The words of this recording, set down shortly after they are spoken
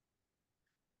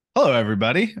Hello,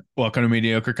 everybody. Welcome to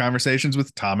Mediocre Conversations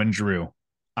with Tom and Drew.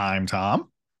 I'm Tom.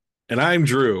 And I'm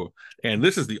Drew. And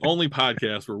this is the only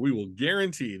podcast where we will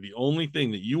guarantee the only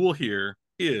thing that you will hear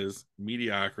is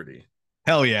mediocrity.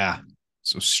 Hell yeah.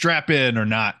 So strap in or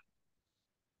not.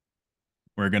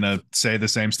 We're going to say the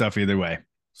same stuff either way.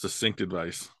 Succinct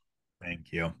advice.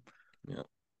 Thank you. Yeah.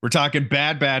 We're talking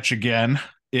Bad Batch again.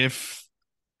 If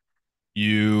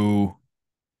you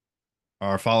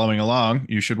are following along,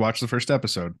 you should watch the first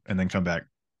episode and then come back,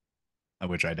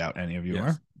 which I doubt any of you Yes.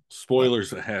 are.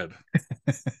 Spoilers ahead.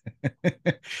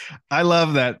 I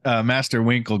love that Master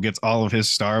Winkle gets all of his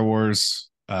Star Wars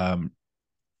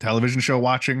television show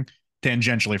watching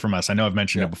tangentially from us. I know I've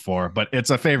mentioned it before, but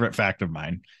it's a favorite fact of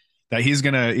mine that he's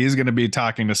gonna be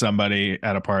talking to somebody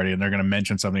at a party and they're gonna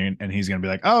mention something and he's gonna be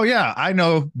like, "Oh yeah, I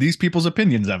know these people's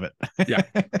opinions of it." Yeah.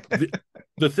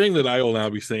 The thing that I will now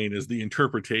be saying is the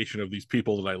interpretation of these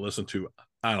people that I listen to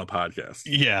on a podcast.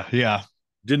 Yeah.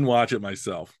 Didn't watch it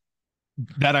myself.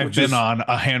 That I've been on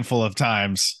a handful of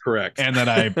times. Correct. And that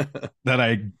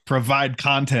I provide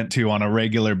content to on a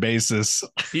regular basis.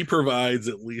 He provides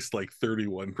at least like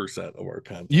 31% of our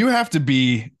content. You have to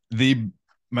be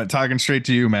talking straight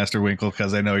to you, Master Winkle,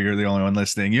 because I know you're the only one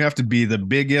listening. You have to be the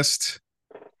biggest,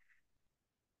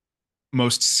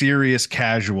 most serious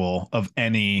casual of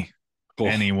anyone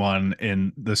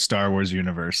in the Star Wars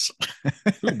universe.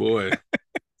 Oh boy.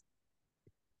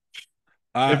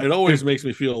 It always makes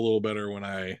me feel a little better when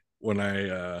I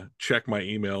check my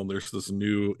email and there's this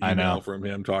new email from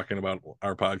him talking about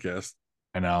our podcast.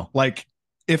 I know. Like,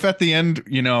 if at the end,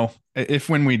 if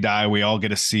when we die, we all get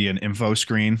to see an info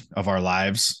screen of our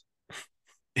lives,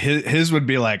 his would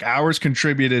be like hours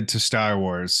contributed to Star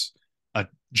Wars, a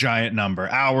giant number,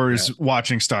 hours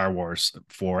watching Star Wars,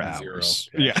 4 hours.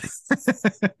 Yeah. It's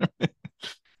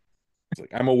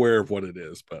like, I'm aware of what it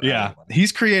is, but yeah,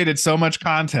 he's created so much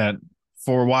content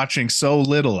for watching so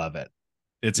little of it.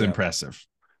 It's impressive.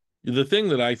 The thing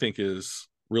that I think is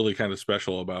really kind of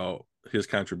special about his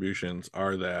contributions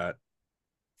are that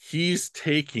he's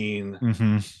taking,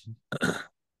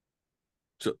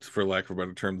 for lack of a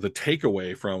better term, the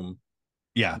takeaway from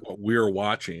what we're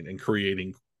watching and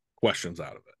creating questions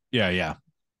out of it. Yeah.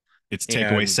 It's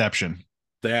takeawayception.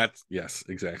 Yes,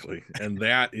 exactly. And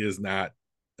that is not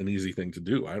an easy thing to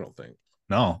do, I don't think.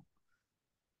 No.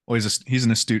 Well, he's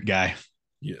an astute guy.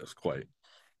 Yes, quite.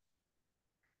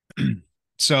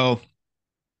 So,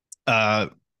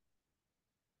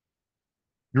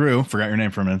 Drew, forgot your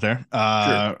name for a minute there.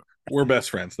 Sure. We're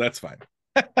best friends. That's fine.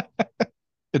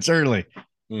 It's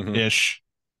early-ish.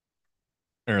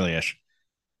 Early-ish.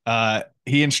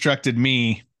 He instructed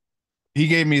me. He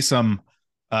gave me some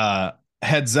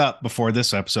heads up before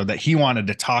this episode that he wanted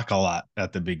to talk a lot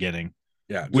at the beginning.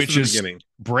 Yeah, which is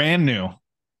brand new.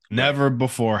 Never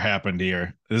before happened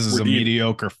here. This is a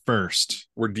mediocre first.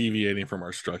 We're deviating from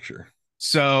our structure.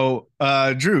 So,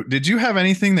 Drew, did you have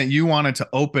anything that you wanted to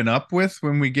open up with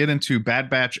when we get into Bad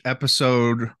Batch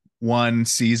episode 1,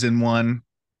 season 1,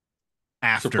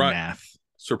 aftermath?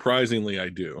 Surprisingly, I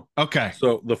do. Okay.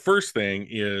 So the first thing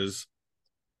is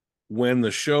when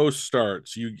the show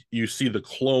starts, you see the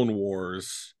Clone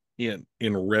Wars in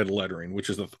red lettering, which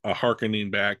is a harkening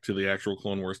back to the actual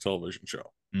Clone Wars television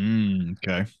show.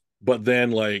 Okay. But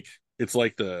then it's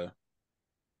like the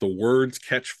words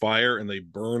catch fire and they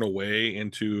burn away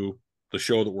into the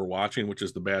show that we're watching, which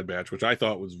is the Bad Batch, which I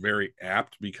thought was very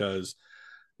apt because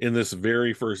in this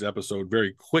very first episode,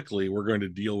 very quickly, we're going to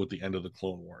deal with the end of the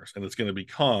Clone Wars, and it's going to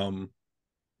become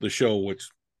the show, which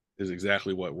is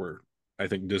exactly what I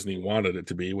think Disney wanted it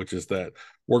to be, which is that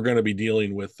we're going to be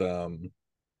dealing with the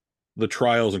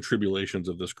trials and tribulations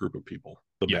of this group of people,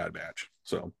 the Bad Batch.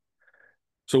 So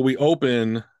we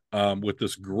open with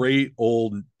this great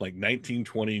old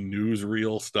 1920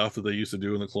 newsreel stuff that they used to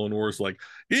do in the Clone Wars, like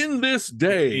in this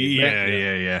day.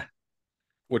 Yeah.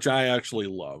 Which I actually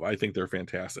love. I think they're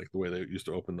fantastic the way they used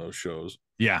to open those shows.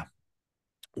 Yeah.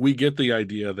 We get the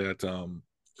idea that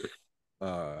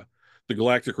the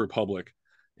Galactic Republic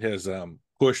has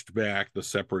pushed back the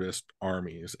separatist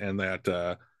armies, and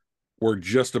that we're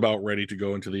just about ready to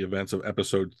go into the events of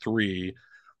episode 3,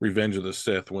 Revenge of the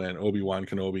Sith, when Obi-Wan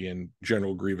Kenobi and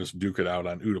General Grievous duke it out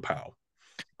on Utapau.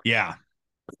 Yeah.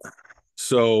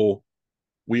 So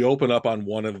we open up on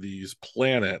one of these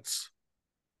planets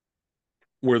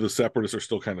where the separatists are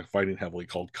still kind of fighting heavily,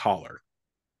 called Collar.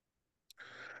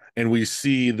 And we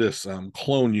see this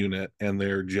clone unit and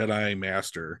their Jedi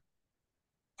master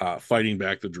fighting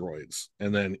back the droids.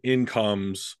 And then in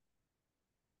comes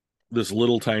this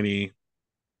little tiny,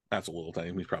 not so little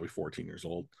tiny, he's probably 14 years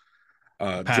old,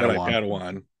 Jedi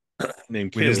Padawan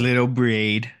named with his little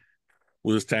braid.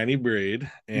 with his tiny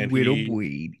braid, and Widow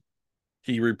Bleed.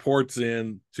 he reports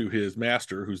in to his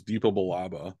master, who's Depa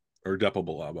Balaba or Depa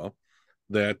Balaba,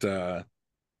 that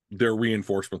there are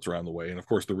reinforcements are on the way. And of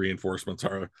course, the reinforcements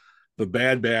are the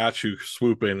Bad Batch, who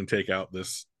swoop in and take out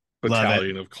this Love it.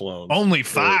 battalion of clones. Only Or,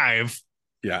 5.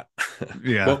 yeah.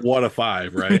 Yeah. But what a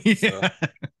 5, right? Yeah. So,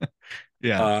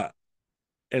 Yeah.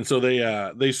 and so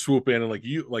they swoop in, and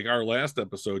like our last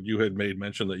episode, you had made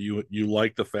mention that you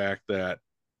like the fact that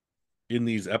in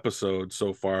these episodes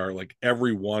so far, like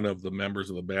every one of the members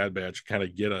of the Bad Batch kind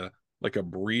of get a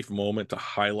brief moment to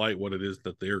highlight what it is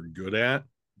that they're good at.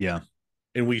 Yeah.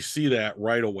 And we see that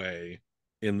right away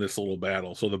in this little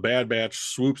battle. So the Bad Batch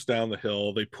swoops down the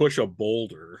hill, they push a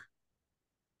boulder,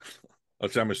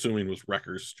 which I'm assuming was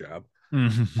Wrecker's job,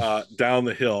 down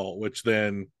the hill, which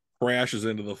then crashes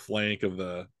into the flank of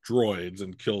the droids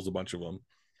and kills a bunch of them.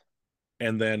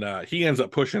 And then he ends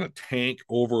up pushing a tank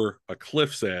over a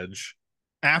cliff's edge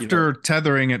After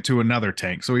tethering it to another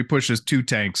tank. So he pushes 2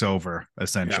 tanks over,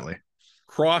 essentially.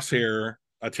 Yeah. Crosshair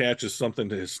attaches something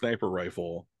to his sniper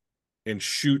rifle and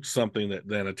shoots something that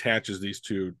then attaches these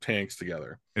 2 tanks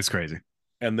together. It's crazy.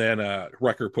 And then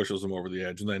Wrecker pushes him over the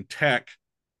edge. And then Tech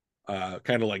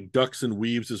kind of like ducks and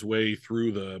weaves his way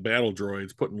through the battle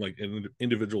droids, putting like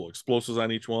individual explosives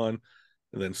on each one,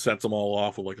 and then sets them all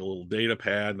off with like a little data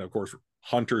pad. And of course,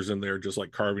 Hunter's in there just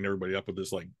like carving everybody up with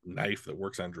this like knife that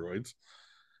works on droids.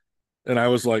 And I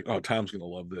was like, oh, Tom's gonna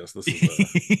love this. This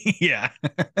is yeah.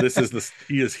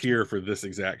 He is here for this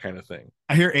exact kind of thing.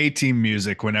 I hear A-Team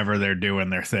music whenever they're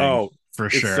doing their thing. Oh, for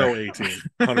sure. So A-Team,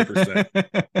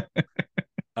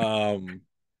 100%.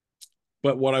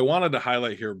 But what I wanted to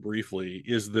highlight here briefly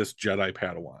is this Jedi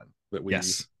Padawan that we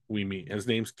meet. His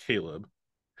name's Caleb.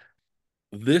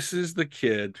 This is the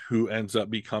kid who ends up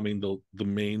becoming the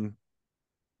main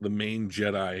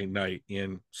Jedi Knight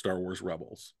in Star Wars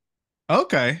Rebels.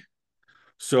 Okay.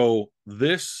 So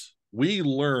we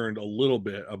learned a little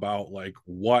bit about like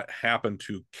what happened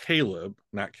to Kanan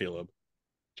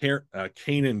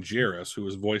Jarrus, who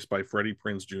was voiced by Freddie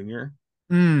Prinze Jr.,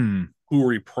 who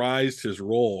reprised his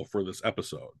role for this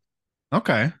episode.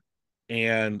 Okay.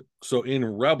 And so in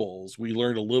Rebels, we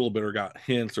learned a little bit or got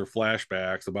hints or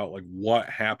flashbacks about like what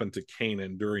happened to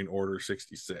Kanan during Order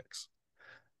 66.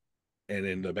 And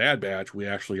in the Bad Batch, we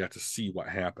actually got to see what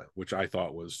happened, which I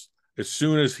thought was, as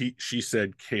soon as she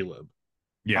said Caleb,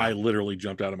 yeah, I literally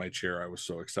jumped out of my chair. I was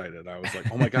so excited. I was like,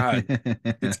 oh my God,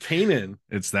 it's Kanan.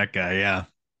 It's that guy, yeah.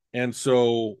 And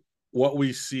so what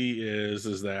we see is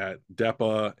that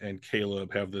Depa and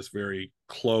Caleb have this very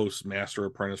close master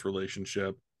apprentice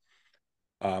relationship.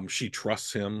 She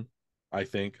trusts him. I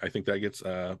think that gets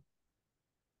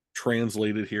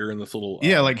translated here in this little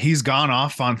like he's gone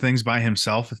off on things by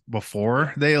himself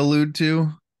before, they allude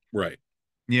to. Right.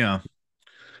 Yeah.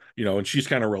 And she's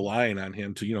kind of relying on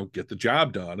him to, get the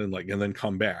job done and then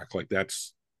come back. Like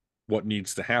that's what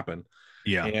needs to happen.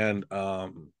 Yeah. And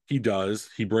he does.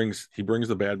 He brings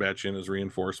the Bad Batch in as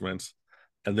reinforcements,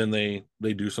 and then they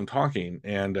do some talking.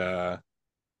 And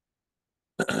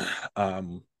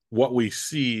what we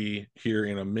see here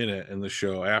in a minute in the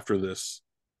show after this,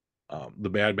 the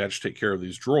Bad Batch take care of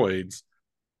these droids,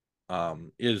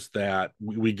 is that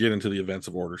we get into the events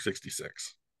of Order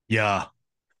 66. Yeah.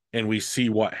 And we see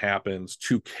what happens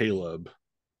to Caleb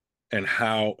and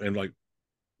like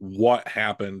what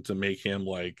happened to make him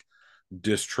like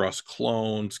distrust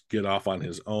clones, get off on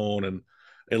his own. And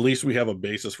at least we have a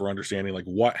basis for understanding like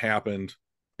what happened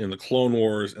in the Clone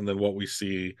Wars and then what we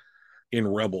see in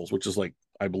Rebels, which is like,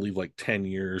 I believe like 10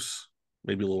 years,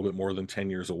 maybe a little bit more than 10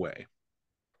 years away.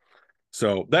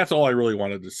 So that's all I really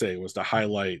wanted to say, was to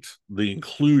highlight the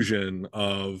inclusion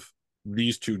of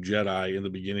these 2 Jedi in the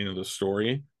beginning of the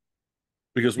story,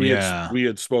 because we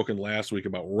had spoken last week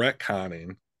about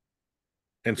retconning.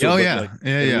 And so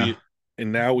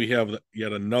and now we have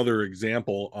yet another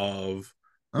example of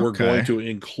we're going to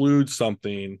include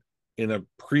something in a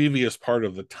previous part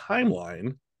of the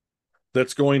timeline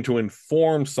that's going to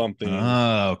inform something.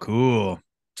 Oh, cool.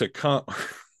 To come.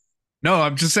 No,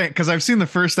 I'm just saying, because I've seen the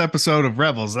first episode of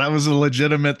Rebels. That was a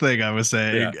legitimate thing I was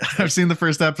saying. Yeah. I've seen the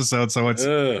first episode, so it's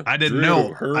I didn't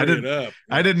know. I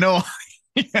didn't know.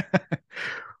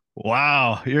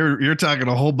 Wow, you're talking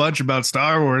a whole bunch about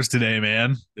Star Wars today,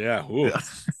 man. Yeah.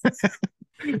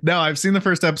 No, I've seen the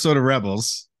first episode of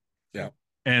Rebels. Yeah.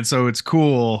 And so it's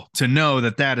cool to know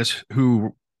that is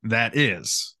who that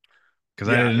is, because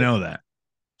I didn't know that.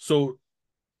 So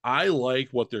I like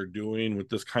what they're doing with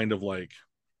this kind of like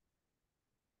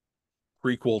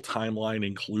prequel timeline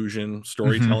inclusion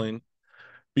storytelling,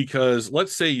 because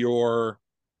let's say you're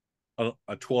a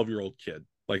 12-year-old kid,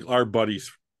 like our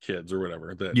buddies kids or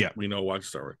whatever that Yeah. we know watch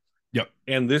Star Wars. Yep.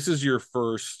 And this is your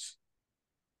first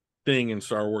thing in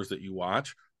Star Wars that you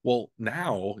watch. Well,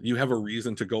 now you have a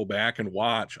reason to go back and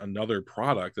watch another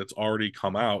product that's already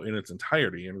come out in its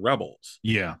entirety in Rebels.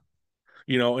 Yeah.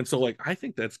 And so like I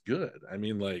think that's good. I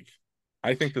mean, like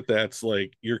I think that's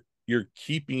like you're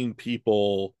keeping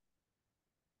people,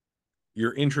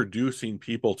 you're introducing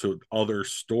people to other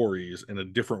stories in a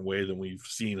different way than we've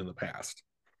seen in the past.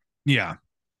 Yeah.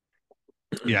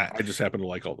 Yeah. I just happen to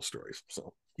like all the stories.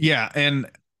 So yeah, and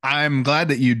I'm glad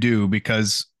that you do,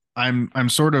 because I'm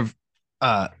sort of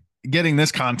getting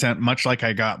this content much like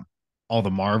I got all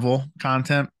the Marvel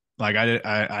content. Like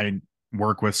I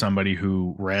work with somebody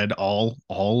who read all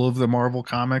of the Marvel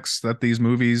comics that these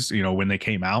movies, when they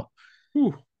came out.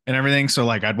 Whew. And everything. So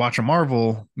like I'd watch a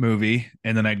Marvel movie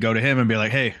and then I'd go to him and be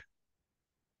like, "Hey,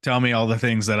 tell me all the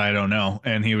things that I don't know."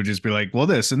 And he would just be like, "Well,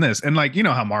 this and this." And like,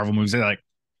 how Marvel movies, they like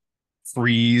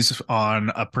freeze on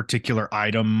a particular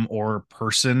item or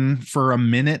person for a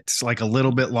minute, like a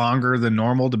little bit longer than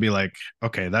normal, to be like,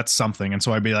 okay, that's something. And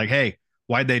so I'd be like, "Hey,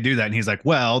 why'd they do that?" And he's like,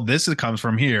 "Well, comes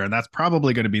from here, and that's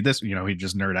probably going to be this." He'd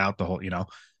just nerd out the whole,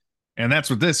 and that's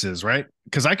what this is, right?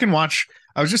 Because I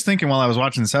was just thinking while I was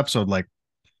watching this episode, like,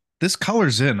 this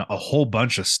colors in a whole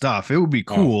bunch of stuff. It would be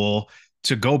cool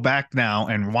to go back now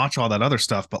and watch all that other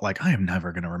stuff, but like I am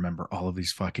never going to remember all of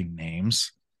these fucking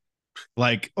names.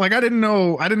 Like I didn't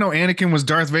know Anakin was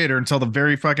Darth Vader until the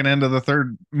very fucking end of the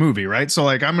third movie, right? So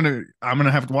like I'm going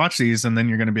to have to watch these, and then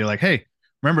you're going to be like, "Hey,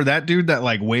 remember that dude that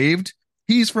like waved?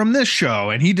 He's from this show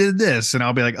and he did this." And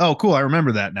I'll be like, "Oh, cool, I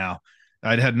remember that now."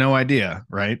 I had no idea,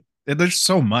 right? There's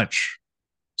so much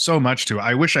to it.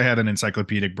 I wish I had an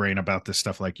encyclopedic brain about this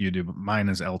stuff like you do, but mine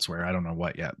is elsewhere. I don't know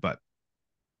what yet, but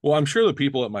well, I'm sure the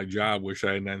people at my job wish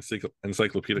I had an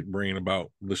encyclopedic brain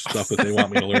about the stuff that they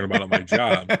want me to learn about at my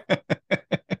job.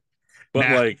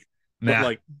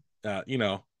 But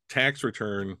tax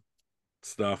return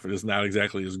stuff is not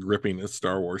exactly as gripping as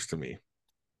Star Wars to me.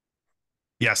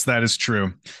 Yes, that is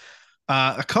true.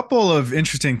 A couple of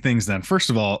interesting things then. First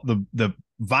of all, the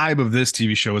vibe of this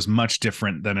TV show is much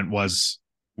different than it was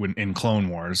when in Clone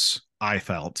Wars, I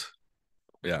felt.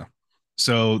 Yeah.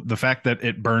 So the fact that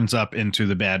it burns up into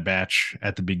the Bad Batch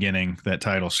at the beginning, that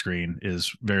title screen,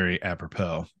 is very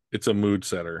apropos. It's a mood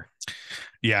setter.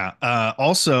 Yeah.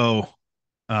 Also,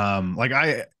 like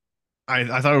I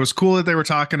thought it was cool that they were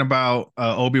talking about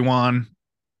Obi-Wan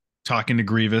talking to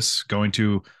Grievous, going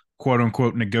to quote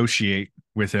unquote negotiate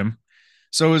with him.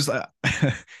 So it was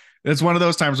it's one of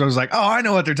those times where I was like, "Oh, I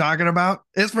know what they're talking about.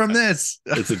 It's from this."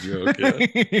 It's a joke.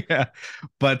 Yeah. Yeah.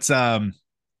 But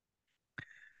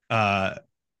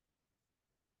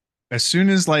as soon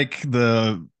as like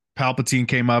the Palpatine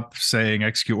came up saying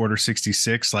execute Order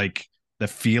 66, like the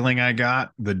feeling I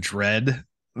got, the dread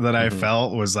that I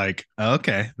felt was like,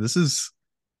 okay, this is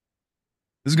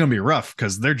gonna be rough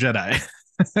because they're Jedi.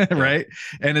 Right.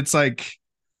 And it's like,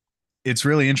 it's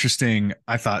really interesting,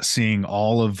 I thought, seeing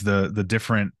all of the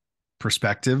different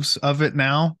perspectives of it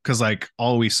now, because like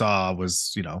all we saw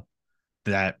was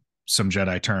that some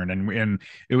Jedi turned, and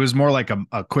it was more like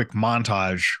a quick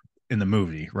montage in the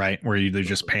movie, right, where they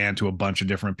just pan to a bunch of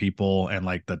different people and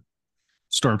like the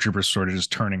stormtroopers sort of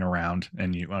just turning around,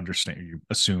 and you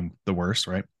assume the worst,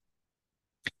 right?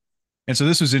 And so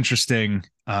this was interesting,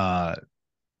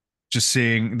 just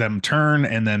seeing them turn,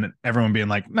 and then everyone being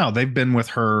like, "No, they've been with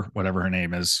her, whatever her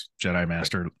name is, Jedi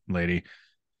Master lady.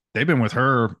 They've been with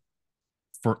her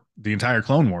for the entire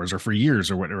Clone Wars or for years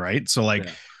or what, right?" So like,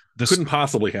 this couldn't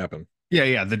possibly happen.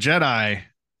 Yeah. The Jedi,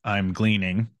 I'm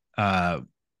gleaning,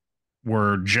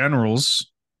 were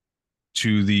generals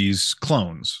to these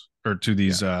clones, or to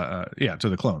these, to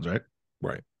the clones, right?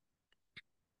 Right.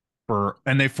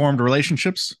 And they formed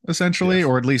relationships essentially,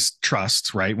 or at least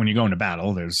trust, right? When you go into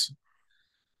battle,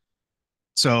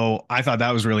 so I thought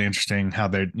that was really interesting how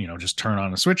they, just turn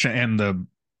on a switch, and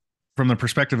from the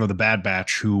perspective of the Bad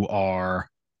Batch, who are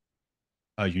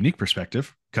a unique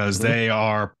perspective because they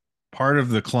are part of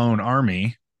the clone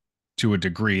army to a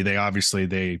degree.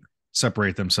 They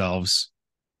separate themselves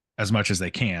as much as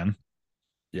they can.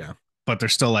 Yeah. But they're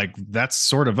still like, that's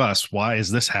sort of us. Why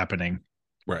is this happening?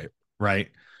 Right. Right.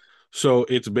 So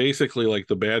it's basically like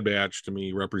the Bad Batch to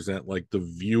me represent like the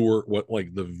viewer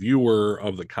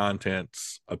of the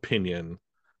content's opinion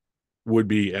would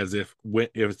be as if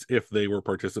they were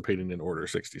participating in Order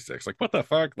 66. Like, what the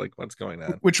fuck? Like, what's going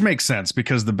on? Which makes sense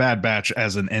because the Bad Batch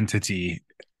as an entity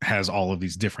has all of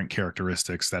these different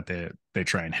characteristics that they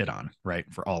try and hit on, right?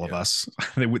 For all of us,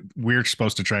 we're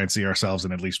supposed to try and see ourselves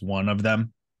in at least one of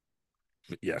them.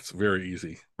 Yes, very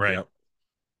easy. Right.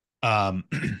 Yep.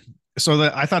 So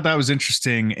I thought that was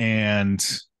interesting, and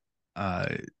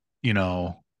uh, you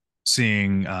know,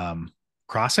 seeing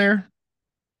Crosshair,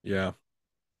 Yeah.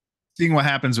 seeing what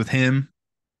happens with him,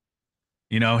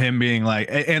 him being like,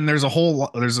 and there's a whole,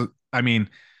 I mean,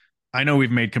 I know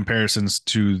we've made comparisons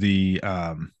to the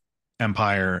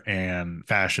empire and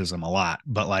fascism a lot,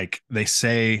 but like they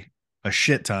say a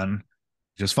shit ton,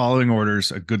 just following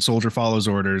orders, a good soldier follows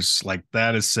orders. Like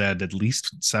that is said at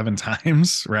least 7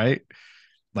 times, right?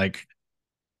 Like,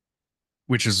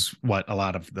 which is what a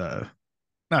lot of the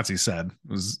Nazis said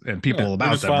was, and Yeah. people We're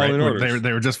about just them, right? following orders.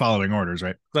 They were just following orders,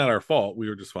 right? It's not our fault. We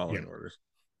were just Yeah. following orders.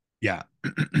 Yeah.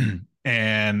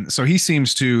 And so he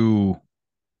seems to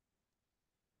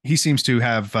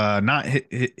have not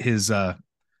his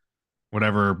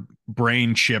whatever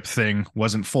brain chip thing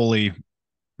wasn't fully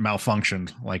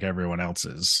malfunctioned like everyone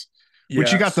else's,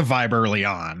 which you got the Yes. vibe early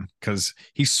on because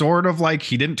he sort of like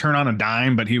he didn't turn on a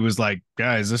dime, but he was like,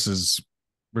 guys,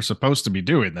 we're supposed to be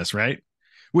doing this, right?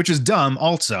 Which is dumb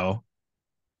also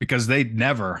because they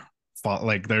never fought,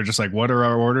 like they're just like, what are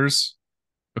our orders?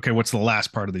 Okay, what's the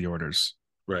last part of the orders?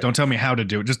 Right. Don't tell me how to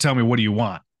do it. Just tell me, what do you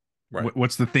want? Right.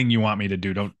 What's the thing you want me to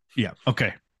do? Don't, yeah.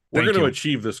 Okay. We're Thank going to you.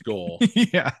 achieve this goal.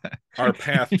 Yeah. Our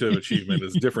path to achievement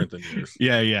is different than yours.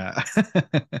 Yeah. Yeah.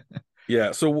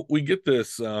 Yeah. So we get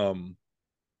this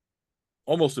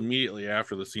almost immediately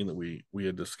after the scene that we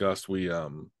had discussed. We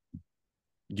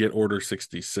get Order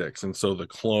 66, and so the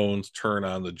clones turn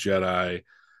on the Jedi.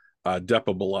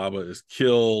 Depa Billaba is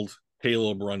killed.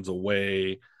 Caleb runs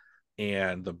away,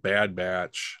 and the Bad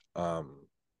Batch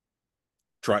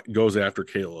goes after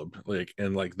Caleb. Like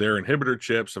their inhibitor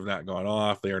chips have not gone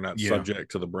off. They are not Yeah.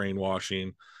 subject to the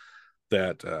brainwashing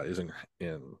that is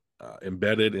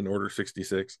embedded in Order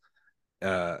 66.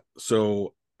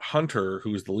 So Hunter,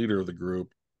 who's the leader of the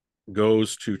group,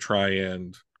 goes to try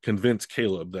and convince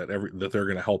Caleb that they're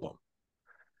going to help him.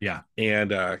 Yeah.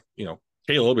 And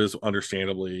Caleb is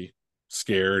understandably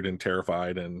scared and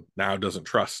terrified and now doesn't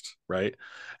trust, right?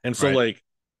 And so Right. like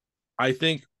I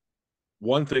think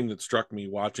one thing that struck me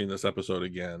watching this episode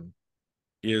again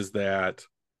is that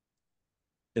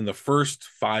in the first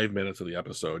 5 minutes of the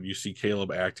episode, you see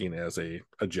Caleb acting as a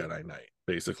Jedi Knight,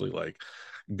 basically like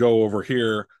go over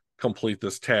here, complete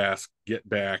this task, get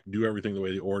back, do everything the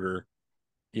way the order,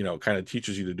 kind of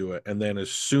teaches you to do it. And then as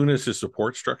soon as his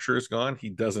support structure is gone, he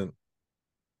doesn't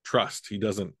trust.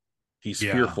 He's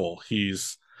Yeah. fearful.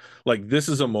 He's like, this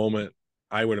is a moment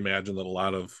I would imagine that a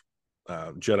lot of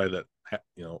Jedi that,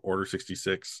 Order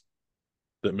 66,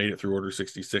 that made it through Order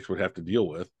 66 would have to deal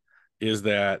with, is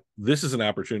that this is an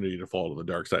opportunity to fall to the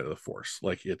dark side of the Force.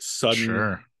 Like it's sudden.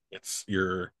 Sure. It's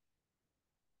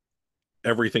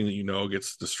everything that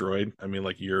gets destroyed. I mean,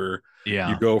 like you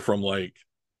Yeah. go from like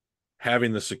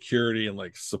having the security and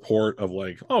like support of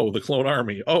like, oh, the clone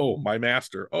army, oh, my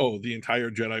master, oh, the entire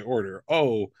Jedi Order,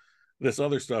 oh, this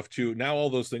other stuff too. Now all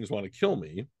those things want to kill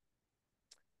me,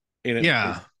 and it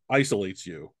Yeah. isolates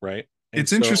you, right? And It's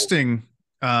so interesting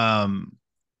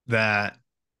that,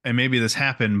 and maybe this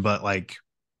happened, but like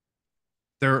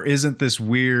there isn't this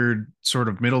weird sort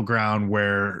of middle ground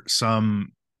where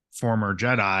some former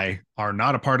Jedi are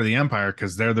not a part of the Empire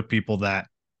because they're the people that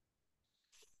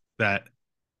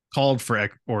called for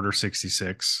Order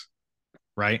 66,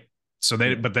 right? So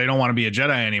but they don't want to be a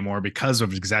Jedi anymore because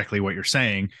of exactly what you're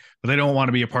saying. But they don't want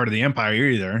to be a part of the Empire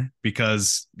either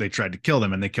because they tried to kill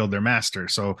them and they killed their master.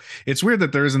 So it's weird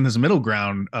that there isn't this middle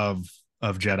ground of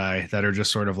Jedi that are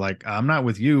just sort of like, I'm not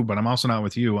with you, but I'm also not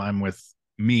with you. I'm with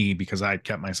me because I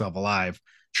kept myself alive.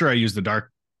 Sure, I use the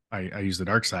dark, I use the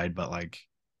dark side, but like,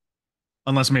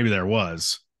 unless maybe there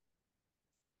was.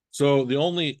 So the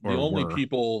only Were.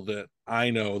 people that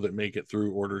I know that make it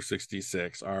through Order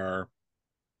 66 are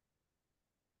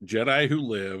Jedi who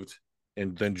lived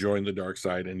and then joined the dark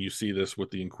side, and you see this with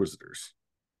the Inquisitors.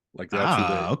 Like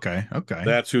Okay.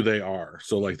 That's who they are.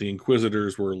 So like the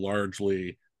Inquisitors were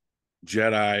largely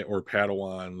Jedi or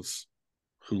Padawans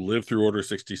who lived through Order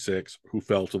 66 who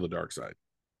fell to the dark side.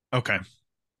 Okay.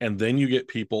 And then you get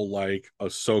people like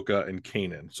Ahsoka and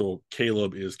Kanan. So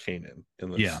Caleb is Kanan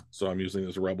in this. Yeah. So I'm using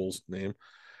this rebel's name.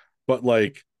 But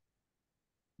like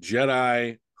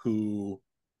Jedi who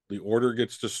the order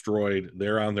gets destroyed,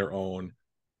 they're on their own,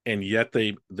 and yet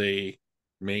they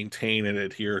maintain and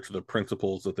adhere to the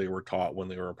principles that they were taught when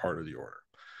they were a part of the order.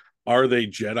 Are they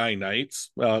Jedi Knights?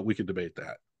 Well, we could debate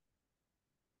that.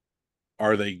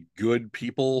 Are they good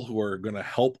people who are going to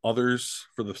help others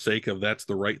for the sake of that's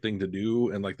the right thing to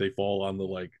do, and like they fall on the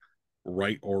like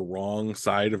right or wrong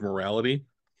side of morality?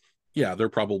 Yeah, they're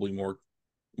probably more.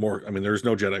 I mean, there's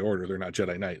no Jedi Order; they're not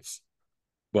Jedi Knights.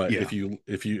 But Yeah.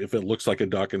 if it looks like a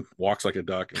duck and walks like a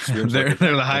duck and swims they're like a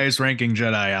duck, the highest ranking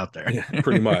Jedi out there. yeah,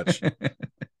 pretty much.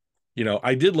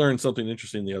 I did learn something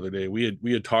interesting the other day. We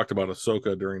had talked about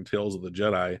Ahsoka during Tales of the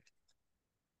Jedi.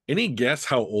 Any guess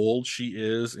how old she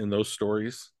is in those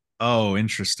stories? Oh,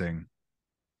 interesting.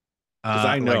 Because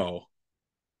I Like know.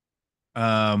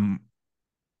 um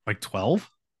like 12?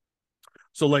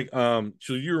 So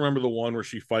so you remember the one where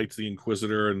she fights the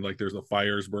Inquisitor and like there's the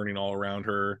fires burning all around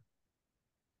her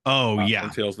Oh, in yeah.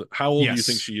 Tales. How old do you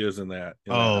think Yes. she is in that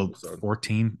Oh, episode?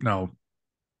 14? No.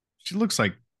 She looks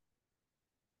like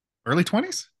early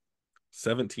 20s?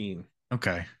 17.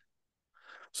 Okay.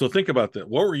 So think about that.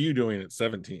 What were you doing at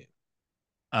 17?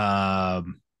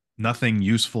 Um Nothing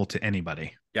useful to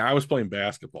anybody. Yeah, I was playing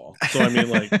basketball. So I mean,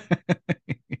 like,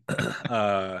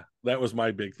 that was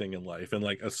my big thing in life. And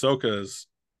like Ahsoka's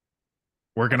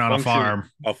a Working on a function farm.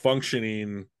 a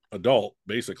functioning adult,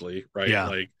 basically, right? Yeah.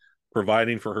 Like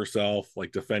providing for herself,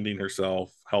 like defending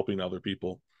herself, helping other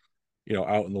people,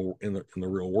 out in the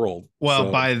real world. Well,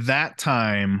 So by that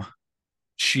time,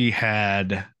 she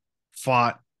had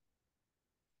fought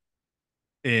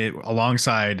it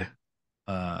alongside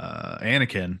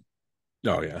Anakin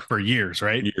oh yeah, for years,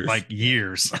 right? years. Like Yeah.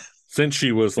 years. Since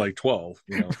she was like 12,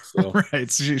 so Right.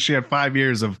 So she had 5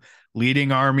 years of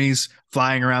leading armies,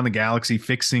 flying around the galaxy,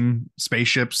 fixing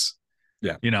spaceships,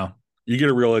 yeah, you know. you get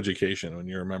a real education when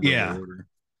you're a member of the Yeah. order.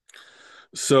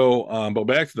 So, but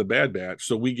back to the Bad Batch.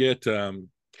 So we get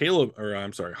Caleb, or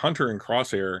I'm sorry, Hunter and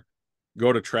Crosshair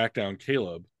go to track down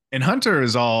Caleb. And Hunter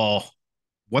is all,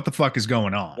 what the fuck is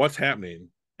going on? What's happening?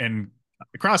 And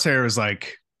Crosshair is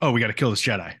like, oh, we got to kill this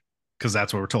Jedi because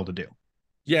that's what we're told to do.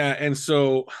 Yeah, and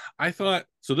so I thought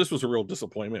so. This was a real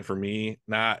disappointment for me,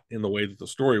 not in the way that the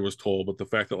story was told, but the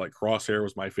fact that like Crosshair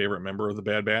was my favorite member of the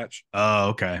Bad Batch, Oh,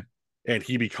 okay. and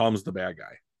he becomes the bad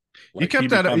guy. You Like he kept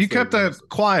that becomes you their kept that nemesis.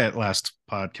 quiet last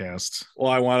podcast.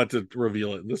 Well, I wanted to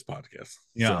reveal it in this podcast.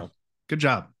 Yeah. So Good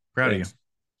job. Proud of you.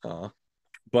 thanks.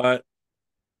 But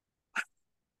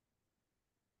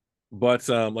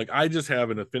like I just have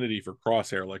an affinity for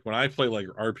Crosshair. Like when I play like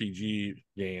RPG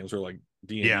games or like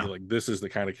D&D, Yeah. like this is the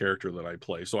kind of character that I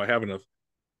play. So I have enough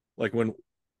like when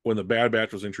the Bad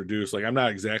Batch was introduced, like I'm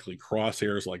not exactly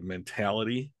Crosshair's like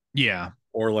mentality Yeah.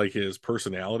 or like his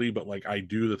personality, but like I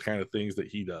do the kind of things that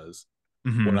he does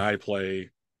when Hmm. I play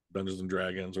Dungeons and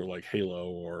Dragons or like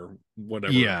Halo or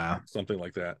whatever, Yeah. something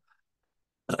like that.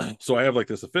 So I have like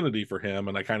this affinity for him,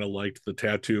 and I kind of liked the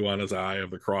tattoo on his eye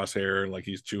of the crosshair and like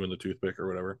he's chewing the toothpick or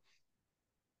whatever.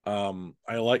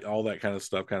 I like all that kind of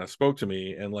stuff kind of spoke to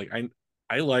me, and like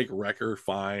I like Wrecker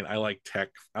fine, I like Tech,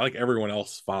 I like everyone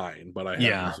else fine, but I have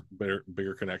Yeah. this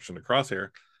bigger connection to Crosshair.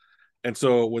 And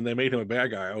so when they made him a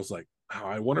bad guy, I was like, oh,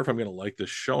 I wonder if I'm gonna like this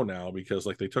show now, because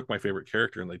like they took my favorite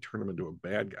character and they turned him into a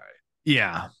bad guy.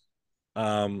 Yeah.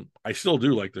 I still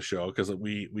do like the show because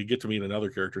we get to meet another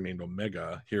character named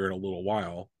Omega here in a little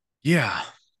while. Yeah.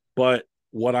 But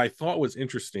what I thought was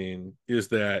interesting is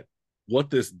that what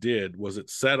this did was it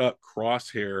set up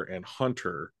Crosshair and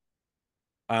Hunter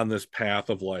on this path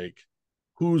of like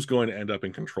who's going to end up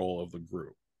in control of the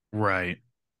group. Right.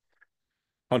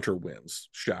 Hunter wins,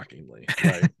 shockingly,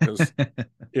 right? Because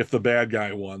if the bad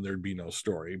guy won, there'd be no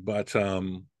story. But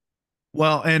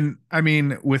Well, and I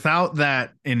mean, without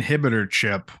that inhibitor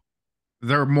chip,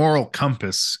 their moral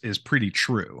compass is pretty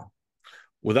true.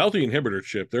 without the inhibitor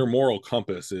chip, their moral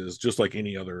compass is just like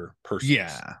any other person's.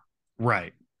 Yeah.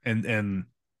 Right. And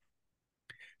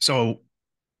so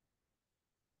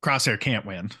Crosshair can't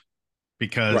win Right.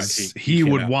 because He he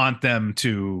would cannot. want them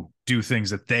to do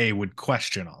things that they would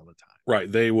question all the time.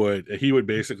 Right. He would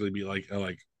basically be like,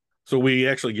 so we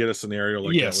actually get a scenario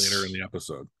like that later in Yes. the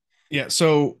episode. Yeah.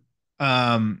 So,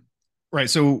 right.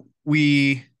 So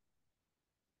we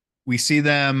see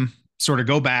them sort of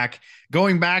go back.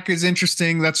 Going back is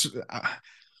interesting. That's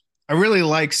I really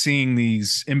like seeing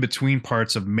these in between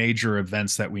parts of major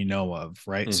events that we know of,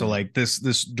 right? Mm-hmm. So like this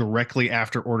directly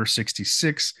after Order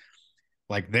 66,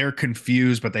 like they're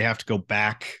confused, but they have to go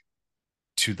back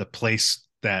to the place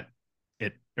that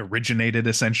it originated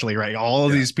essentially, right? All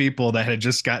of these people that had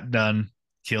just got done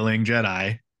killing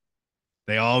Jedi,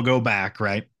 they all go back,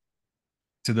 right?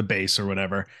 To the base or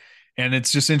whatever. And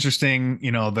it's just interesting,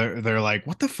 they're like,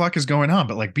 what the fuck is going on?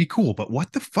 But like, be cool, but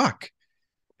what the fuck?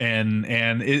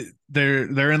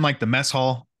 They're in like the mess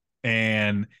hall,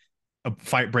 and a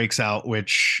fight breaks out,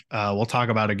 which we'll talk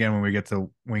about again when we get to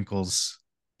Winkle's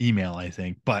email, I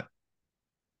think. But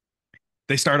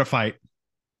they start a fight.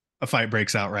 A fight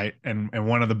breaks out, right? And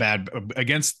one of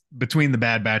the between the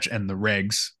Bad Batch and the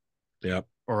Regs, Yep.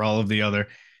 or all of the other.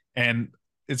 And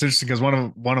it's interesting because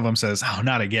one of them says, "Oh,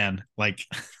 not again!" Like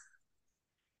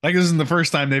this isn't the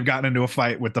first time they've gotten into a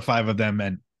fight with the 5 of them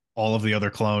and all of the other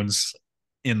clones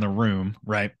in the room,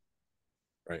 right?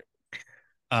 Right.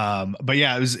 But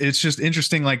yeah, it's just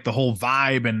interesting, like the whole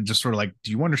vibe and just sort of like,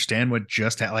 do you understand what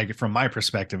just like from my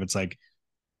perspective, it's like,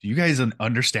 do you guys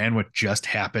understand what just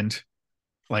happened?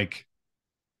 Like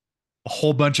a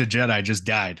whole bunch of Jedi just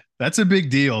died. That's a big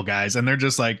deal, guys. And they're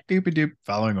just like doop doop,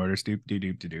 following orders, doop doop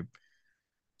doop doop.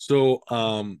 So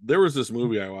there was this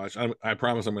movie I watched. I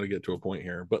promise I'm going to get to a point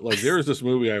here, but like there was this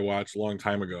movie I watched a long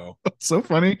time ago. It's so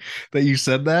funny that you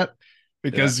said that Yeah,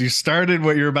 because you started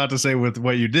what you're about to say with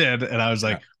what you did, and I was yeah.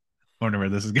 like, I wonder where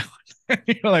this is going.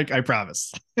 You're like, I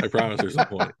promise. I promise there's a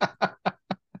point.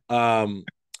 Um,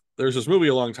 there's this movie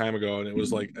a long time ago, and it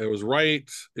was like it was right.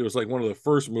 It was like one of the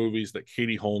first movies that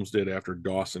Katie Holmes did after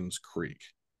Dawson's Creek,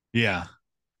 Yeah.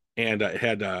 and it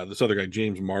had this other guy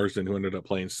James Marsden who ended up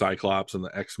playing Cyclops in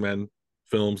the X-Men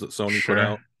films that Sony put Sure.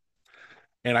 out.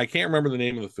 And I can't remember the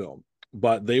name of the film,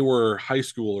 but they were high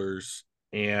schoolers,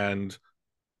 and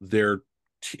their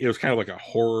it was kind of like a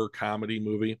horror comedy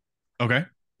movie. Okay.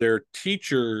 Their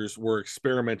teachers were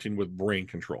experimenting with brain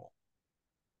control,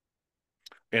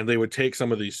 and they would take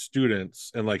some of these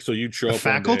students and like so you'd show The up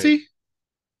one day,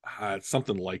 faculty.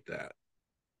 something like that.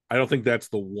 I don't think that's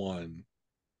the one.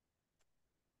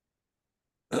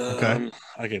 Okay.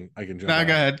 I can jump Now go on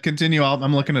it. ahead. Continue.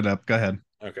 I'm looking it up. Go ahead.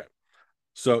 Okay.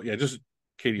 So yeah, just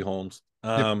Katie Holmes.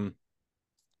 Yep.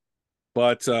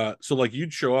 But so like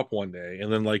you'd show up one day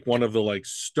and then like one of the like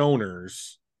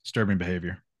stoners, Disturbing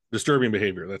behavior. disturbing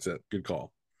behavior, that's it. Good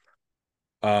call.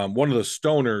 One of the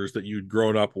stoners that you'd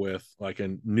grown up with, like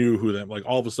and knew who them like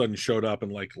all of a sudden showed up in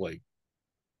like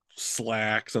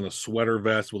slacks and a sweater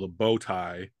vest with a bow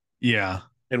tie Yeah.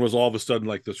 and was all of a sudden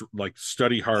like this like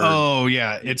study hard. Oh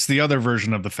yeah. It's the other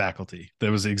version of the faculty.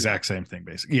 That was the Yeah. exact same thing,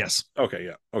 basically. Yes. Okay,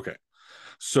 yeah. Okay.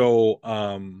 So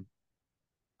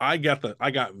I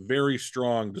got very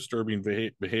strong disturbing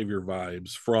behavior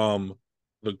vibes from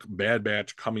the Bad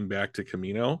Batch coming back to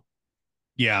Camino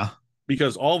Yeah.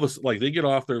 because all of us like they get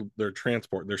off their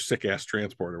transport, their sick ass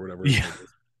transport or whatever Yeah. it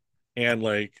is, and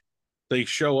like they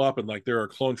show up and like there are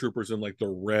clone troopers in like the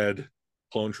red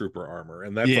clone trooper armor,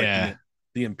 and that's like Yeah.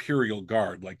 the Imperial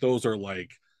Guard. Like those are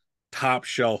like top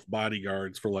shelf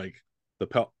bodyguards for like the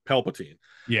Palpatine.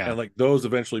 Yeah. And like those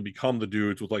eventually become the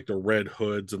dudes with like the red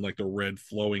hoods and like the red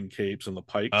flowing capes and the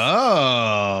pikes,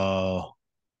 Oh.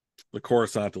 the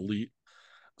Coruscant elite.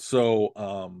 So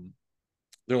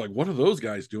they're like, what are those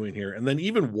guys doing here? And then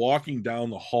even walking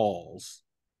down the halls,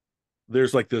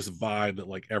 there's like this vibe that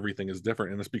like everything is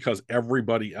different. And it's because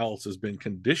everybody else has been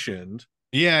conditioned.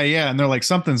 Yeah. Yeah. And they're like,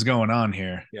 something's going on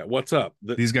here. Yeah, what's up?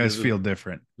 These guys feel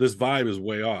different. This vibe is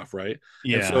way off, right?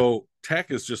 And Yeah. so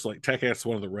Tech is just like Tech asks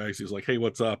one of the regs, he's like, hey,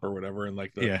 what's up or whatever, and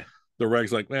like Yeah. the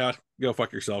reg's like, yeah, go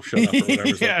fuck yourself, shut up or whatever.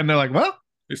 Yeah. Like, And they're like, well,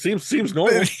 it seems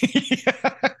normal. yeah.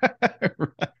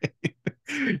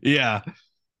 Right. Yeah.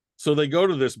 So they go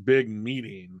to this big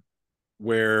meeting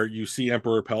where you see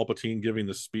Emperor Palpatine giving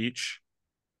the speech.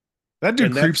 That dude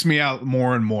And that's creeps me out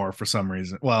more and more for some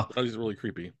reason. Well, he's really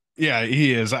creepy. yeah,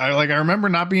 he is. I remember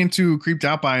not being too creeped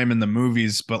out by him in the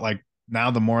movies, but like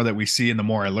now the more that we see and the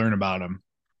more I learn about him,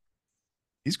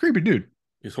 he's a creepy dude.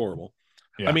 He's horrible.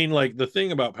 I Yeah. mean, like the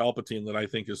thing about Palpatine that I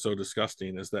think is so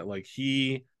disgusting is that like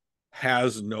he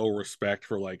has no respect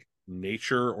for like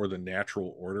nature or the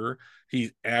natural order.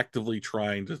 He's actively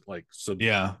trying to like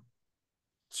Yeah.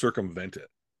 circumvent it.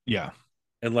 Yeah.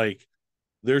 And like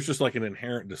there's just like an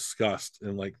inherent disgust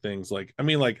in like things like I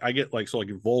mean like I get like so like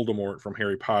Voldemort from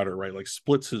Harry Potter, right? Like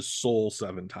splits his soul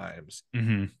 7 times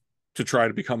Hmm. to try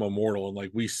to become immortal. And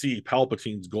like we see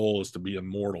Palpatine's goal is to be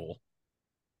immortal,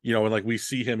 and like we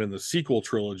see him in the sequel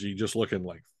trilogy just looking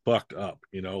like fucked up,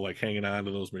 like hanging on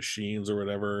to those machines or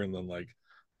whatever, and then like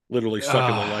literally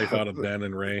sucking the life out of Ben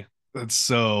and Ray. That's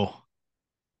so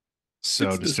It's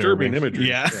disturbing disturbing. imagery.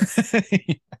 Yeah.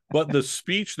 But the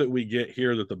speech that we get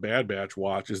here that the Bad Batch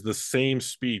watch is the same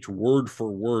speech word for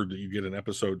word that you get in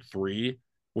episode 3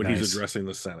 when Nice. he's addressing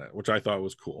the Senate, which I thought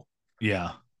was cool.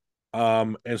 Yeah.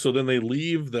 And so then they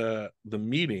leave the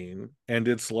meeting and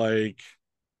it's like,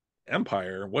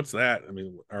 Empire, what's that? I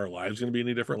mean, are our lives going to be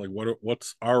any different? Like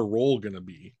what's our role going to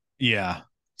be? Yeah.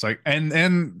 It's like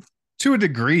and to a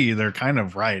degree they're kind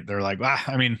of right. They're like,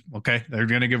 I mean, okay, they're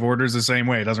going to give orders the same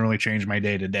way. It doesn't really change my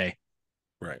day to day,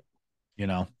 Right.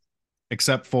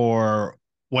 Except for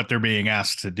what they're being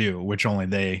asked to do, which only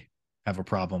they have a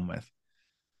problem with.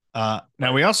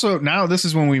 Now we also this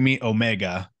is when we meet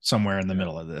Omega somewhere in the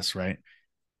middle of this, right?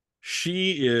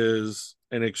 She is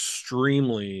an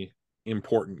extremely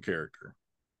important character.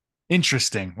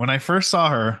 Interesting. When I first saw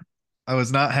her, I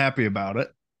was not happy about it.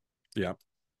 Yeah.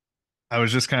 I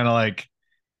was just kind of like,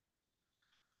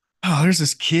 oh, there's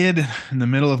this kid in the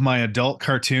middle of my adult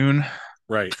cartoon.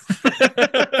 Right.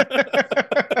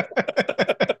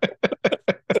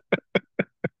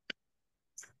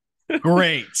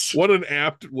 Great. What an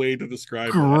apt way to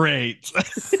describe Great.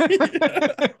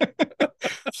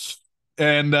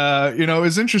 And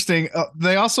it's interesting.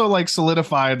 They also like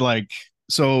solidified like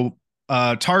so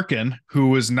Tarkin, who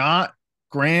was not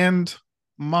Grand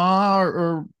Ma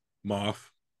or Moff.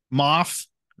 Moff.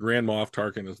 Grand Moff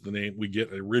Tarkin is the name we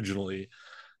get originally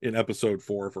in episode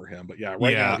 4 for him. But yeah,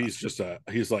 right now Yeah.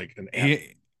 he's like an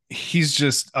he's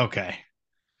just okay.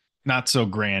 Not so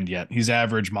grand yet. He's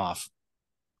average Moff.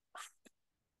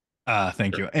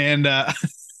 Thank you. And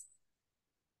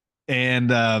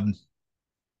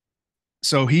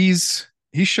so he's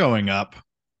showing up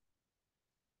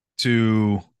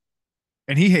to,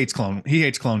 and he hates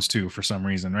clones too for some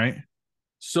reason, right?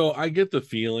 So I get the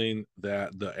feeling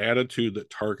that the attitude that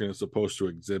Tarkin is supposed to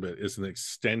exhibit is an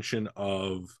extension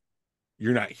of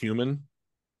you're not human.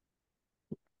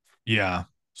 Yeah.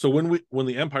 So when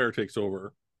the Empire takes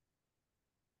over,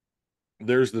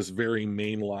 there's this very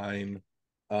mainline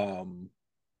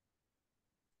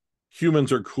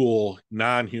humans are cool,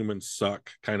 non-humans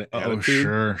suck kind of attitude.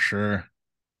 Oh, sure.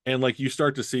 And like you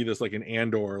start to see this like in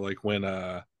Andor, like when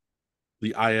the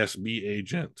ISB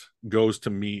agent goes to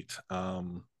meet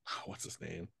what's his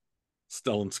name?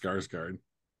 Stellan Skarsgård.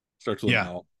 Starts with an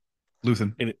L.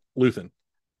 Luthen.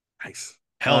 Nice.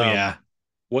 Hell yeah.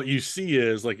 What you see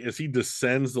is like as he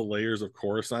descends the layers of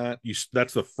Coruscant,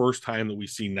 that's the first time that we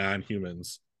see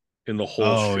non-humans in the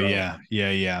whole show.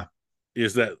 Yeah.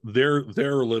 Is that they're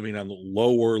living on the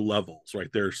lower levels, right?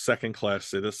 They're second-class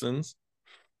citizens.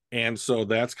 And so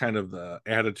that's kind of the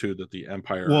attitude that the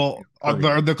Empire. Well,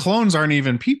 the clones aren't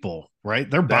even people, right?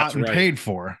 They're bought and paid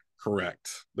for.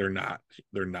 Correct. They're not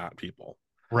people.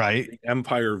 Right. The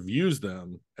Empire views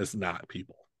them as not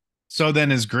people. So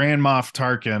then is Grand Moff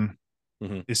Tarkin,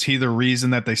 is he the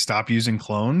reason that they stop using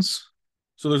clones?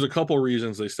 So there's a couple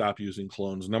reasons they stop using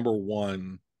clones. Number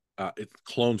one,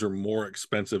 clones are more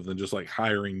expensive than just like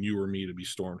hiring you or me to be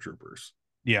stormtroopers.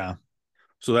 Yeah.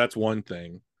 So that's one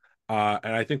thing.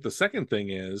 And I think the second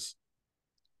thing is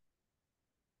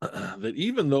that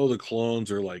even though the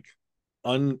clones are like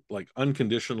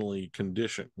unconditionally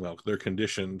conditioned, well, they're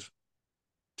conditioned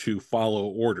to follow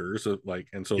orders of like,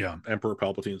 and so Emperor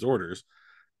Palpatine's orders,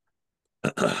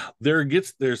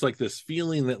 there's like this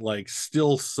feeling that like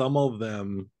still some of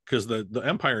them, because the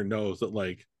Empire knows that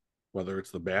like whether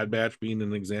it's the Bad Batch being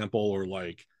an example or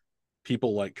like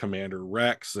people like Commander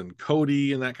Rex and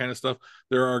Cody and that kind of stuff,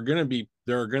 there are going to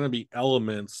be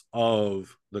elements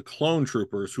of the clone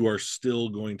troopers who are still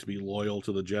going to be loyal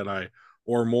to the Jedi,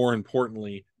 or more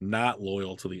importantly, not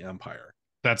loyal to the Empire.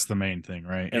 That's the main thing,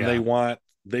 right? And they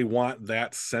want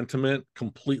that sentiment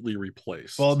completely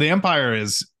replaced. Well, the Empire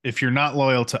is, if you're not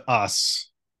loyal to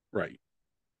us, right,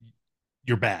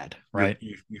 you're bad, right?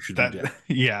 You should be dead.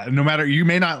 Yeah, no matter, you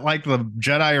may not like the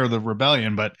Jedi or the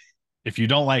Rebellion, but if you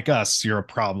don't like us, you're a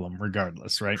problem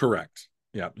regardless, right? Correct.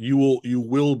 Yeah, you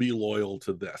will be loyal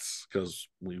to this because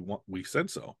we said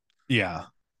so. Yeah.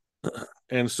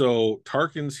 And so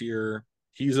Tarkin's here,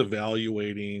 he's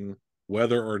evaluating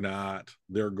whether or not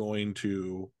they're going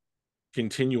to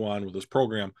continue on with this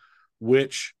program,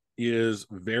 which is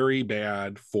very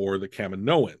bad for the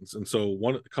Kaminoans. And so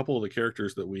a couple of the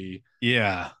characters that we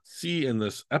see in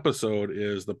this episode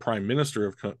is the Prime Minister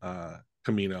of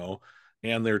Kamino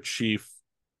and their chief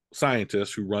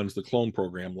scientist who runs the clone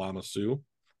program, Lama Su.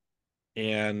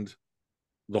 And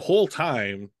the whole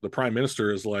time the Prime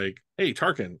Minister is like, hey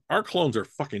Tarkin, our clones are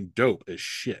fucking dope as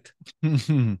shit.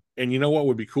 And you know what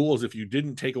would be cool is if you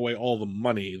didn't take away all the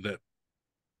money that,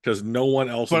 because no one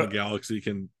else in the galaxy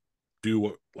can do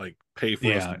what, like, pay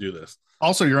for us to do this.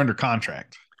 Also, you're under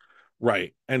contract,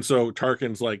 right? And so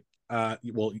Tarkin's like,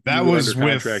 well, that was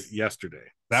under contract yesterday.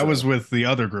 That was with the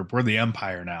other group. We're the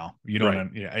Empire now. You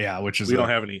don't, which is we don't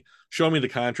have any. Show me the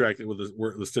contract with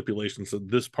the stipulations that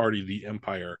this party, the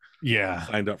Empire,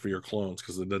 signed up for your clones,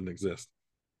 because it doesn't exist.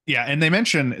 Yeah, and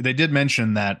they did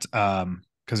mention that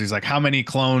because he's like, how many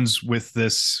clones with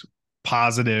this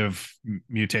positive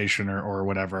mutation or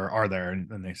whatever are there?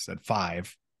 And they said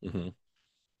 5.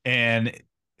 And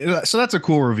so that's a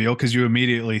cool reveal, because you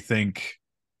immediately think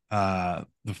the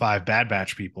 5 Bad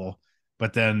Batch people,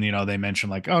 but then they mention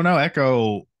like, oh no,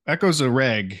 Echo's a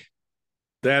reg.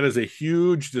 That is a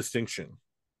huge distinction.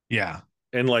 Yeah.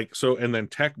 And like, so, and then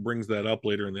Tech brings that up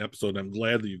later in the episode. I'm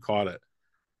glad that you caught it,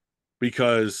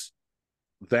 because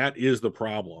that is the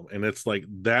problem. And it's like,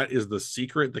 that is the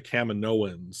secret the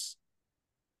Kaminoans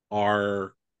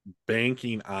are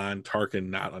banking on Tarkin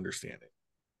not understanding.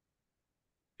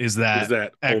 Is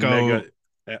that Echo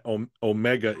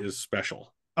Omega is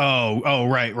special. Oh,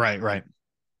 right.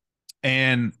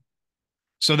 And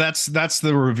so that's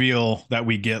the reveal that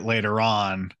we get later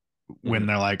on, when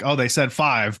they're like, oh, they said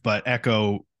 5, but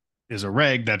Echo is a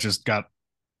reg that just got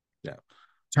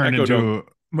turned into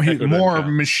more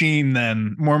machine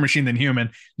than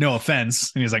human. No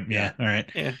offense. And he's like, yeah, all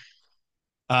right.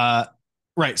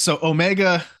 Right. So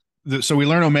Omega. So we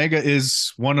learn Omega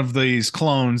is one of these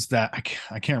clones that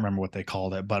I can't remember what they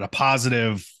called it, but a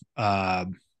positive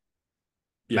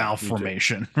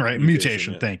malformation, right?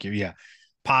 Mutation. Thank you. Yeah.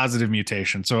 Positive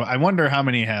mutation. So I wonder how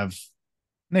many have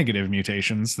negative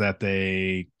mutations that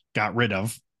they got rid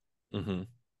of,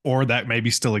 or that maybe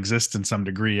still exist in some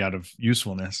degree out of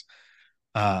usefulness.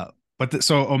 So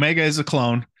Omega is a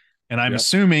clone, and I'm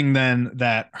assuming then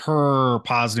that her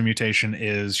positive mutation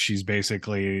is she's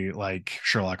basically like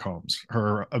Sherlock Holmes.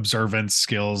 Her observance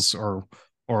skills or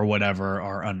whatever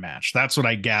are unmatched. That's what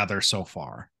I gather so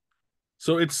far.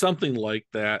 So it's something like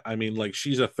that. I mean, like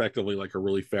she's effectively like a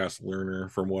really fast learner,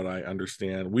 from what I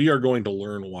understand. We are going to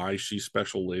learn why she's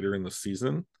special later in the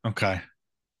season. Okay.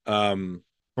 But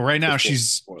right now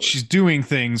she's doing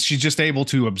things. She's just able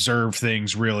to observe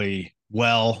things really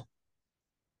well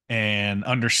and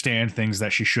understand things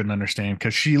that she shouldn't understand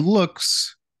because she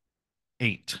looks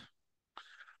 8.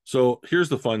 So here's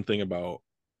the fun thing about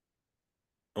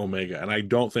Omega, and I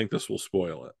don't think this will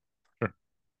spoil it. Sure.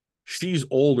 She's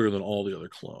older than all the other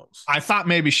clones. I thought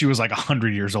maybe she was like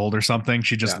 100 years old or something.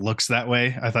 She just looks that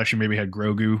way. I thought she maybe had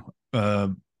Grogu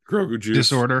juice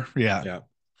disorder. Yeah.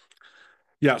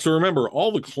 So remember,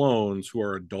 all the clones who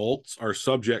are adults are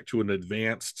subject to an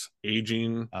advanced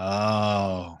aging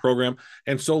program.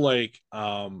 And so like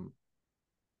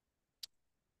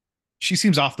she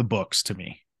seems off the books to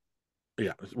me.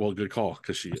 Yeah, well, good call,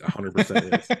 because she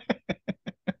 100%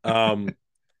 is.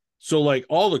 So like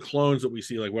all the clones that we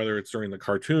see, like whether it's during the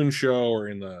cartoon show or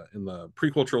in the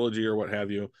prequel trilogy or what have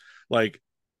you, like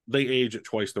they age at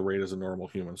twice the rate as a normal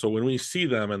human. So when we see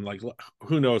them, and like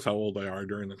who knows how old they are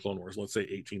during the Clone Wars, let's say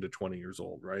 18 to 20 years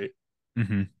old, right?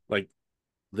 Like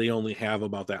they only have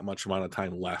about that much amount of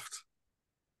time left,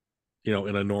 in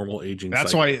a normal aging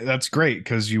cycle. Why that's great,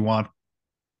 because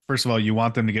first of all, you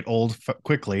want them to get old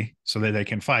quickly so that they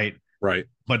can fight, right?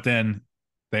 But then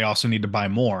they also need to buy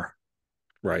more,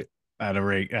 right, at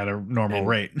a normal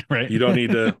rate, right? You don't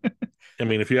need to. I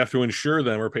mean, if you have to insure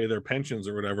them or pay their pensions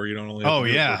or whatever, you don't only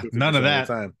have to do it none of that.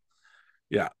 Time.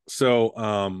 Yeah. So,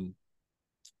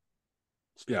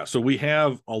 so we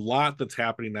have a lot that's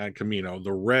happening on Kamino.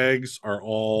 The regs are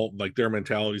all like their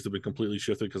mentalities have been completely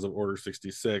shifted because of Order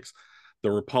 66. The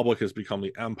Republic has become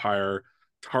the Empire.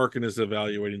 Tarkin is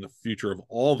evaluating the future of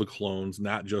all the clones,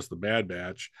 not just the Bad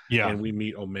Batch. Yeah. And we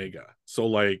meet Omega. So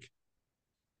like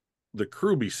the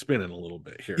crew be spinning a little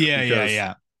bit here.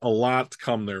 Yeah. A lot's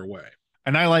come their way.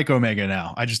 And I like Omega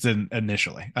now. I just didn't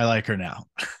initially. I like her now.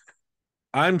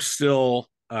 I'm still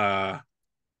I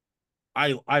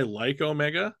like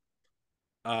Omega.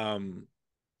 Having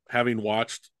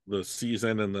watched the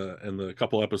season and the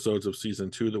couple episodes of season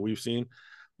 2 that we've seen,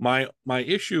 my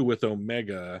issue with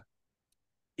Omega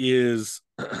is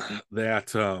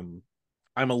that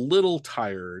I'm a little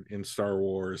tired in Star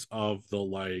Wars of the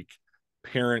like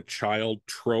parent-child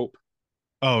trope.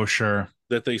 Oh, sure.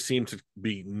 That they seem to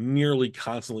be nearly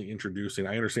constantly introducing.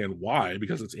 I understand why,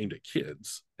 because it's aimed at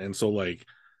kids. And so like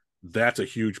that's a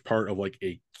huge part of like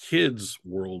a kid's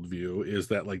worldview, is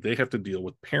that like they have to deal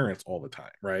with parents all the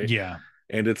time, right? Yeah.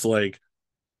 And it's like,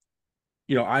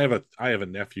 I have a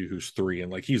nephew who's 3,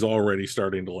 and like he's already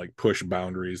starting to like push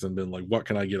boundaries and been like, what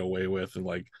can I get away with? And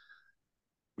like,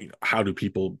 how do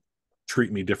people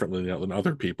treat me differently than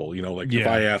other people? Like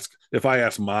if I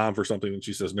ask mom for something and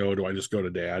she says no, do I just go to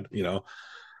dad?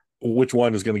 Which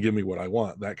one is going to give me what I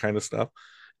want? That kind of stuff.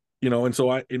 And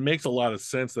so it makes a lot of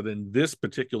sense that in this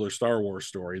particular Star Wars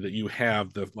story that you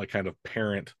have the like kind of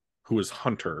parent who is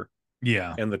Hunter,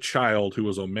 and the child who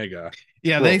is Omega.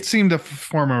 Yeah, they seem to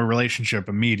form a relationship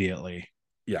immediately.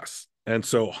 Yes. And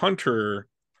so Hunter,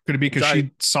 could it be because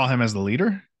she saw him as the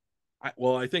leader?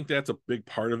 I think that's a big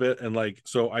part of it. And like,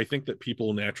 so I think that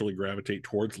people naturally gravitate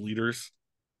towards leaders.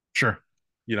 Sure.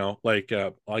 Like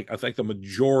I think the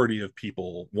majority of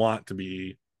people want to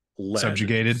be led.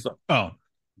 Subjugated.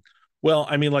 Well,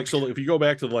 I mean, like, so if you go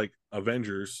back to like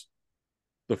Avengers,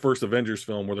 the first Avengers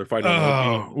film where they're fighting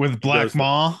Loki, with Black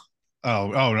Maw.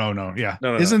 No. Yeah.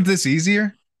 No. Isn't this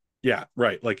easier? Yeah.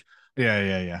 Right. Like,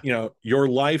 yeah. Your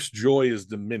life's joy is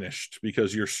diminished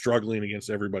because you're struggling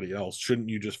against everybody else. Shouldn't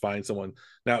you just find someone?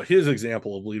 Now, his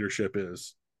example of leadership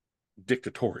is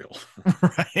dictatorial.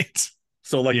 Right.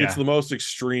 So like, it's the most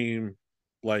extreme,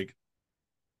 like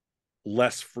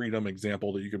less freedom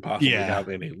example that you could possibly have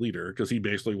in a leader, because he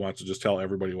basically wants to just tell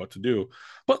everybody what to do.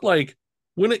 But like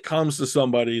when it comes to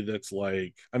somebody that's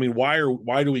like, I mean, why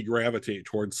do we gravitate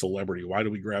towards celebrity? Why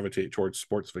do we gravitate towards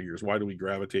sports figures? Why do we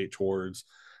gravitate towards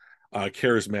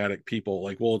charismatic people?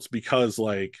 Like, well, it's because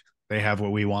They have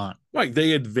what we want. like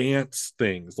they advance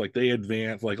things, like they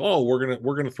advance, like, oh, we're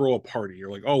gonna throw a party, or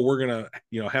like, oh, we're gonna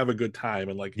have a good time,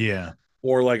 and like, Yeah.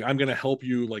 or like, I'm gonna help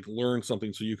you like learn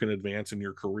something so you can advance in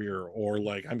your career, or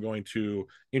like, I'm going to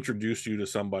introduce you to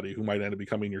somebody who might end up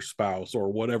becoming your spouse,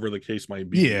 or whatever the case might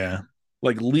be. Yeah.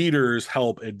 Like leaders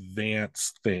help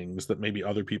advance things that maybe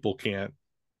other people can't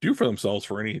do for themselves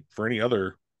for any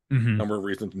other Hmm. number of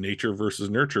reasons, nature versus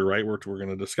nurture, right, which we're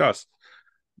going to discuss.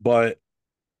 But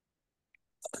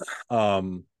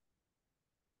um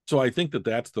so I think that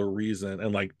that's the reason,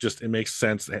 and like, just it makes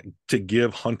sense to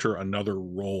give Hunter another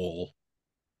role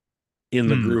in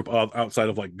the Mm. group of outside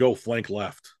of like go flank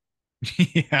left,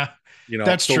 Yeah,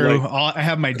 that's so true. like, I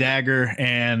have my dagger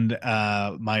and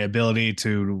my ability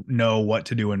to know what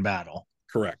to do in battle.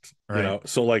 correct, Right.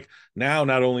 so like, now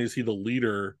not only is he the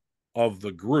leader of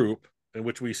the group, in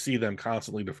which we see them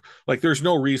constantly like, there's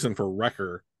no reason for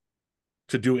Wrecker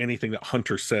to do anything that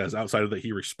Hunter says outside of that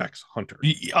he respects Hunter,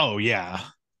 Oh yeah,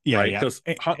 yeah, right? yeah. Because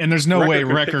And there's no way Wrecker could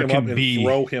pick Wrecker him up can and be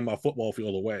throw him a football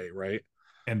field away, right?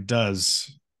 and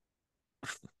does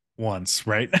once,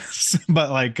 right? But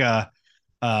like, uh,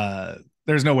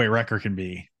 there's no way Wrecker can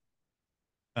be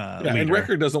Yeah, and leader.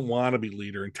 Wrecker doesn't want to be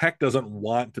leader, and Tech doesn't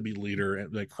want to be leader,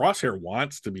 and like Crosshair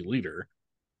wants to be leader,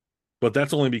 but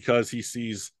that's only because he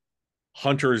sees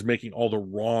Hunter is making all the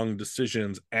wrong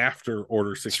decisions after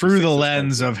Order Through the 66 has come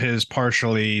lens of forth. his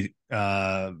partially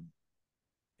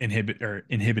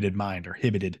inhibited mind or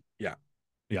inhibited. Yeah,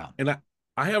 Yeah. and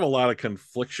I have a lot of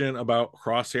confliction about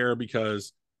Crosshair,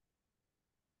 because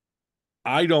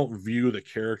I don't view the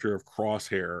character of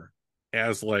Crosshair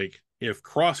as like, if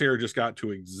Crosshair just got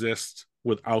to exist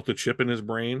without the chip in his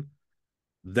brain,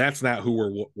 that's not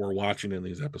who we're watching in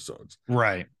these episodes.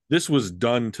 Right. This was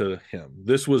done to him.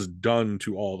 This was done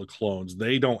to all the clones.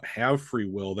 They don't have free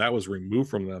will. That was removed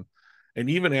from them. And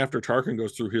even after Tarkin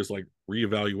goes through his like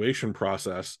reevaluation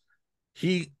process,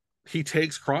 he he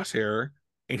takes Crosshair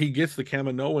and he gets the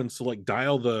Kaminoans to like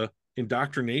dial the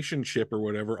indoctrination chip or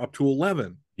whatever up to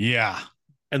 11. Yeah.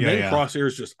 And Yeah. then Yeah. Crosshair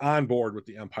is just on board with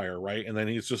the Empire, right? And then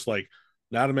he's just like,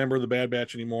 not a member of the Bad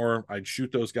Batch anymore. I'd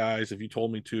shoot those guys if you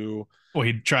told me to. Well,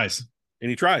 he tries. And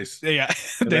he tries. Yeah.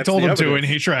 And They that's told the him to, and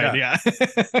evidence. he tried. Yeah.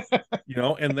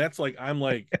 Yeah. And that's like, I'm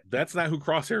like, that's not who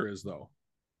Crosshair is, though.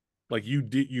 Like,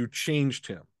 you changed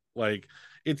him. Like,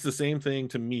 it's the same thing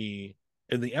to me.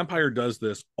 And the Empire does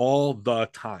this all the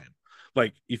time.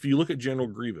 Like, if you look at General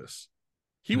Grievous,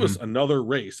 he was Mhm. another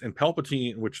race, and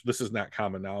Palpatine, which this is not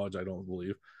common knowledge, I don't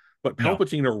believe, but No.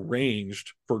 Palpatine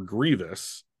arranged for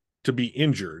Grievous to be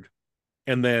injured,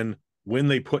 and then when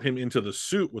they put him into the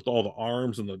suit with all the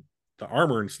arms and the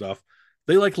armor and stuff,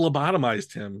 they like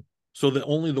lobotomized him so that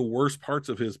only the worst parts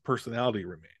of his personality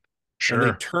remained, and they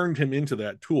Sure. turned him into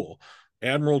that tool.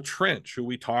 Admiral Trench, who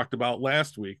we talked about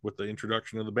last week with the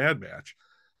introduction of the Bad Batch,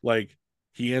 like,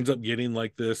 he ends up getting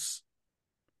like this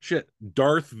shit.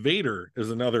 Darth Vader is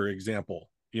another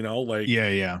example. Like, Yeah.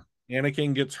 Yeah.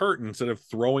 Anakin gets hurt, and instead of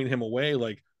throwing him away,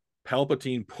 like,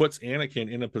 Palpatine puts Anakin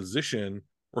in a position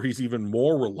where he's even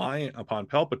more reliant upon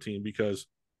Palpatine, because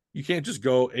you can't just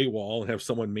go AWOL and have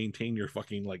someone maintain your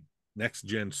fucking like next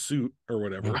gen suit or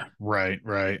whatever. Right.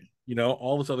 Right.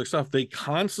 All this other stuff. They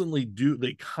constantly.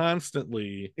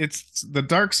 It's the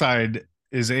dark side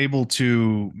is able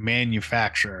to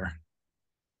manufacture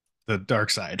the dark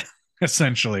side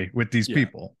essentially with these Yeah.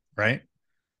 people, right?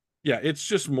 Yeah, it's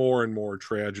just more and more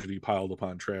tragedy piled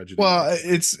upon tragedy. Well,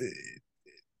 it's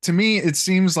to me, it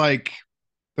seems like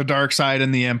the dark side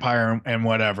and the empire and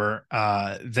whatever,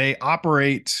 they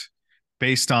operate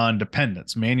based on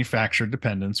dependence, manufactured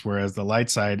dependence, whereas the light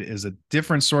side is a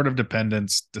different sort of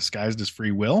dependence disguised as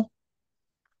free will.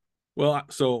 Well,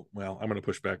 I'm going to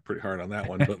push back pretty hard on that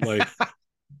one, but like,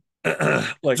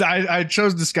 like, I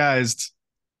chose disguised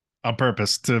on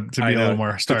purpose to be a little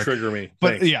more to stark. trigger me.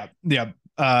 But Thanks. yeah.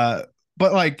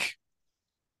 But like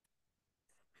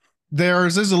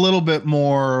theirs is a little bit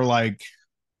more like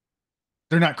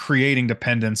they're not creating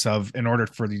dependence of in order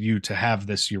for you to have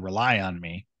this, you rely on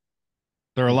me.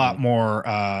 They're a lot more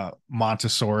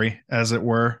Montessori, as it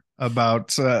were,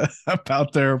 about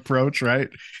about their approach, right,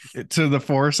 to the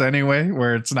Force. Anyway,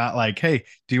 where it's not like, "Hey,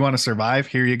 do you want to survive?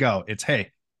 Here you go." It's,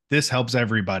 "Hey, this helps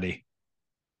everybody.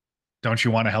 Don't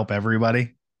you want to help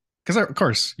everybody?" Because of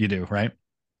course you do, right?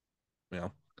 Yeah,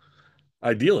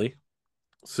 ideally.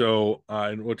 So,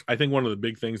 which I think one of the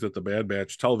big things that the Bad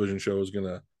Batch television show is going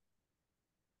to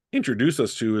introduce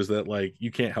us to is that, like,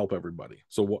 you can't help everybody.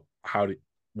 So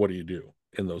what do you do?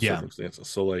 in those Yeah. circumstances.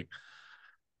 So like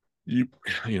you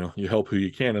you help who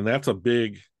you can, and that's a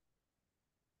big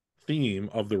theme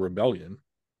of the rebellion,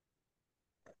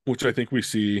 which I think we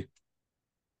see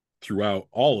throughout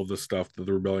all of the stuff that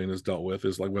the rebellion has dealt with,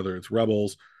 is like whether it's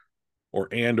Rebels or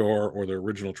Andor or the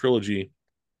original trilogy,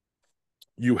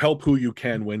 you help who you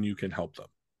can when you can help them.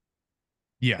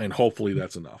 Yeah. And hopefully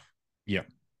that's enough. Yeah.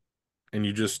 And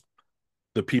you just,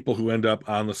 the people who end up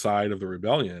on the side of the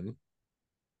rebellion,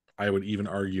 I would even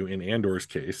argue in Andor's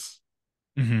case,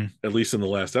 at least in the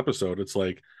last episode, it's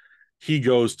like he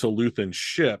goes to Luthen's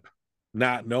ship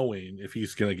not knowing if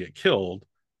he's going to get killed,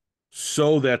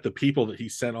 so that the people that he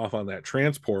sent off on that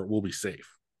transport will be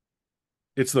safe.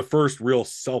 It's the first real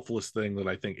selfless thing that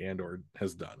I think Andor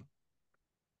has done.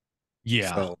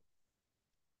 Yeah.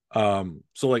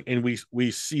 So like, and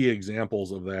we see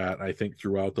examples of that, I think,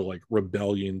 throughout the like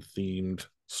rebellion themed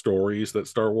stories that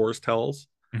Star Wars tells.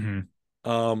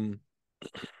 The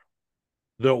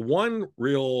one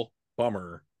real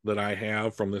bummer that I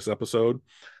have from this episode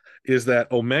is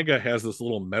that Omega has this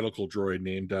little medical droid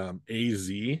named AZ.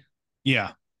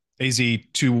 Yeah. AZ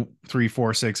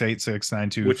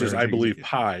 234686923, which is, I believe,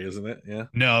 pi, isn't it? Yeah.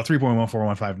 No,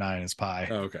 3.14159 is pi.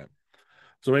 Oh, okay.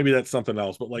 So maybe that's something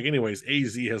else. But like, anyways,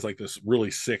 AZ has like this really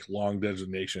sick long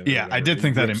designation. Yeah, I did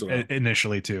think that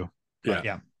initially too.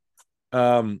 Yeah.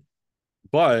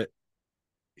 But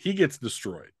he gets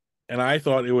destroyed. And I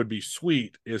thought it would be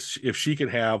sweet if she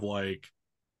could have like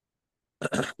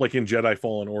in Jedi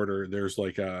Fallen Order, there's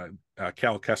like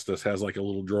Cal Kestis has like a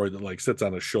little droid that like sits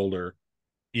on his shoulder.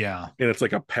 Yeah. And it's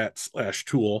like a pet /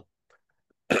 tool.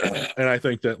 And I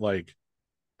think that like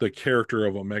the character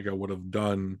of Omega would have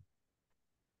been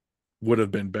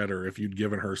better if you'd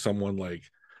given her someone like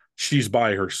she's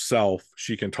by herself.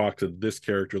 She can talk to this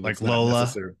character like Lola.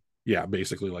 Yeah,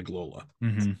 basically like Lola.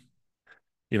 Mm-hmm.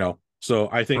 So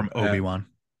I think from Obi-Wan.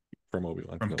 From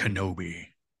Obi-Wan. From Kenobi.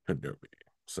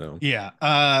 So yeah.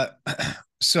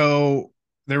 So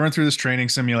they run through this training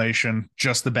simulation,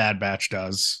 just the Bad Batch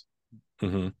does.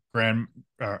 Tarkin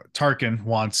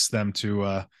wants them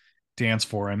to dance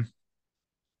for him.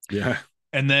 Yeah.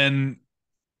 And then,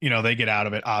 they get out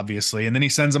of it, obviously. And then he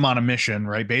sends them on a mission,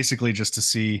 right? Basically just to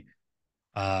see.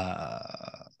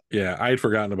 Yeah, I had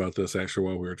forgotten about this actually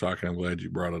while we were talking. I'm glad you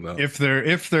brought it up.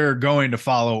 If they're going to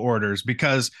follow orders,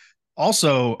 because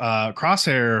also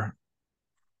Crosshair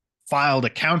filed a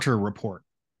counter report.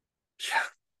 Yeah.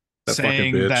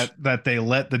 Saying that they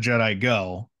let the Jedi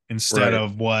go instead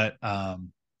of what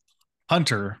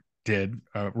Hunter did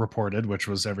reported, which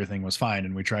was everything was fine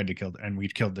and we tried to kill and we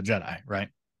killed the Jedi, right?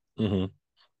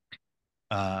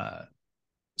 So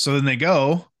then they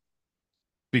go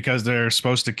because they're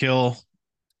supposed to kill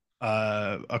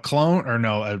a clone or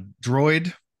no, a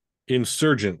droid.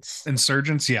 Insurgents,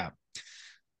 yeah.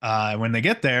 When they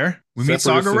get there, we meet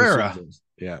Saw Gerrera.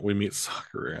 Yeah, we meet Saw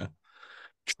Gerrera.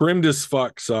 Trimmed as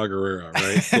fuck Saw Gerrera,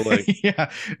 right? So like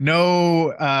yeah,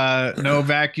 no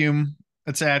vacuum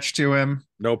attached to him.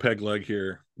 No peg leg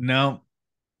here. No.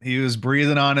 He was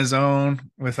breathing on his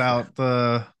own without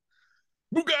the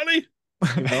Bugatti.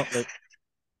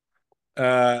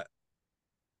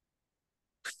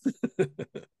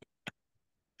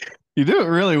 You do it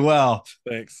really well.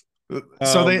 Thanks.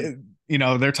 So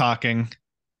they're talking.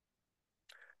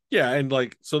 Yeah, and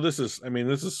like, so this is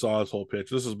Saw's whole pitch.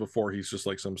 This is before he's just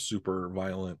like some super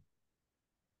violent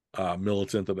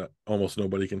militant that almost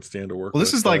nobody can stand to work with.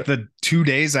 This is like the 2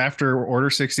 days after Order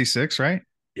 66, right?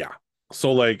 Yeah.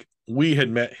 So like we had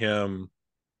met him.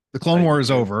 The Clone War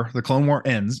is over. The Clone War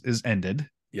ended.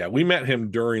 Yeah, we met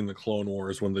him during the Clone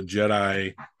Wars when the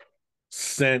Jedi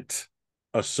sent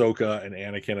Ahsoka and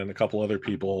Anakin and a couple other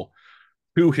people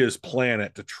to his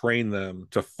planet to train them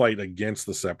to fight against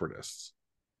the Separatists.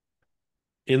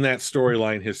 In that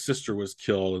storyline, his sister was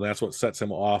killed, and that's what sets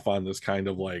him off on this kind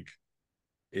of like,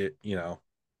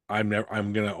 I'm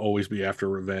gonna always be after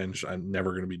revenge. I'm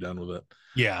never gonna be done with it.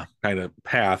 Yeah, kind of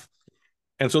path.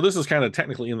 And so this is kind of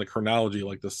technically in the chronology,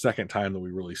 like the second time that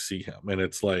we really see him, and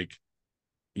it's like,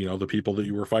 the people that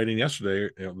you were fighting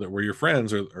yesterday, that were your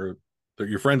friends, or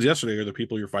your friends yesterday, are the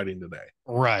people you're fighting today,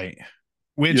 right?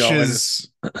 Which is,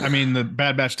 the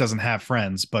Bad Batch doesn't have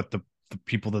friends, but the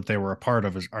people that they were a part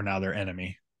of are now their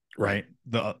enemy, right?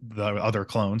 The other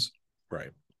clones, right?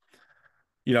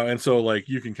 And so like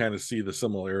you can kind of see the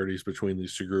similarities between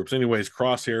these two groups. Anyways,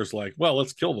 Crosshair's like, well,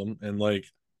 let's kill them, and like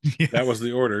that was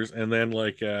the orders. And then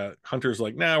like Hunter's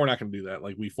like, nah, we're not gonna do that.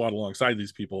 Like we fought alongside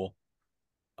these people,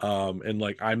 and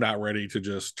like I'm not ready to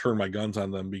just turn my guns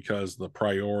on them because the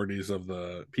priorities of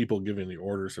the people giving the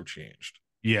orders have changed.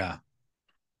 Yeah.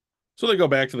 So they go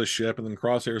back to the ship, and then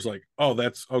Crosshair's like, oh,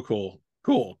 cool.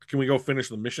 cool. Can we go finish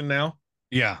the mission now?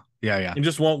 Yeah. And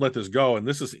just won't let this go. And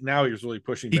this is now he's really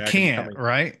pushing He back and can't, becoming.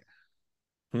 right?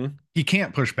 He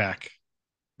can't push back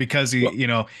because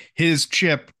Well, his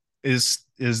chip is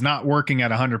not working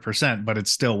at 100%, but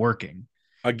it's still working.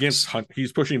 against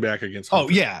he's pushing back against Oh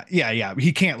Hunter. yeah.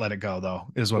 He can't let it go though,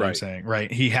 is what I'm Right. saying.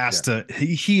 Right. He has to.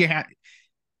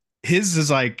 His is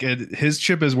like his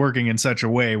chip is working in such a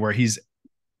way where he's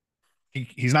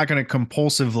not going to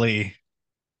compulsively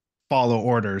follow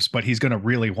orders, but he's going to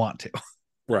really want to.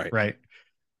 Right. Right.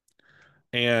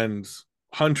 And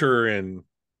Hunter and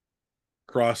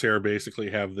Crosshair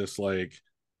basically have this like,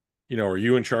 are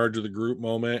you in charge of the group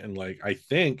moment? And like, I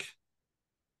think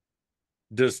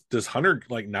does Hunter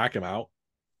like knock him out?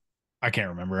 I can't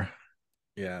remember.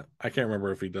 Yeah, I can't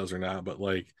remember if he does or not, but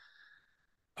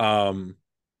um,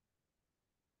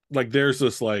 like there's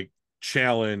this like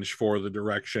challenge for the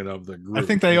direction of the group. I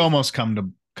think they almost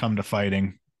come to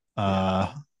fighting,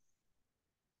 yeah.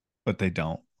 But they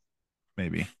don't.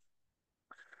 Maybe.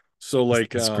 So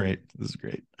like, it's great. This is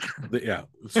great. Yeah,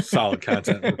 solid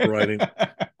content we're providing.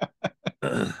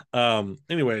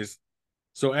 Anyways,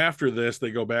 so after this,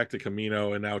 they go back to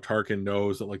Kamino, and now Tarkin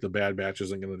knows that like the Bad Batch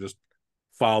isn't going to just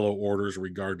follow orders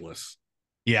regardless.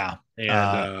 Yeah.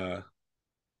 And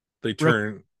they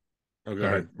turn. Go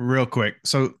ahead. Real quick.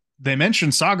 So they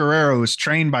mentioned Saw Gerrera was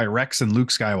trained by Rex and Luke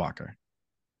Skywalker.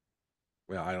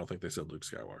 Well, I don't think they said Luke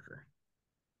Skywalker.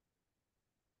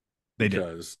 They did.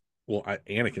 Well,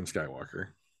 Anakin Skywalker.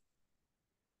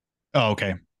 Oh,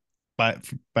 okay. By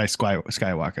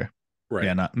Skywalker. Right.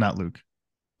 Yeah, not Luke.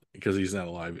 Because he's not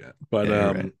alive yet. But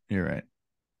yeah, you're right.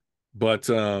 But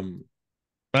I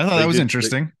thought that was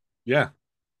interesting. Yeah.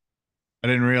 I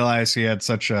didn't realize he had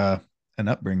such an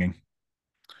upbringing.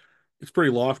 It's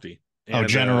pretty lofty. And,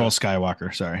 General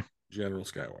Skywalker, sorry. General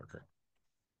Skywalker.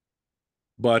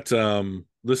 But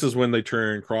this is when they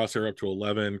turn Crosshair up to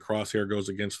 11. Crosshair goes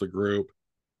against the group,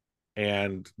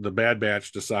 and the Bad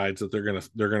Batch decides that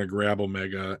they're gonna grab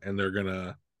Omega and they're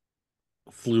gonna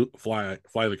fly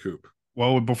the coop.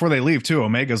 Well, before they leave too,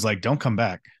 Omega's like, "Don't come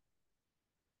back."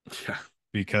 Yeah,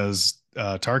 because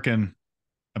Tarkin,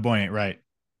 a boy ain't right.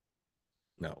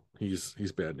 No, he's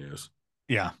bad news.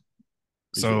 Yeah.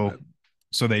 So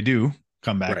they do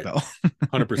come back right. Though.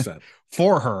 100%.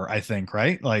 For her, I think,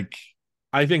 right? Like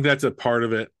I think that's a part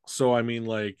of it. So I mean,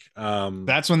 like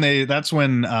that's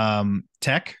when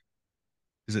Tech,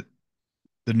 is it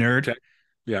the nerd? Tech,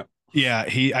 yeah. Yeah,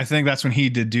 I think that's when he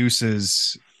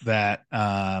deduces that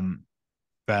other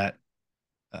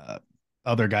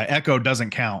guy, Echo,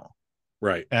 doesn't count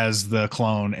right as the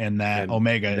clone, and that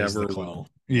Omega is the clone. Will.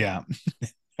 Yeah.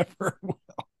 Never will.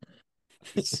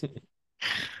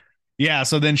 Yeah,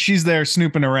 so then she's there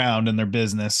snooping around in their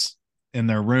business, in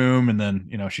their room, and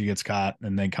then she gets caught,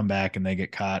 and they come back and they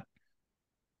get caught.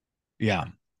 Yeah.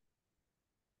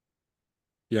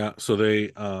 So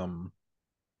they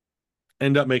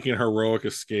end up making a heroic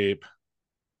escape.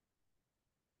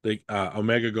 They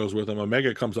Omega goes with them.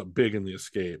 Omega comes up big in the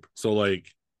escape. So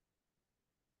like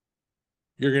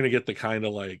you're gonna get the kind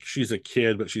of like she's a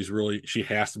kid, but she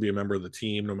has to be a member of the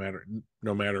team no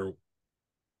matter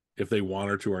if they want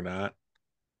her to or not.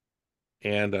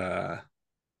 And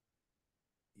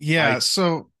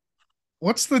so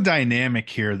what's the dynamic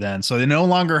here then? So they no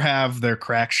longer have their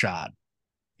crack shot.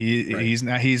 He's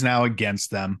now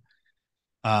against them.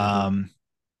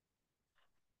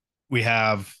 We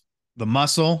have the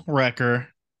muscle Wrecker.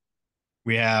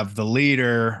 We have the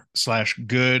leader /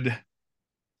 good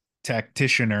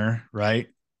tacticianer, right?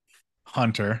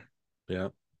 Hunter. Yeah.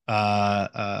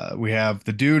 We have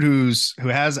the dude who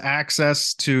has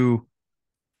access to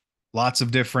lots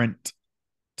of different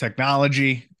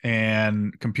technology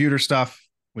and computer stuff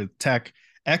with tech.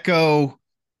 Echo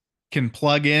can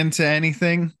plug into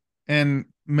anything and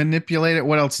manipulate it.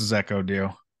 What else does Echo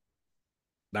do?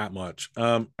 Not much.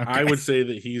 Okay. I would say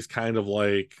that he's kind of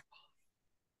like,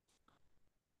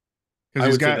 because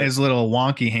he's got his little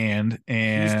wonky hand,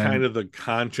 and he's kind of the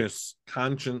conscience /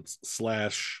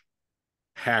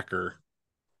 hacker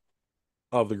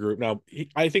of the group. Now,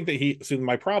 I think that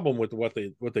my problem with what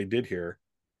they did here,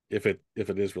 if it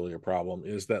is really a problem,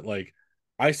 is that like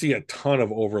I see a ton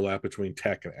of overlap between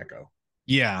Tech and Echo.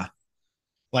 Yeah,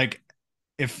 like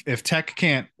if Tech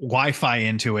can't Wi-Fi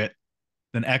into it,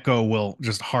 then Echo will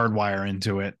just hardwire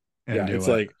into it. And it's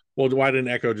like, well, why didn't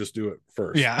Echo just do it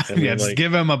first? Yeah, just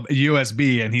give him a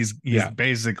USB, and he's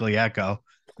basically Echo.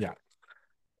 Yeah.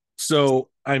 So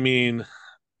I mean,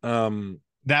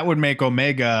 that would make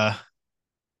Omega.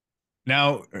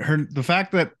 Now, the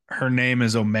fact that her name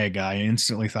is Omega, I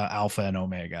instantly thought Alpha and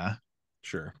Omega.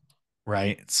 Sure.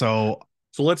 Right. So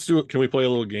So let's do it. Can we play a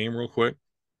little game real quick?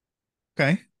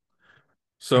 Okay. I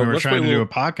So mean, we're let's play trying a to do a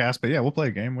little podcast, but yeah, we'll play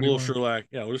a game. What do you want Sherlock.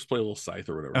 Yeah, we'll just play a little Scythe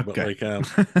or whatever. to? But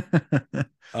Okay.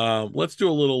 like, let's do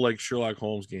a little like Sherlock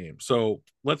Holmes game. So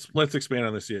let's expand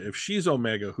on this here. If she's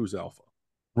Omega, who's Alpha?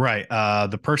 Right.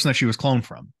 The person that she was cloned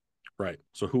from. Right.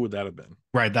 So who would that have been?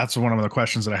 Right. That's one of the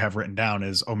questions that I have written down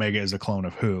is Omega is a clone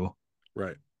of who?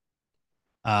 Right.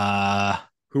 Uh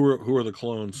Who are the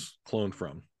clones cloned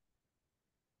from?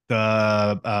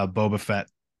 the Boba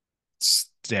Fett's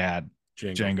dad,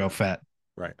 Jango Fett. Fett.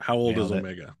 Right. How old is Nailed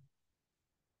it.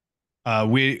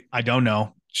 Omega? I don't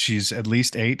know. She's at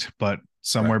least 8, but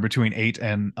somewhere Right. between 8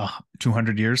 and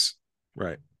 200 years.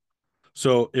 Right.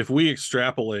 So if we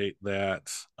extrapolate that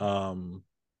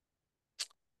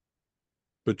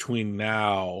between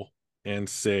now and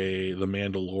say the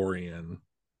Mandalorian,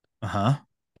 Uh-huh.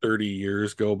 30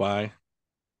 years go by,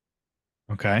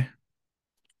 Okay.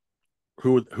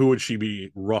 who would she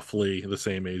be roughly the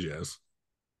same age as?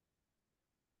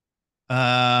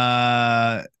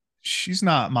 Uh she's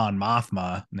not Mon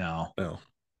Mothma, no. No.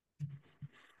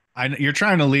 You're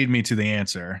trying to lead me to the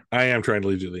answer. I am trying to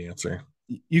lead you to the answer.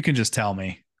 You can just tell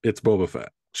me. It's Boba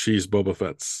Fett. She's Boba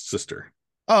Fett's sister.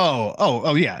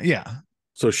 Oh, yeah, yeah.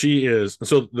 So she is.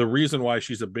 So the reason why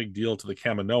she's a big deal to the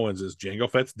Kaminoans is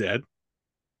Jango Fett's dead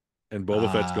and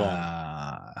Boba Fett's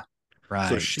gone. Right.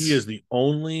 So she is the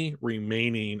only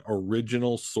remaining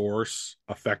original source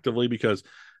effectively because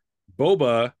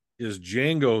Boba is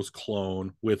Django's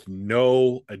clone with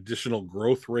no additional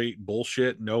growth rate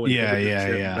bullshit, no inhibitor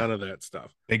chip, none of that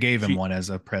stuff. They gave him one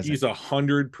as a present. He's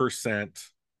 100%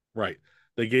 right.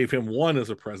 They gave him one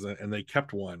as a present and they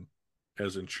kept one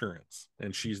as insurance,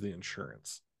 and she's the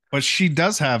insurance. But she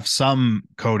does have some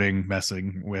coding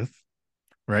messing with,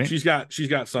 right? She's got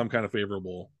some kind of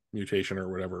favorable mutation or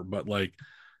whatever, but like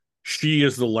she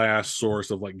is the last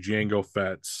source of like Jango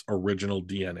Fett's original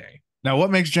DNA. Now,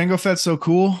 what makes Jango Fett so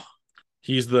cool?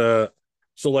 He's so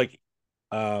like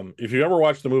if you ever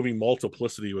watched the movie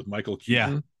Multiplicity with Michael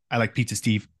Keaton. Yeah, I like Pizza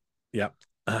Steve. Yeah.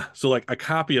 So like a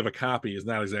copy of a copy is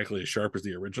not exactly as sharp as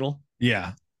the original.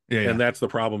 Yeah. And that's the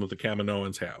problem that the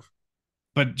Kaminoans have.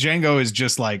 But Django is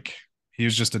just like he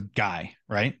was just a guy,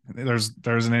 right? There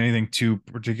isn't anything too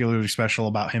particularly special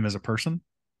about him as a person.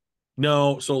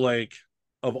 No, so like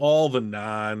of all the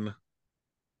non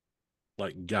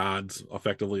like gods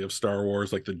effectively of Star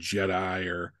Wars, like the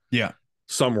Jedi or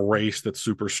some race that's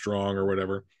super strong or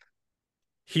whatever,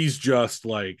 he's just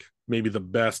like maybe the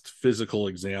best physical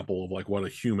example of like what a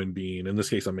human being, in this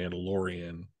case a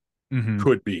Mandalorian,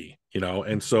 could be, you know.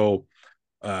 And so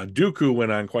Dooku went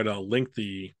on quite a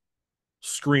lengthy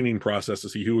screening process to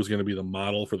see who was going to be the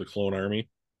model for the clone army.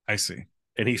 I see.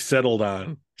 And he settled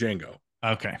on Jango.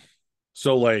 Okay.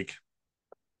 So like,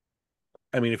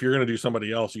 I mean, if you're going to do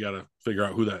somebody else, you got to figure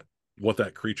out what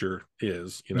that creature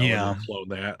is, you know, and clone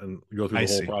that and go through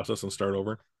the whole process and start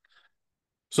over.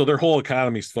 So their whole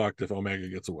economy's fucked if Omega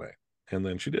gets away. And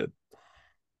then she did.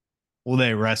 Well,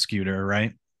 they rescued her,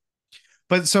 right?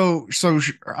 But so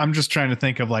I'm just trying to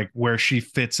think of like where she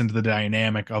fits into the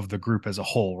dynamic of the group as a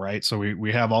whole, right? So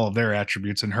we have all of their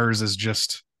attributes, and hers is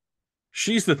just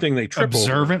she's the thing they trip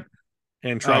observant over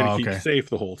and try to keep safe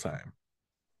the whole time.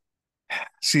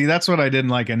 See, that's what I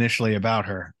didn't like initially about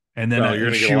her, and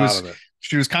then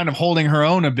she was kind of holding her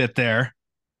own a bit there,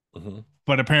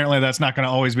 but apparently that's not going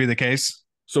to always be the case.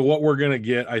 So what we're going to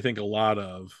get, I think, a lot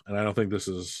of, and I don't think this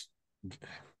is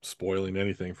spoiling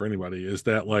anything for anybody, is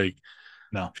that like,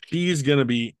 no, she's going to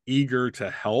be eager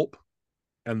to help,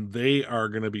 and they are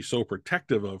going to be so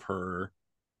protective of her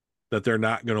that they're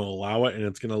not going to allow it, and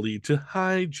it's going to lead to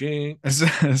hijinks.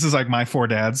 This is like My Four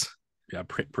Dads. Yeah,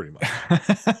 pretty much.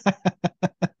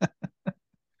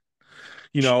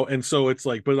 You know, and so it's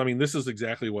like, but I mean, this is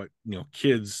exactly what, you know,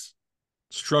 kids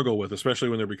struggle with, especially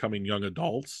when they're becoming young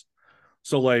adults.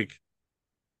 So like,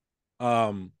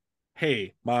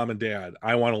 hey, mom and dad,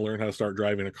 I want to learn how to start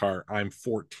driving a car. I'm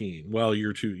 14. Well,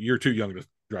 you're too young to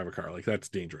drive a car. Like that's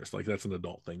dangerous. Like that's an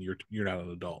adult thing. You're not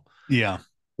an adult. Yeah.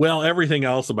 Well, everything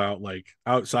else about like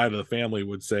outside of the family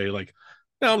would say like,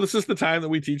 no, this is the time that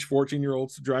we teach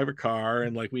 14-year-olds to drive a car,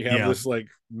 and like we have this like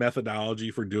methodology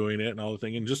for doing it and all the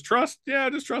thing, and just trust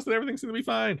that everything's gonna be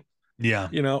fine. Yeah,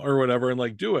 you know, or whatever, and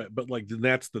like do it. But like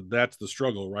that's the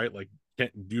struggle, right? Like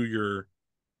can't do your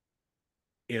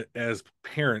as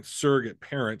parents, surrogate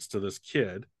parents to this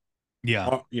kid.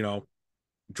 Yeah, you know,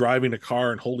 driving a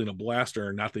car and holding a blaster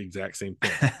are not the exact same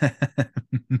thing.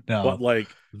 No, but like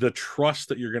the trust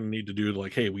that you're going to need to do,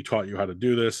 like, hey, we taught you how to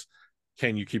do this.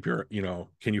 can you keep your,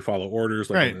 can you follow orders,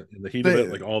 like Right. in the heat of They,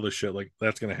 it, like all this shit, like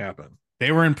that's going to happen.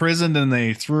 they were imprisoned and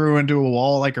they threw her into a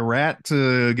wall like a rat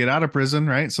to get out of prison,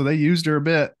 right? So they used her a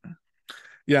bit.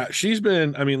 Yeah, she's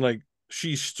been, I mean, like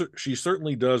she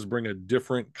certainly does bring a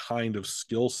different kind of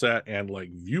skill set and like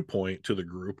viewpoint to the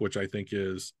group, which I think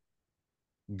is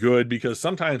good, because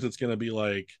sometimes it's going to be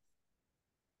like,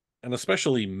 and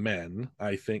especially men,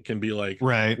 I think, can be like,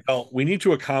 Right. well, we need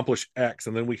to accomplish X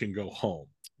and then we can go home.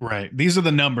 Right. These are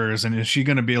the numbers. And is she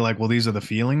going to be like, well, these are the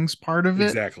feelings part of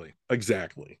it?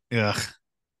 Exactly. Yeah.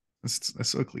 It's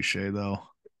so cliche though.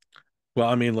 Well,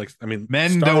 I mean, Men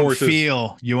Star don't Wars is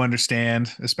feel, you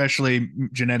understand, especially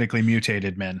genetically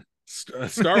mutated men.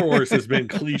 Star Wars has been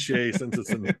cliche since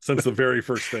the very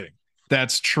first thing.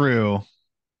 That's true.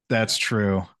 That's Yeah.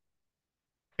 true.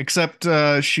 Except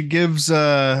she gives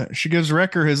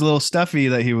Wrecker his little stuffy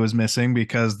that he was missing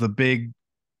because the big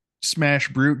smash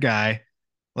brute guy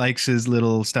likes his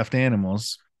little stuffed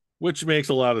animals. Which makes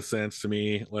a lot of sense to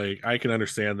me. Like I can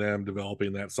understand them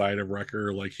developing that side of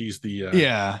Wrecker. Like he's the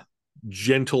Yeah.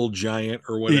 gentle giant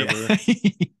or whatever. Yeah.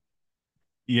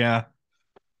 Yeah.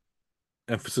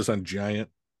 Emphasis on giant.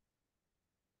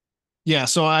 Yeah,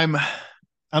 so I'm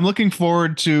looking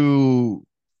forward to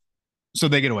so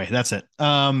they get away. That's it.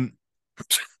 I'm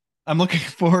looking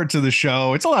forward to the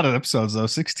show. It's a lot of episodes though,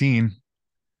 16.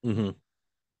 Mm-hmm.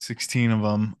 16 of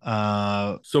them.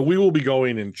 So we will be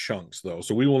going in chunks though.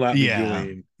 So we will not be Yeah.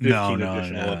 doing No, 15 no,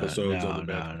 additional no, episodes of no, the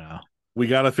bad. no, no. We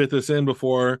got to fit this in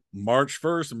before March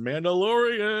 1st,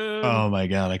 Mandalorian. Oh my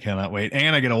god, I cannot wait.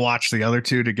 And I get to watch the other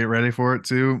two to get ready for it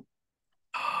too.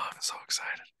 Oh, I'm so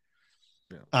excited.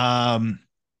 Yeah. Um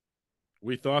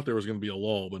We thought there was going to be a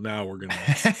lull, but now we're going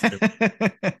to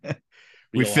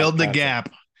be we a lot of filled the content.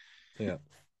 gap. Yeah.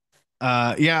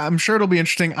 Yeah, I'm sure it'll be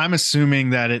interesting. I'm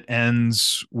assuming that it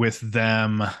ends with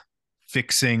them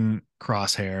fixing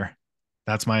Crosshair.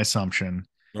 That's my assumption.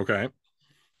 Okay.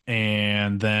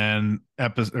 And then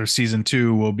episode or season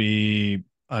 2 will be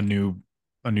a new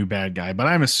bad guy. But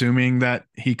I'm assuming that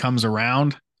he comes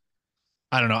around.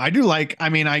 I don't know. I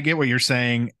mean, I get what you're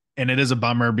saying, and it is a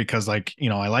bummer because I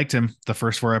liked him the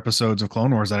first 4 episodes of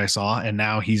Clone Wars that I saw, and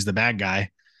now he's the bad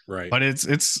guy. Right. But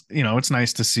it's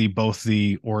nice to see both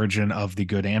the origin of the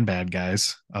good and bad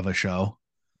guys of a show.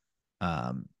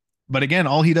 But again,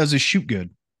 all he does is shoot good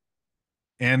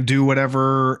and do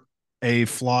whatever a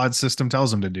flawed system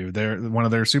tells him to do. One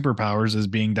of their superpowers is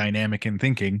being dynamic and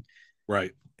thinking.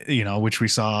 Right. Which we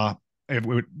saw.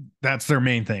 That's their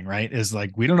main thing, right? Is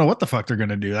like we don't know what the fuck they're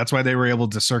gonna do. That's why they were able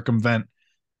to circumvent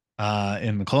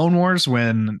in the Clone Wars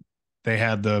when they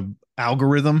had the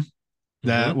algorithm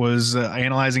that was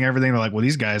analyzing everything. They're like, well,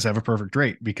 these guys have a perfect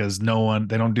rate because they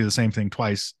don't do the same thing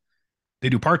twice. They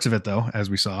do parts of it though,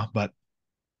 as we saw, but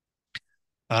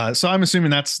so I'm assuming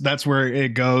that's where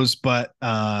it goes. But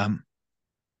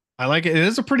I like it. It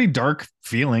is a pretty dark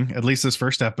feeling, at least this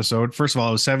first episode. First of all,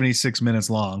 it was 76 minutes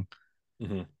long,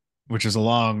 which is a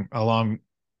long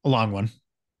one,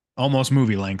 almost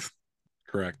movie length.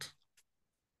 Correct.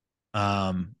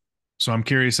 So I'm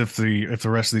curious if the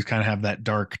rest of these kind of have that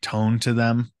dark tone to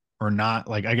them or not.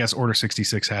 Like I guess Order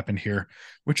 66 happened here,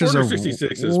 which Order is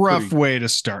 66 is rough way to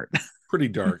start. Pretty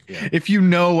dark. Yeah. If you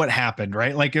know what happened,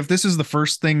 right? Like if this is the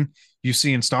first thing you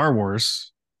see in Star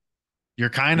Wars, you're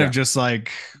kind of just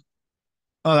like,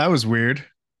 oh, that was weird.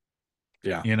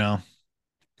 Yeah.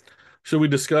 Should we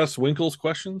discuss Winkle's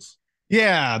questions?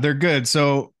 Yeah, they're good.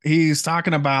 So he's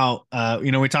talking about,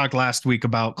 we talked last week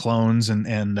about clones and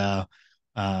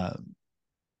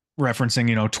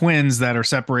referencing, twins that are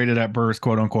separated at birth,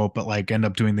 quote unquote, but like end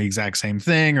up doing the exact same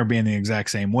thing or being the exact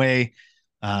same way.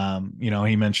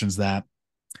 He mentions that.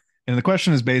 And the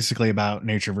question is basically about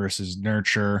nature versus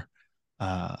nurture.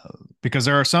 Because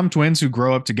there are some twins who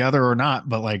grow up together or not,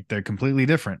 but like they're completely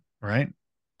different, right?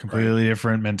 Completely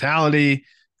different mentality,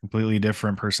 completely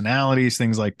different personalities,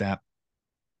 things like that.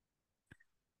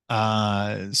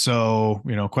 So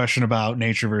question about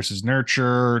nature versus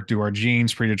nurture. Do our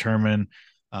genes predetermine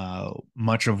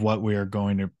much of what we are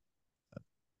going to,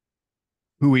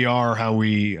 who we are, how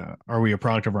are we a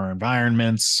product of our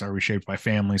environments? Are we shaped by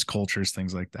families, cultures,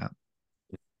 things like that?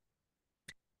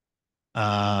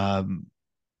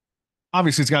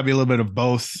 Obviously, it's got to be a little bit of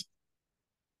both.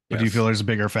 But do you feel there's a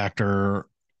bigger factor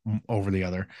over the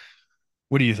other?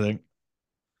 What do you think?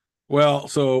 Well,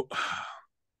 so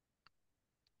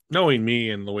knowing me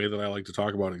and the way that I like to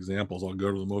talk about examples, I'll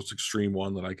go to the most extreme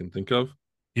one that I can think of.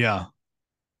 Yeah.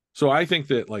 So I think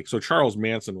that Charles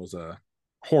Manson was a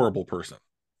horrible person.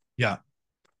 Yeah.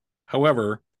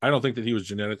 However, I don't think that he was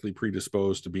genetically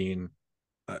predisposed to being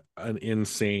an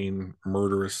insane,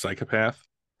 murderous psychopath.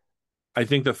 I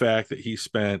think the fact that he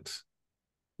spent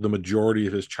the majority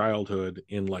of his childhood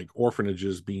in like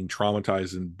orphanages being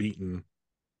traumatized and beaten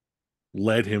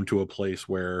led him to a place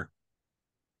where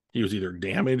he was either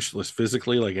damaged less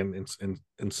physically, like in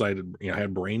incited,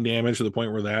 had brain damage to the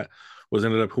point where that was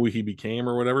ended up who he became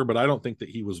or whatever. But I don't think that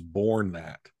he was born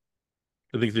that.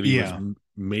 I think that he was Yeah.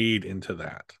 made into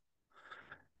that.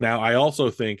 Now, I also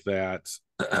think that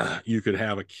you could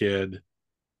have a kid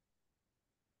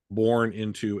born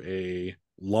into a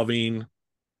loving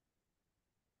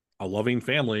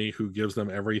family who gives them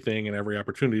everything and every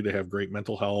opportunity to have great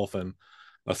mental health and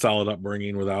a solid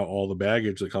upbringing without all the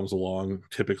baggage that comes along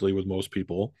typically with most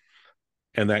people.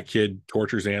 And that kid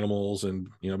tortures animals and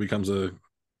becomes a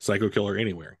psycho killer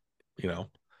anywhere. you know Yeah.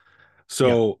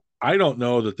 so I don't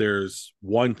know that there's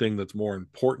one thing that's more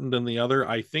important than the other.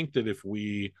 I think that if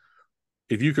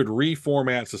you could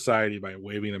reformat society by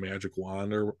waving a magic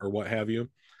wand or what have you,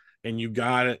 and you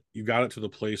got it to the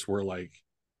place where, like,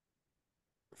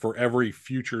 for every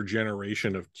future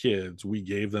generation of kids, we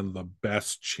gave them the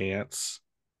best chance,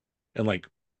 and like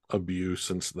abuse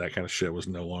and that kind of shit was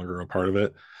no longer a part of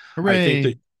it. I think that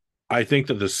Hooray. I think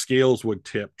that the scales would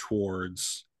tip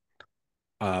towards,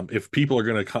 if people are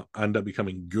going to end up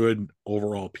becoming good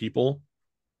overall people,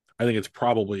 I think it's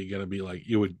probably going to be like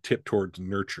you would tip towards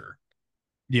nurture.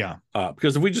 Yeah.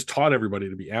 Because if we just taught everybody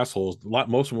to be assholes,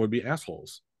 most of them would be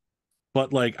assholes.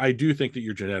 But like, I do think that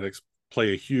your genetics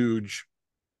play a huge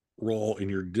role in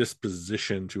your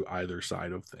disposition to either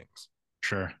side of things.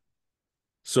 Sure.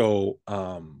 So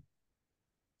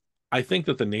I think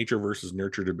that the nature versus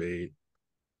nurture debate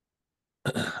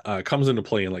comes into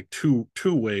play in like two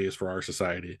ways for our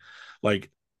society, like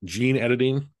gene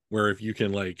editing, where if you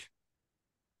can like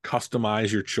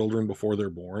customize your children before they're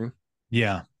born,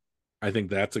 Yeah. I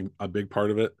think that's a big part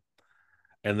of it.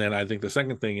 And then I think the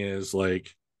second thing is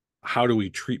like, how do we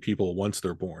treat people once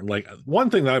they're born? Like, one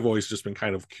thing that I've always just been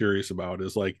kind of curious about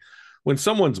is like, when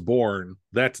someone's born,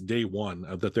 that's day one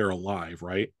of that they're alive,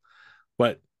 right?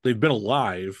 But they've been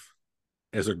alive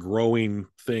as a growing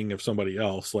thing of somebody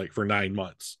else, like for 9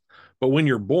 months. But when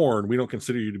you're born, we don't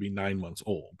consider you to be 9 months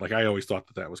old. Like, I always thought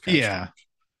that that was kind of strange,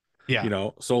 Yeah. Yeah.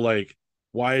 So like,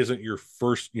 why isn't your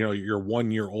first, your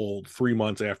 1 year old 3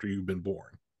 months after you've been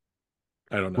born?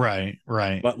 I don't know. Right.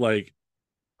 Right. But like,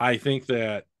 I think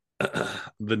that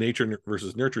the nature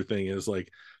versus nurture thing is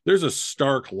like, there's a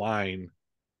stark line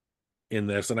in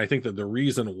this. And I think that the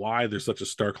reason why there's such a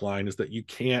stark line is that you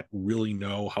can't really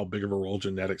know how big of a role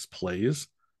genetics plays,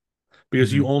 because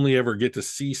Hmm. you only ever get to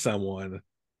see someone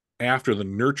after the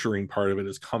nurturing part of it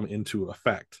has come into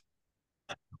effect.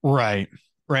 Right.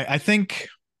 Right. I think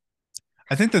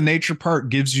the nature part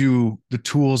gives you the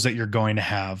tools that you're going to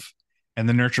have, and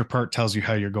the nurture part tells you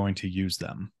how you're going to use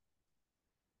them.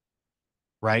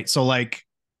 Right. So, like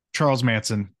Charles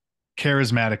Manson,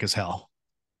 charismatic as hell.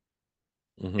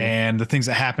 Mm-hmm. And the things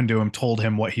that happened to him told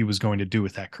him what he was going to do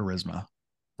with that charisma.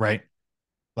 Right.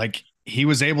 Like he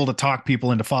was able to talk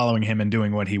people into following him and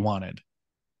doing what he wanted.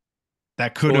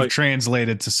 That So could have like,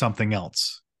 translated to something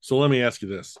else. so let me ask you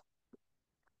this.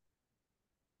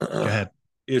 Go ahead.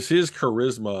 Is his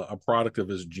charisma a product of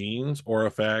his genes, or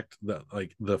a fact that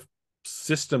like the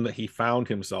system that he found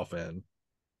himself in,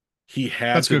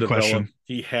 That's a good question.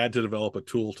 he had to develop a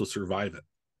tool to survive it?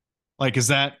 Like, is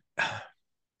that,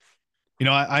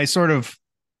 I sort of,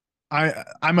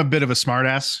 I'm a bit of a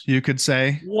smartass, you could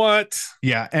say. What?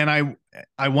 Yeah. And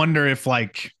I wonder if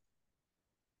like,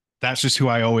 that's just who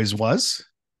I always was,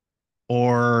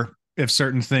 or if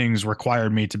certain things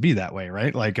required me to be that way,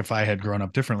 right? Like if I had grown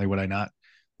up differently, would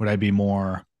I be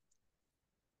more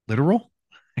literal?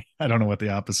 I don't know what the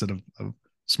opposite of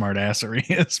smartassery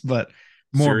is, but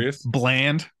more Serious?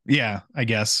 bland. Yeah, I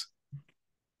guess.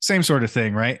 Same sort of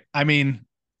thing, right? I mean,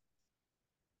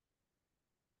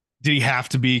 did he have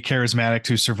to be charismatic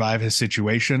to survive his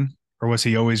situation? Or was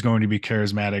he always going to be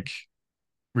charismatic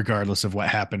regardless of what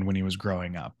happened when he was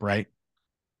growing up, right?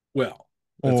 Well,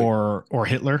 that's a Or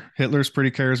Hitler. Hitler's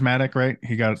pretty charismatic, right?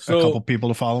 He got a couple so people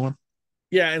to follow him.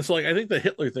 yeah, and so like, I think the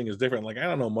Hitler thing is different. Like, I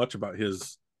don't know much about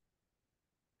his,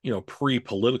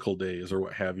 pre-political days or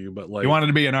what have you, but He like, wanted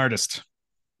to be an artist.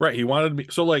 right, he wanted to be,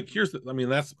 so like, I mean,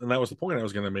 that was the point I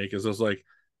was going to make, is I was like,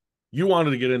 you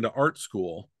wanted to get into art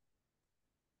school,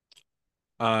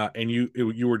 and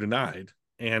you were denied,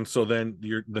 and so then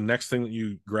the next thing that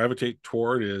you gravitate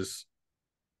toward is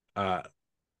uh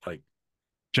like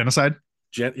Genocide.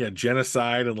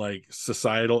 genocide and like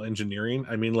societal engineering.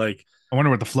 I mean, like, I wonder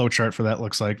what the flow chart for that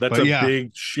looks like. that's But a yeah,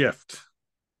 big shift,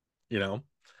 you know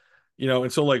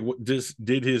and so like, what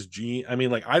did his gene, I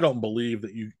mean, like, I don't believe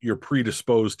that you're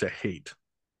predisposed to hate.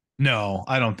 no,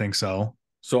 I don't think so.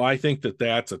 So I think that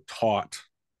that's a taught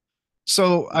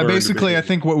So learned I behavior.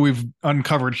 think what we've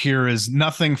uncovered here is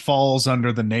nothing falls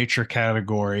under the nature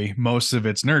category. Most of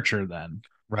it's nurture then,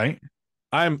 right?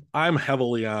 I'm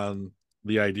heavily on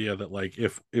the idea that like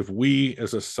if we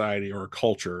as a society or a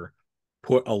culture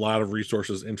put a lot of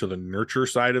resources into the nurture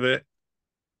side of it,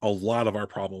 a lot of our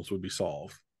problems would be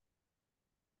solved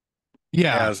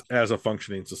Yeah. as a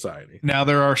functioning society. Now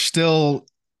there are still,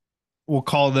 we'll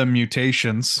call them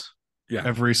mutations Yeah.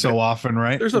 every so often,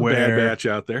 right? There's a bad batch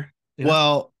out there.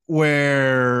 Yeah.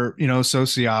 Where,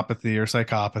 sociopathy or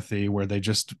psychopathy, where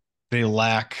they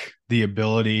lack the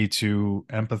ability to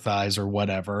empathize or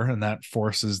whatever, and that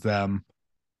forces them.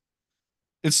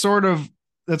 It's sort of,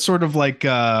 that's sort of like,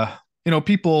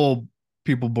 people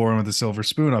born with a silver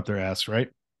spoon up their ass, right?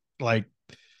 Like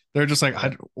they're just like,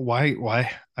 Right.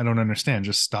 why? I don't understand.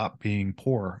 Just stop being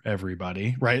poor,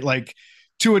 everybody, right? Like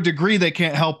to a degree, they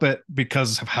can't help it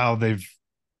because of how they've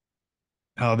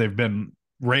been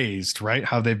raised, right?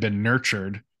 How they've been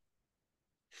nurtured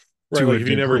Right. to Like a if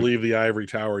you never degree. leave the ivory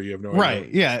tower, you have no idea Right.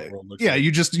 what Yeah. the world looks Yeah. like.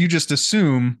 You just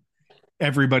assume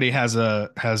everybody has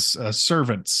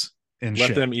servants and Let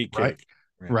shit, them eat right? cake.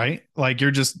 Right. Right. Like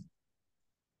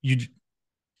you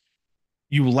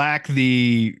you lack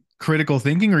the critical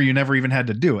thinking, or you never even had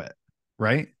to do it,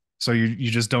 right? So you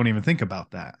just don't even think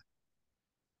about that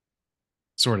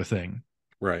sort of thing.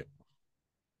 Right.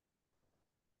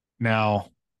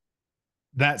 Now,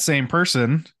 that same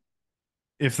person,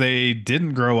 if they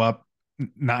didn't grow up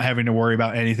not having to worry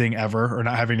about anything ever, or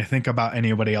not having to think about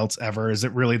anybody else ever, is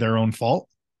it really their own fault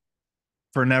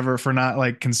for not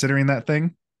like considering that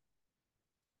thing?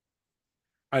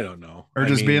 I don't know. Or I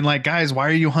just mean, being like, guys, why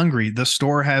are you hungry? The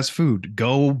store has food.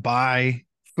 Go buy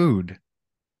food,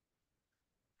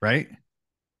 right?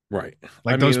 right. I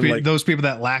Like mean, and like, those people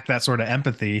that lack that sort of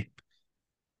empathy.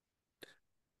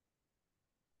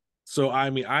 so I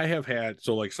mean, I have had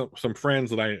so like some friends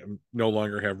that I no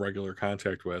longer have regular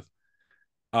contact with.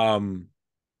 Um,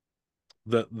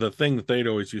 the thing that they'd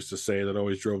always used to say that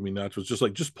always drove me nuts was just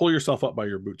like, just pull yourself up by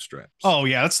your bootstraps. Oh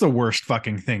yeah, that's the worst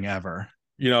fucking thing ever.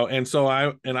 And so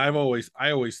I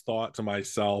always thought to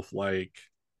myself like,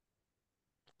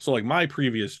 so like my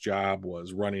previous job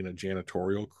was running a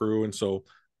janitorial crew, and so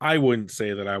I wouldn't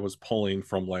say that I was pulling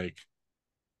from like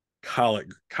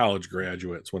college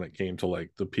graduates when it came to like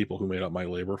the people who made up my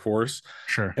labor force.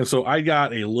 Sure. And so I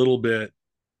got a little bit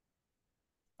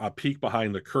a peek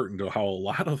behind the curtain to how a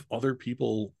lot of other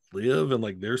people live and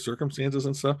like their circumstances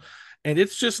and stuff. And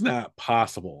it's just not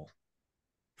possible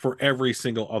for every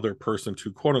single other person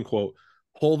to quote unquote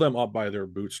pull them up by their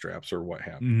bootstraps or what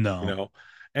have you, you No. know?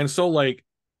 And so like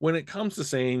when it comes to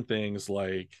saying things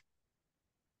like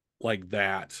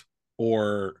that,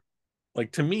 or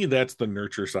like to me, that's the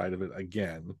nurture side of it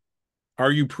again.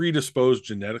 Are you predisposed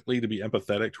genetically to be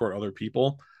empathetic toward other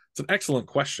people? It's an excellent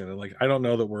question. And like I don't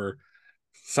know that we're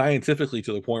scientifically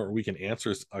to the point where we can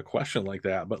answer a question like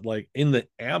that, but like in the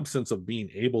absence of being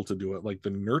able to do it, like the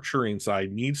nurturing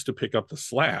side needs to pick up the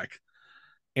slack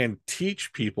and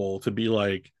teach people to be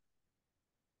like,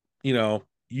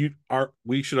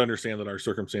 we should understand that our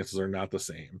circumstances are not the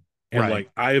same. And Right.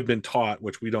 like I have been taught,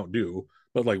 which we don't do,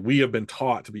 but like we have been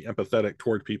taught to be empathetic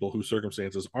toward people whose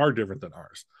circumstances are different than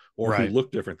ours, or who Right.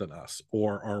 look different than us,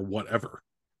 or are whatever,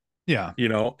 Yeah.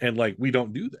 and like we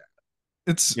don't do that.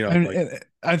 It's Like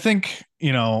I think,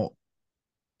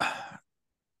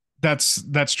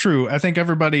 that's true. I think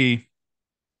everybody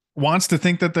wants to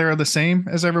think that they're the same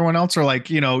as everyone else, or like,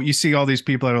 you see all these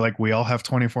people that are like, we all have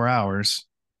 24 hours.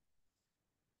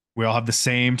 We all have the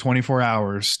same 24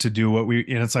 hours to do and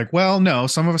it's like, well, no,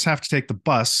 some of us have to take the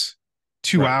bus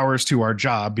 2 right, hours to our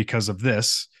job because of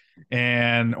this,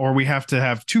 or we have to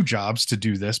have two jobs to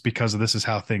do this because of this is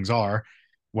how things are.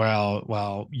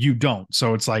 Well, you don't.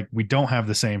 So it's like we don't have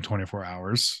the same 24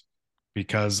 hours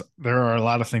because there are a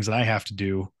lot of things that I have to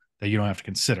do that you don't have to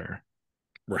consider.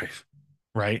 right,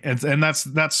 Right. And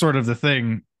that's sort of the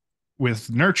thing with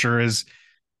nurture is,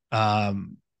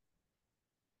 um,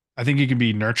 I think you can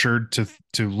be nurtured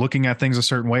to looking at things a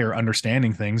certain way or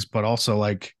understanding things, but also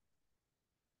like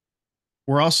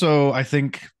we're also, I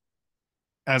think,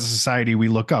 as a society, we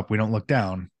look up, we don't look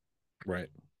down. right.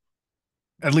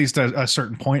 At least at a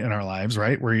certain point in our lives,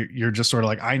 right? Where you're just sort of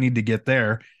like, I need to get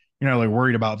there. You're not like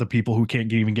worried about the people who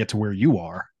can't even get to where you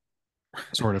are,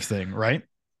 sort of thing, right?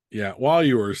 Yeah. While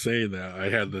you were saying that, I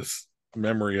had this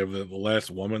memory of the last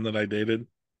woman that I dated.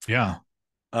 Yeah.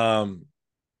 Um,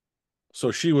 so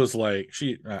she was like,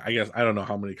 I guess I don't know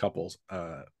how many couples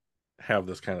have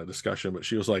this kind of discussion, but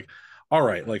she was like, all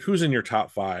right, like who's in your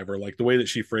top five? Or like the way that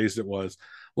she phrased it was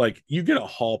like you get a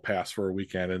hall pass for a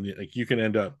weekend, and like you can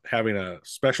end up having a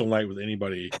special night with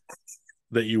anybody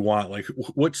that you want. Like,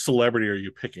 which celebrity are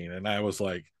you picking? And I was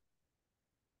like,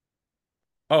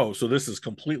 oh, so this is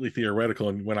completely theoretical.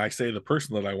 And when I say the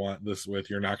person that I want this with,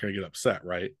 you're not going to get upset,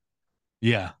 right?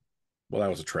 Yeah. Well, that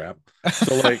was a trap.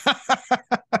 So like,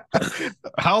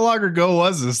 how long ago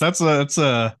was this? That's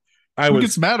a I who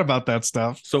gets was mad about that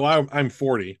stuff? so I'm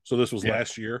 40, so this was Yeah.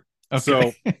 last year.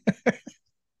 Okay.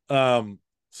 So um,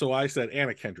 so I said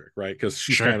Anna Kendrick, right? Because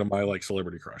she's Sure. kind of my like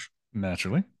celebrity crush.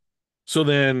 Naturally. So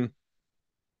then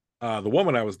the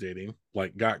woman I was dating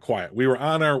like got quiet. We were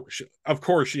on our, of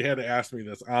course, she had to ask me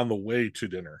this on the way to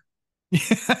dinner.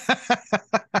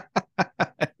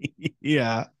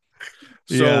 Yeah.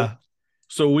 So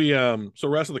Yeah. so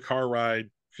rest of the car ride,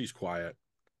 she's quiet.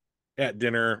 At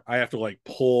dinner, I have to like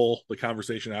pull the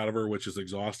conversation out of her, which is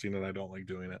exhausting, and I don't like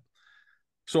doing it.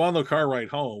 So on the car ride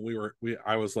home,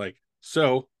 I was like,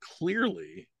 so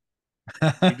clearly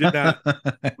we did not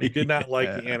like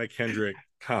the Yeah. Anna Kendrick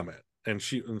comment. And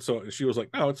she was like,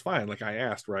 no, it's fine. Like I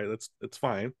asked, right? It's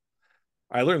fine.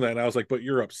 I learned that, and I was like, but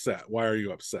you're upset. Why are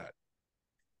you upset?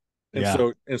 And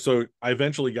Yeah. so I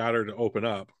eventually got her to open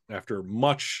up after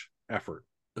much effort.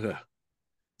 Ugh.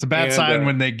 It's a bad And sign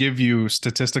when they give you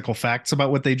statistical facts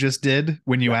about what they just did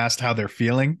when you yeah, asked how they're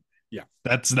feeling. yeah,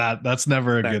 That's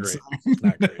never a not good great, sign.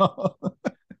 not great. No.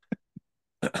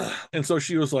 And so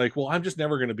she was like, well, I'm just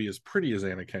never going to be as pretty as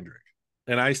Anna Kendrick.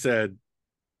 And I said,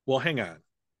 well, hang on.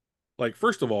 Like,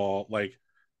 first of all, like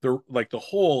the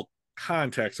whole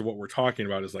context of what we're talking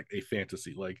about is like a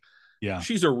fantasy. Like Yeah.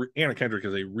 Anna Kendrick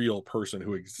is a real person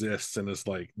who exists and is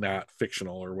like not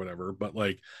fictional or whatever. But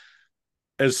like,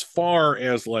 as far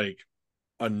as like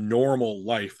a normal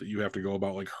life that you have to go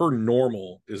about, like her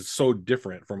normal is so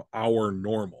different from our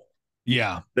normal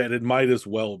Yeah. that it might as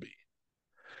well be.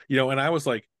 And I was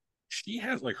like, she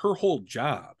has like her whole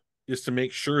job is to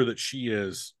make sure that she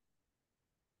is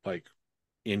like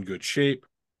in good shape,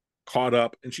 caught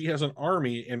up, and she has an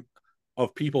army and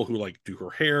of people who like do her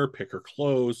hair, pick her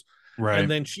clothes, and Right.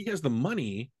 then she has the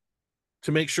money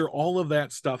to make sure all of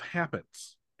that stuff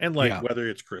happens. And like Yeah. whether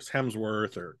it's Chris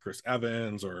Hemsworth or Chris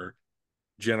Evans or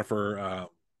Jennifer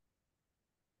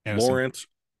Aniston. Lawrence,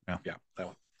 Yeah. yeah, that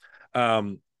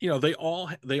one.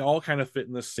 They all kind of fit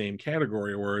in the same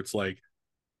category where it's like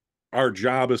our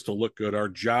job is to look good, our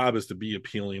job is to be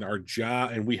appealing, our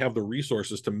job, and we have the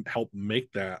resources to help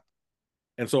make that.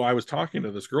 And so I was talking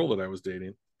to this girl that I was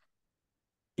dating,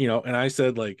 and I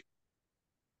said like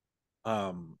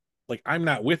I'm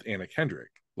not with Anna Kendrick.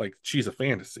 Like she's a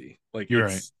fantasy. Like You're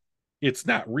right. it's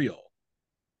not real.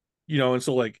 And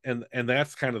so like and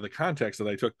that's kind of the context that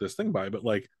I took this thing by, but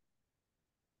like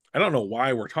I don't know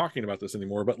why we're talking about this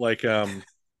anymore, but like I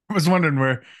was wondering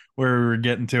where we were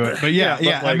getting to it. But yeah,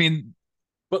 yeah, yeah. I mean,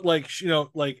 but like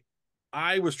like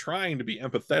I was trying to be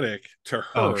empathetic to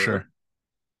oh, her sure.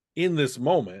 in this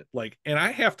moment, like, and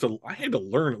I had to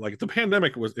learn, like, if the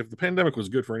pandemic was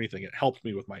good for anything, it helped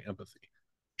me with my empathy,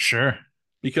 Sure.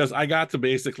 because I got to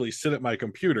basically sit at my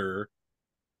computer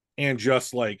and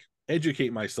just like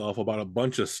educate myself about a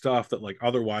bunch of stuff that like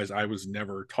otherwise I was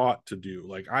never taught to do.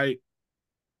 Like I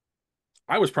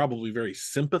was probably very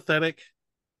sympathetic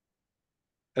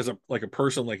as a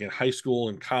person like in high school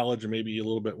and college and maybe a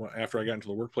little bit after I got into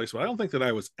the workplace, but I don't think that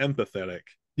I was empathetic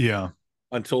Yeah.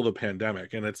 until the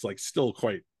pandemic, and it's like still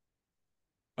quite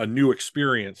a new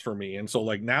experience for me. And so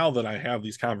like now that I have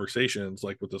these conversations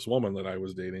like with this woman that I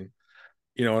was dating,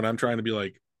 and I'm trying to be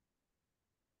like,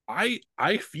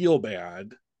 I feel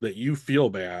bad that you feel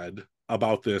bad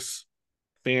about this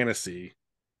fantasy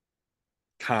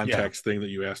Yeah. context thing that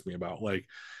you asked me about. Like,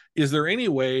 is there any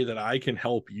way that I can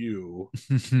help you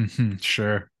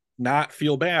Sure. not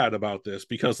feel bad about this?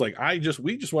 Because like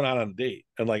we just went out on a date,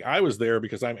 and like I was there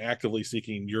because I'm actively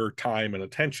seeking your time and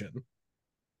attention,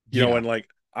 Yeah. and like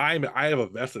I have a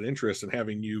vested interest in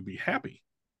having you be happy.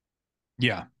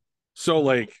 Yeah. So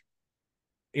like,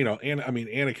 and I mean,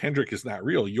 Anna Kendrick is not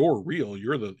real. You're real.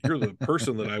 You're the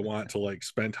person that I want to like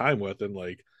spend time with and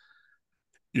like,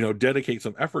 dedicate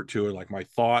some effort to it, like my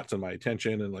thoughts and my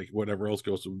attention and like whatever else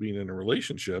goes with being in a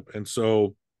relationship. And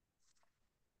so,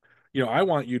 I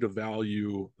want you to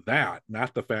value that,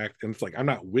 not the fact. And it's like I'm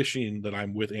not wishing that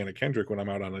I'm with Anna Kendrick when I'm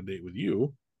out on a date with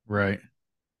you. Right.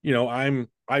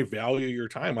 I value your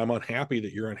time. I'm unhappy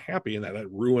that you're unhappy and that it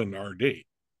ruined our date.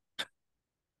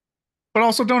 But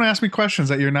also, don't ask me questions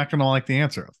that you're not going to like the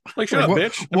answer of. Like, shut Like up, what?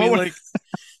 bitch. I What mean, would? like,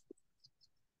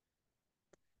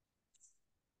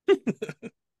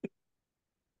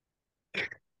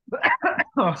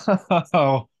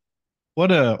 Oh,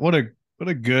 what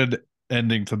a good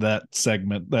ending to that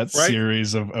segment, that Right?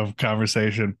 series of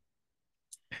conversation.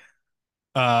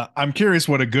 I'm curious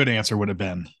what a good answer would have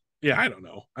been. Yeah, I don't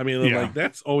know. I mean, Yeah, like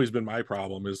that's always been my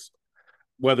problem is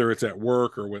whether it's at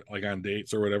work or with, like on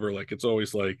dates or whatever, like it's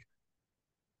always like,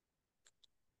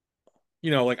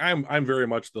 like I'm very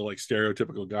much the like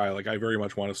stereotypical guy. Like I very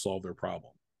much want to solve their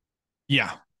problem.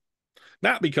 yeah,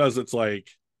 Not because it's like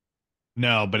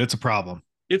no, but it's a problem.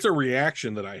 it's a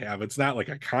reaction that I have. It's not like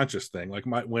a conscious thing. Like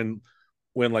my when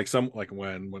like some like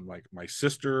when like my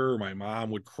sister or my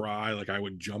mom would cry, like I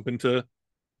would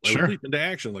Sure, leap into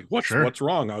action. Like sure. what's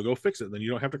wrong? I'll go fix it. Then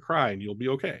you don't have to cry and you'll be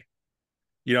okay.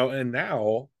 And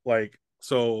now like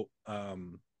so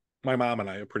my mom and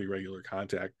I have pretty regular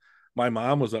contact. My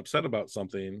mom was upset about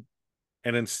something,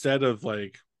 and instead of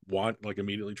like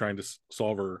immediately trying to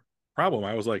solve her problem,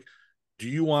 I was like, do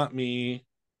you want me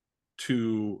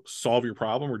to solve your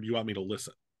problem or do you want me to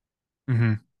listen?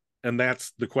 Hmm. And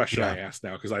that's the question I Yeah, ask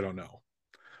now because I don't know.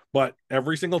 But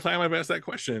every single time I've asked that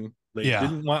question, they yeah.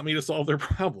 didn't want me to solve their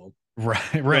problem.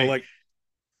 Right, right. Like,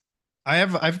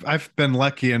 I've been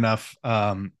lucky enough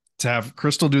to have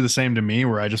Crystal do the same to me,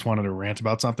 where I just wanted to rant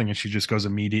about something, and she just goes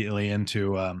immediately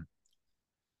into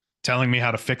telling me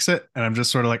how to fix it, and I'm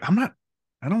just sort of like, I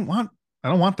don't want, I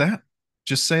don't want that.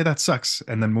 Just say that sucks,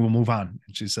 and then we'll move on.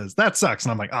 And she says that sucks,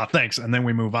 and I'm like, oh, thanks, and then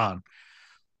we move on.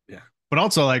 yeah, But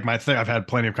also, like I've had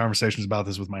plenty of conversations about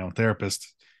this with my own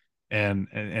therapist, and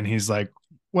he's like,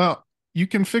 well, you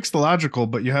can fix the logical,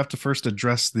 but you have to first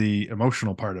address the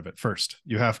emotional part of it first.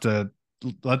 You have to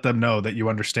let them know that you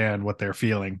understand what they're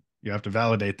feeling. You have to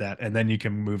validate that, and then you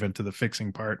can move into the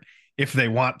fixing part if they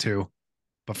want to.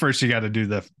 But first, you got to do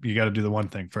the one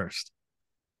thing first,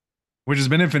 which has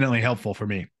been infinitely helpful for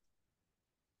me.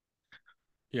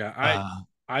 yeah. Uh,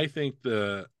 I think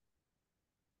the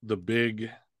big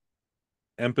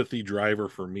empathy driver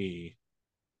for me,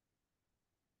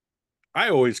 I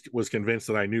always was convinced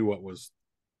that I knew what was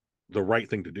the right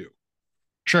thing to do.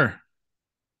 sure.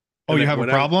 Oh, And you that have a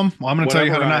problem? Well, I'm going to tell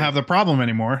you how whenever to not have the problem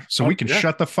anymore, so we can yeah,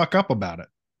 shut the fuck up about it.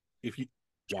 if you,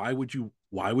 why would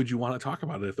you want to talk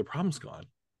about it if the problem's gone?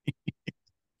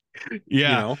 You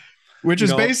Yeah, know, which you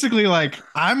is know, basically like,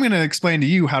 I'm going to explain to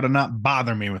you how to not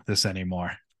bother me with this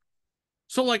anymore.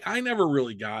 so like I never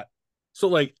really got, so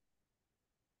like,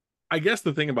 I guess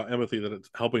the thing about empathy that it's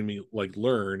helping me like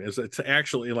learn is it's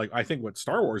actually like, I think what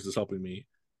Star Wars is helping me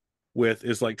with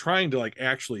is like trying to like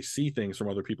actually see things from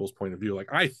other people's point of view.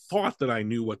 Like I thought that I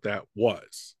knew what that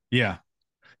was, Yeah.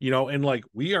 and like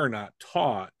we are not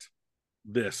taught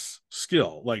this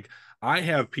skill. Like I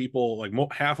have people like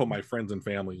half of my friends and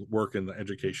family work in the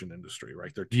education industry,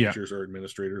 right? They're Yeah. teachers or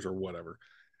administrators or whatever.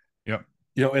 Yep.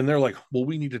 And they're like, well,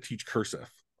 we need to teach cursive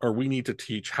or we need to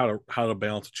teach how to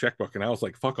balance a checkbook. And I was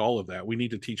like, fuck all of that. We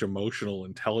need to teach emotional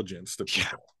intelligence to Yeah.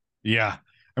 people. Yeah.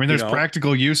 I mean, You there's know,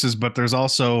 practical uses, but there's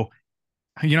also,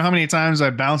 how many times I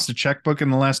bounced a checkbook in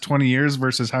the last 20 years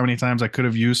versus how many times I could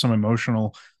have used some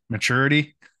emotional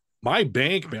maturity? my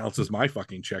bank balances my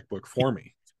fucking checkbook for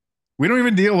me. We don't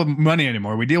even deal with money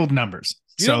anymore. We deal with numbers.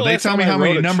 The So they last tell time me I how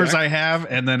many wrote a numbers check? I have,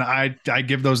 and then I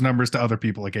give those numbers to other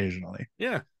people occasionally.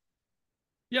 Yeah.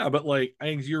 Yeah, but like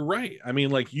you're right. I mean,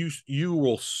 like you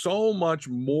will so much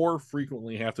more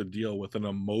frequently have to deal with an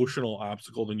emotional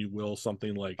obstacle than you will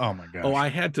something like, Oh my oh, gosh. I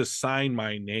had to sign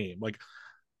my name. Like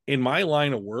in my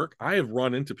line of work, I have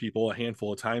run into people a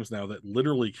handful of times now that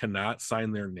literally cannot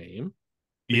sign their name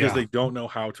because Yeah. they don't know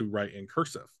how to write in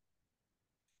cursive.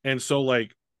 And so,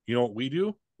 like, you know what we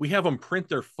do? We have them print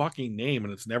their fucking name,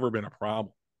 and it's never been a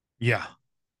problem. Yeah.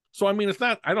 So, I mean, it's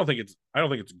not. I don't think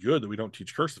it's good that we don't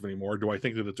teach cursive anymore. Do I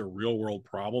think that it's a real world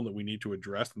problem that we need to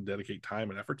address and dedicate time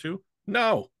and effort to?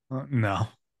 No. No.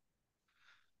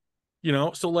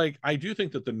 So like, I do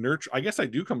think that the nurture. I guess I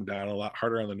do come down a lot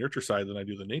harder on the nurture side than I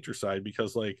do the nature side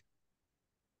because, like,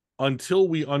 until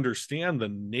we understand the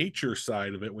nature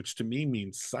side of it, which to me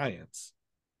means science,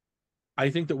 I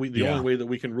think that the only Yeah. way that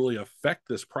we can really affect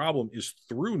this problem is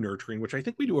through nurturing, which I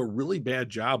think we do a really bad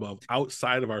job of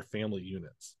outside of our family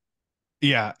units.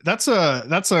 Yeah. That's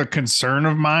a concern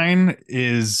of mine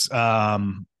is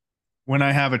when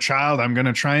I have a child, I'm going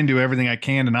to try and do everything I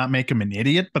can to not make them an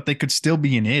idiot, but they could still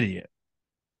be an idiot.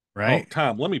 Oh, Right.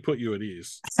 Tom, let me put you at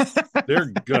ease. They're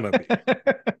gonna be.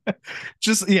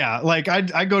 Just, yeah. Like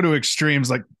I go to extremes,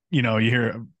 like, you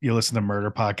listen to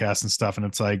murder podcasts and stuff, and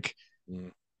it's like,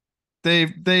 Mm.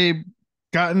 they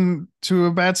gotten to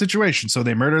a bad situation, so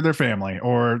they murdered their family,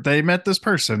 or they met this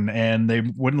person and they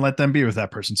wouldn't let them be with that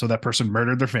person, so that person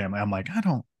murdered their family. I'm like, I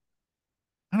don't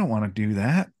want to do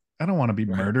that. I don't want to be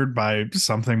Right. murdered by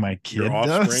something my Your kid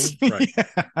does. offspring. Right.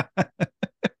 Yeah.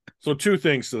 So two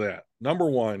things to that. Number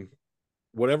one,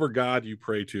 whatever God you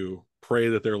pray to, pray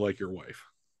that they're like your wife.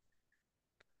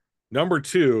 Number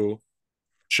two,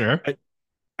 Sure.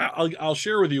 I'll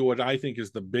share with you what I think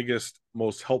is the biggest,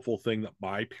 most helpful thing that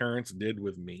my parents did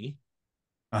with me.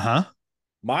 Uh-huh.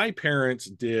 My parents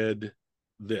did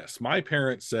this. My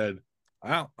parents said,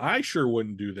 I sure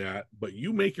wouldn't do that, but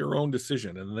you make your own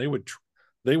decision. And they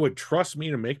would trust me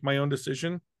to make my own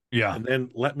decision Yeah. and then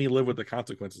let me live with the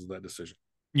consequences of that decision.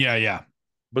 Yeah, yeah.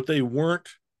 But they weren't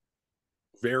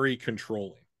very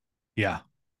controlling. Yeah.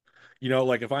 You know,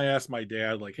 like if I asked my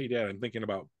dad, like, hey, Dad, I'm thinking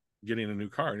about getting a new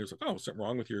car. And he was like, oh, something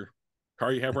wrong with your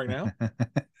car you have right now?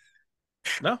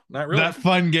 No, not really. That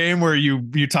fun game where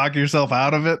you talk yourself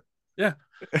out of it. Yeah.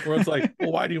 Where it's like,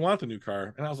 well, why do you want the new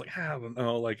car? And I was like, I don't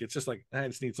know. Like, it's just like, I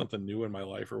just need something new in my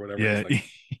life or whatever. Yeah. Like,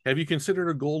 have you considered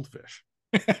a goldfish?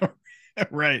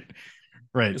 Right.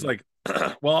 Right. It's like,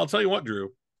 well, I'll tell you what,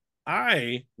 Drew,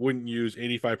 I wouldn't use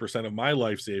 85% of my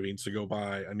life savings to go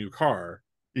buy a new car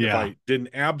if I didn't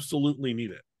absolutely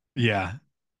need it. Yeah.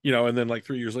 You know, and then like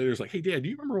 3 years later, it's like, hey, Dad, do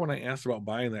you remember when I asked about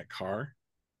buying that car?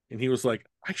 And he was like,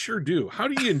 I sure do. How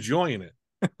do you enjoying it?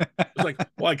 It's like,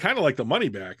 well, I kind of like the money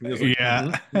back. And he was like,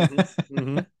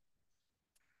 yeah.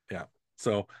 Yeah.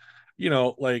 So, you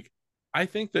know, like, I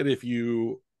think that if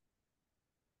you,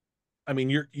 I mean,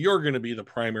 you're going to be the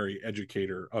primary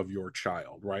educator of your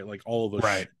child, right? Like all of us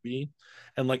right. should be.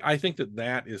 And like, I think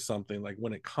that is something like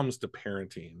when it comes to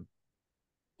parenting,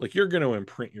 like you're going to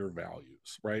imprint your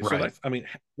values, right? So that's, I mean,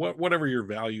 whatever your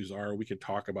values are, we could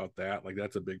talk about that. Like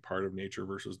that's a big part of nature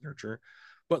versus nurture.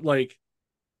 But like,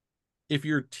 if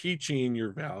you're teaching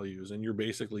your values and you're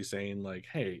basically saying like,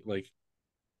 hey, like,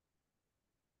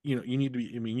 you know, you need to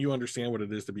be, I mean, you understand what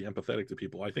it is to be empathetic to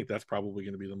people. I think that's probably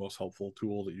going to be the most helpful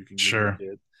tool that you can give your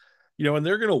kid. You know, and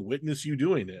they're going to witness you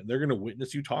doing it, and they're going to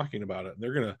witness you talking about it, and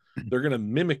they're going to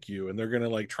mimic you, and they're going to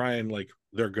like try and like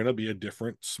they're going to be a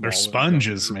different smaller they're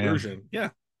sponges, man. version.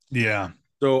 Yeah.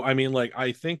 So I mean, like,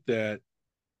 I think that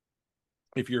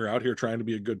if you're out here trying to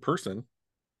be a good person,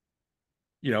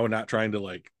 you know, not trying to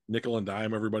like nickel and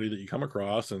dime everybody that you come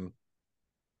across, and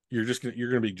you're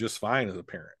gonna be just fine as a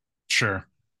parent. Sure.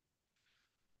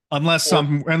 Unless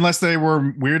they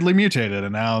were weirdly mutated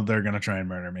and now they're gonna try and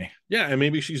murder me. Yeah, and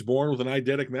maybe she's born with an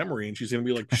eidetic memory and she's gonna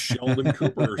be like Sheldon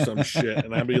Cooper or some shit,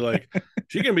 and I'd be like,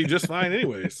 she can be just fine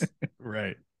anyways.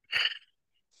 Right.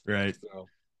 So,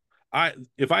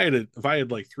 if I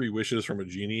had like 3 wishes from a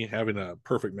genie, having a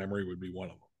perfect memory would be one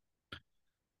of them.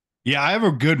 Yeah, I have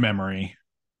a good memory.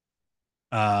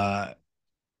 But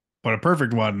a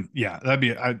perfect one, yeah, that'd be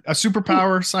a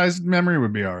superpower sized memory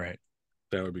would be all right.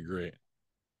 That would be great.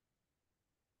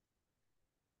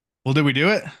 Well, did we do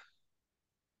it?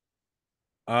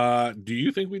 Do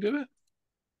you think we did it?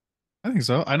 I think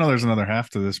so. I know there's another half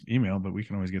to this email, but we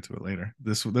can always get to it later.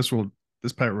 This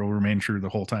part will remain true the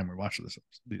whole time we watch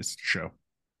this show.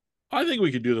 I think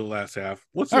we could do the last half.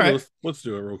 Let's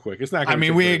do it real quick. It's not. I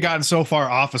mean, we had gotten so far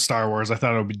off of Star Wars. I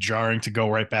thought it would be jarring to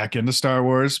go right back into Star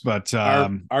Wars, but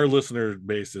our listener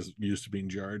base is used to being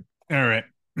jarred. All right.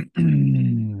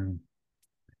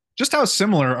 Just how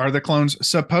similar are the clones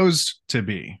supposed to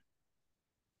be?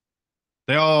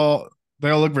 They all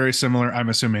look very similar. I'm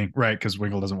assuming, right? Because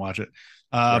Winkle doesn't watch it.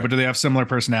 Right. But do they have similar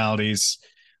personalities?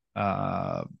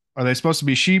 Are they supposed to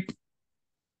be sheep,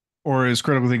 or is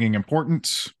critical thinking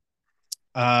important?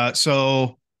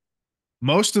 So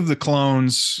most of the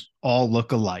clones all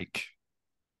look alike.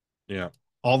 Yeah.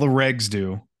 All the regs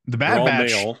do. The Bad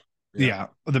Batch. Male. Yeah.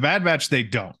 The Bad Batch, they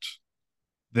don't.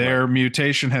 Their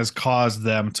mutation has caused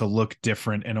them to look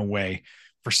different in a way.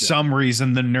 For some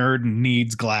reason, the nerd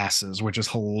needs glasses, which is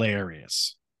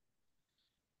hilarious.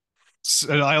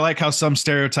 So I like how some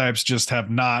stereotypes just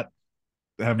have not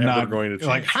going to change.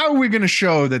 Like, how are we going to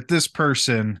show that this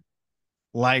person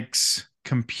likes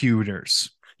computers?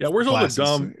 Yeah, where's glasses?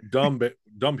 All the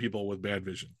dumb people with bad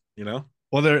vision, you know?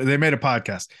 Well, they made a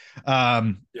podcast.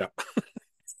 Yeah.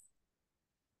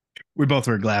 We both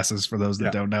wear glasses for those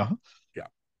that don't know.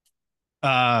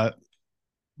 Yeah.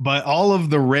 But all of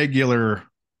the regular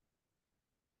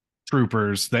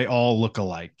troopers, they all look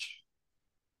alike.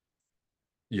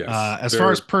 Yes. As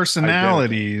far as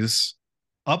personalities,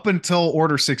 up until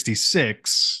Order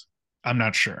 66, I'm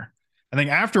not sure. I think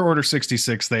after Order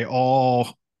 66, that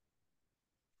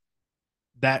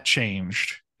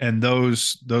changed. And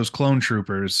those clone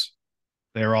troopers,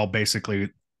 they're all basically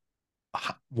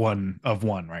one of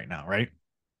one right now, right?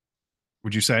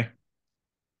 Would you say?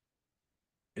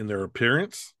 In their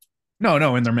appearance?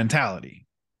 No, in their mentality.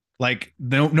 Like,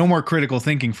 no more critical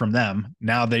thinking from them.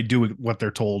 Now they do what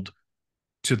they're told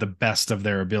to the best of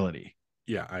their ability.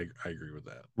 Yeah, I agree with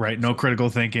that. Right? No critical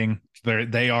thinking.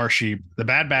 They are sheep. The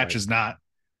Bad Batch is not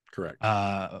Correct.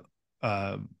 Uh,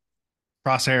 uh,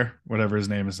 Crosshair, whatever his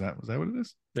name is. That was that what it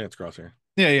is? Yeah, it's Crosshair.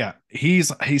 Yeah, yeah.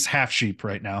 He's half sheep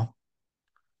right now.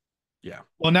 Yeah.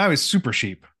 Well, now he's super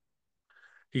sheep.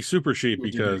 He's super sheep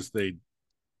because they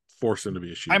forced him to be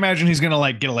a I sheep. imagine he's gonna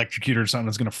like get electrocuted or something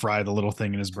that's gonna fry the little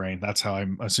thing in his brain. That's how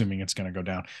I'm assuming it's gonna go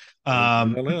down. We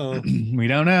don't know. We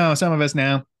don't know. Some of us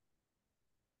know.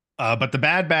 But the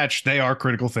Bad Batch, they are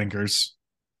critical thinkers,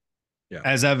 Yeah.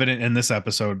 as evident in this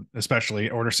episode,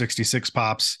 especially Order 66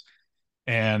 pops,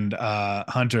 and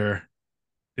Hunter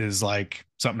is like,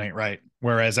 something ain't right.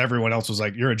 Whereas everyone else was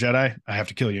like, you're a Jedi. I have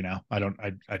to kill you now.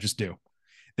 I just do.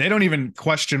 They don't even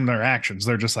question their actions.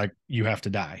 They're just like, you have to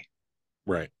die.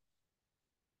 Right.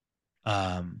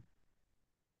 Um,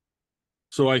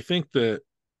 So I think that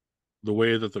the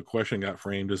way that the question got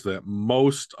framed is that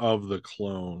most of the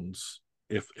clones,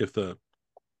 if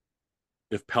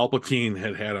Palpatine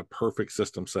had had a perfect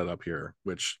system set up here,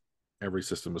 which every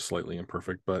system is slightly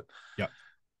imperfect, but yeah.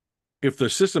 if the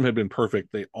system had been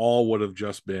perfect, they all would have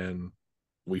just been,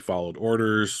 we followed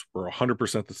orders, we're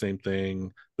 100% the same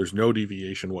thing, there's no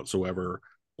deviation whatsoever.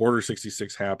 Order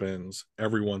 66 happens,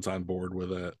 everyone's on board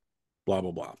with it, blah,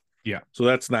 blah, blah. Yeah. So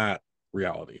that's not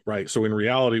reality, right? So in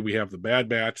reality, we have the Bad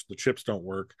Batch, the chips don't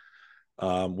work.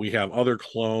 We have other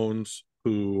clones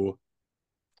who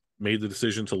made the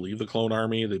decision to leave the clone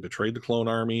army, they betrayed the clone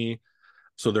army.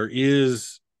 So there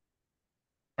is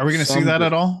Are we going to see some that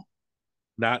at all?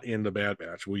 not in the Bad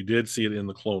Batch. We did see it in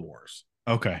the Clone Wars.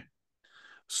 Okay.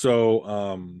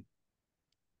 So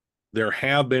there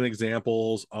have been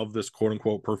examples of this quote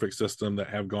unquote perfect system that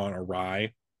have gone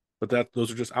awry, but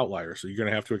those are just outliers. So you're going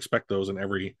to have to expect those in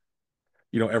everything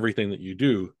that you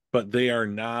do, but they are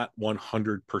not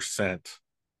 100%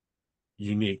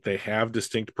 unique. They have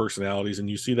distinct personalities, and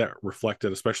you see that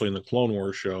reflected, especially in the Clone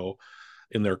Wars show,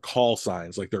 in their call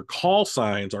signs. Like their call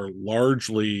signs are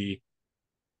largely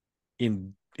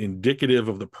indicative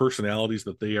of the personalities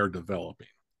that they are developing.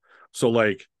 So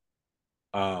like,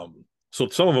 so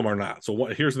some of them are not. So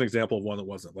here's an example of one that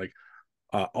wasn't. Like,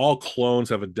 all clones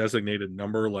have a designated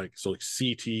number, like so like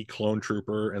CT clone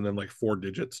trooper, and then like 4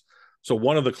 digits. So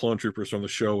one of the clone troopers from the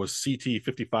show was CT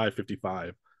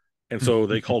 5555, and so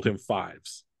they called him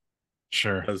Fives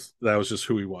Sure. because that was just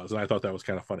who he was, and I thought that was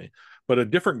kind of funny. But a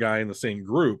different guy in the same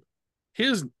group,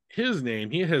 his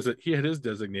name, he had his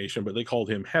designation, but they called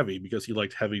him Heavy because he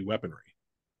liked heavy weaponry.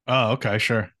 Oh, okay,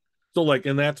 sure. So like,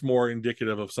 and that's more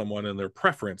indicative of someone and their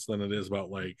preference than it is about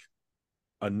like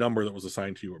a number that was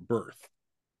assigned to you at birth.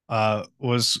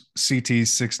 Was CT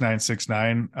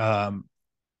 6969?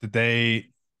 Did they They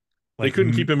like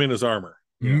couldn't keep him in his armor.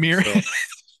 Yeah. mirror?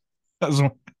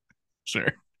 So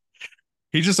Sure.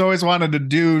 He just always wanted to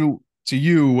do to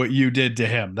you what you did to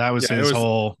him. That was yeah, his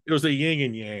whole. it was a yin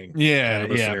and yang kind Yeah,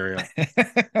 of a yeah. scenario.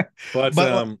 but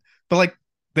But but like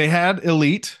they had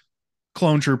elite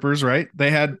clone troopers, right?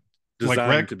 They had like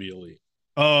designed to be elite.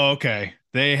 Oh, okay.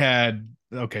 They had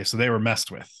okay, so they were messed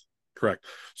with. Correct.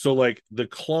 So like the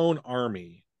clone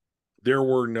army, there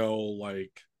were no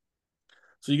like,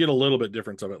 so you get a little bit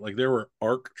difference of it. Like there were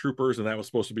ARC troopers, and that was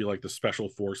supposed to be like the special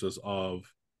forces of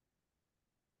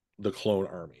the clone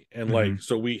army. And like,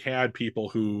 so we had people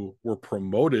who were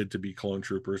promoted to be clone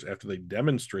troopers after they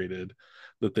demonstrated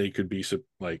that they could be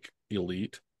like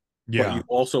elite. Yeah. But you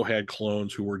also had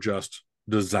clones who were just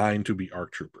designed to be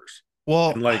ARC troopers.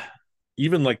 Well, and like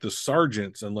even like the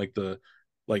sergeants and like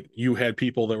you had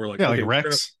people that were like, yeah, okay, like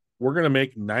Rex. we're gonna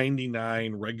make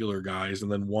 99 regular guys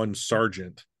and then one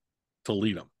sergeant to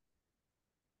lead them.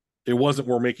 It wasn't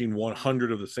we're making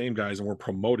 100 of the same guys and we're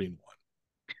promoting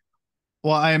one.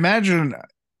 Well, I imagine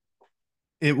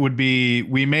it would be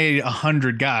we made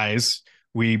 100 guys,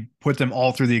 we put them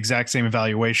all through the exact same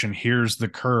evaluation. Here's the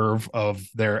curve of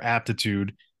their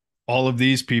aptitude. All of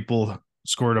these people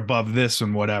scored above this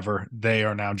and whatever, they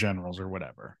are now generals or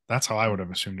whatever. That's how I would have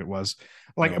assumed it was.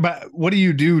 Like, No. but what do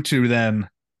you do to then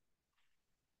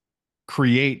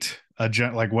create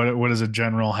like what does a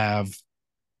general have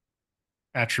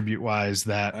attribute wise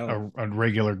that a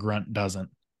regular grunt doesn't?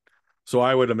 So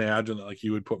I would imagine that like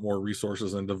you would put more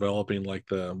resources in developing like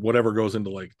the whatever goes into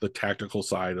like the tactical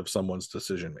side of someone's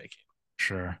decision making.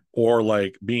 Sure. Or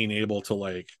like being able to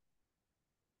like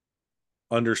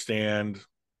understand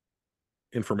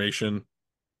information.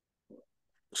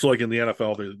 So like in the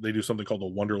NFL, they do something called the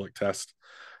Wonderlic test,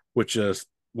 which is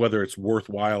whether it's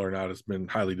worthwhile or not has been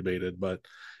highly debated, but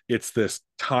it's this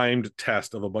timed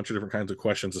test of a bunch of different kinds of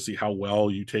questions to see how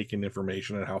well you take in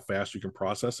information and how fast you can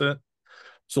process it.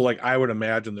 So like I would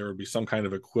imagine there would be some kind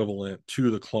of equivalent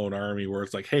to the clone army where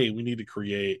it's like, hey, we need to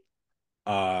create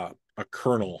a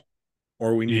colonel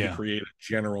or we need to Yeah. create a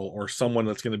general or someone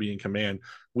that's going to be in command.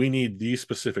 We need these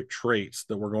specific traits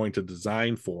that we're going to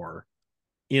design for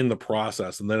in the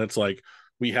process. And then it's like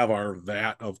we have our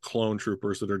vat of clone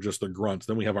troopers that are just the grunts.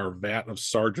 Then we have our vat of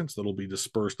sergeants that'll be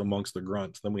dispersed amongst the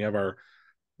grunts. Then we have our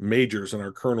majors and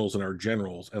our colonels and our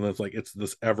generals. And it's like it's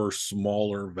this ever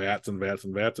smaller vats and vats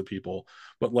and vats of people.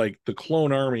 But like the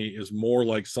clone army is more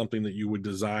like something that you would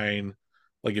design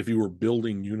like if you were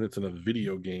building units in a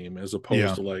video game, as opposed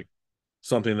Yeah. to like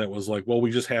something that was like, well,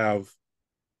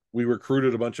 we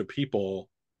recruited a bunch of people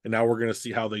and now we're going to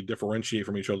see how they differentiate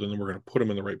from each other and then we're going to put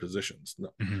them in the right positions. No,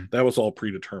 Mm-hmm. that was all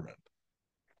predetermined.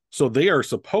 So they are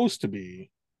supposed to be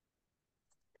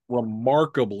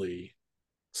remarkably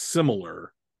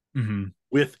similar Mm-hmm.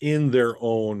 within their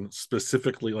own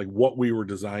specifically like what we were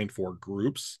designed for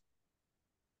groups.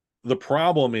 The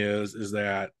problem is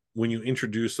that when you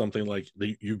introduce something like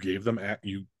you gave them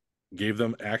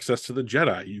access to the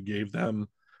Jedi,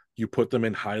 you put them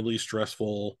in highly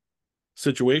stressful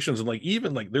situations, and like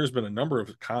even like there's been a number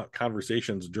of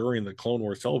conversations during the Clone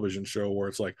Wars television show where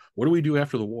it's like, what do we do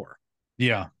after the war?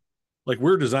 Yeah. Like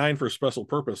we're designed for a special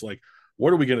purpose. Like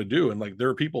what are we going to do? And like there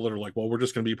are people that are like, well, we're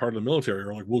just going to be part of the military,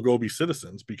 or like we'll go be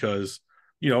citizens because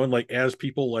and like as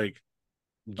people like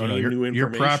Oh no, gain new your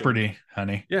information, property,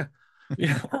 honey. yeah,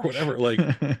 yeah, or whatever. Like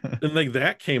and like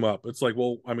that came up. It's like,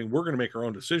 well, I mean, we're going to make our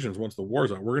own decisions once the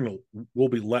war's out. We'll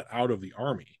be let out of the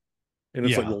army. And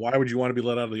it's like, Yeah. well, why would you want to be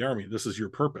let out of the army? This is your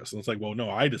purpose. And it's like, well,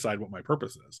 no, I decide what my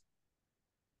purpose is.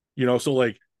 So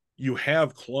like you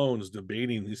have clones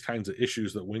debating these kinds of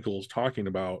issues that Winkle is talking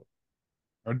about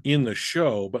in the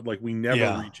show, but like we never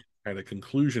Yeah. reach kind of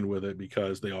conclusion with it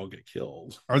because they all get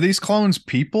killed. Are these clones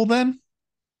people then?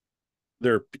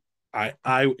 They're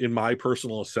I in my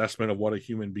personal assessment of what a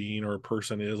human being or a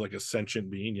person is, like a sentient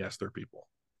being, yes, they're people.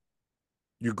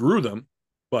 You grew them,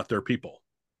 but they're people.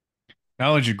 Not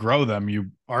only did you grow them,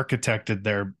 you architected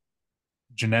their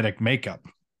genetic makeup.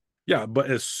 Yeah, but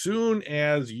as soon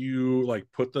as you like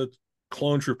put the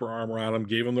clone trooper armor on them,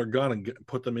 gave them their gun, and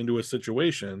put them into a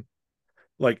situation,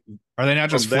 like Are they not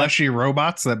just from that, fleshy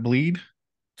robots that bleed?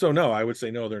 so no, I would say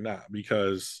no, they're not,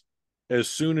 because as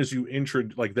soon as you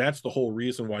introduce, like that's the whole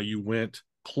reason why you went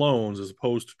clones as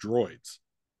opposed to droids.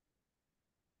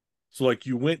 So like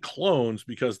you went clones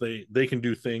because they can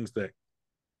do things that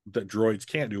droids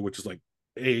can't do, which is like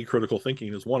critical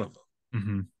thinking is one of them.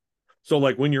 Mm-hmm. So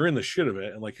like when you're in the shit of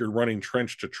it and like you're running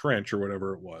trench to trench or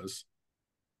whatever it was,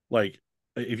 like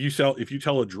if you tell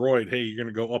a droid, hey, you're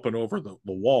going to go up and over the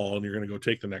wall and you're going to go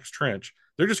take the next trench,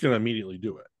 they're just going to immediately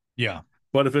do it. Yeah.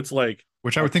 But if it's like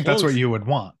Which I a would think that's what close, you would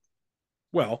want.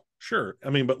 well, sure, I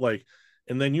mean, but like,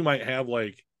 and then you might have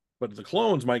like, but the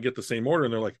clones might get the same order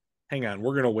and they're like, hang on,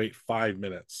 we're going to wait 5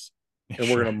 minutes and we're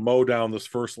Sure. going to mow down this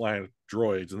first line of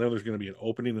droids, and then there's going to be an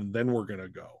opening, and then we're going to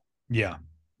go. Yeah.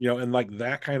 And like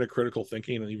that kind of critical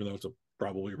thinking, and even though it's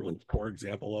probably a really poor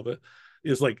example of it,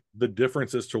 is like the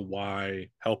difference as to why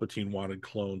Palpatine wanted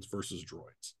clones versus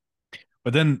droids.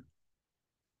 But then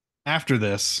after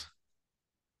this,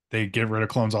 they get rid of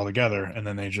clones altogether and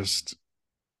then they just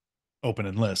open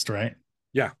enlist, right?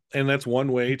 Yeah, and that's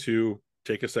one way to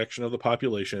take a section of the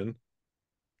population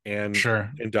and Sure.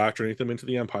 indoctrinate them into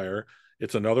the Empire.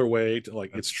 It's another way to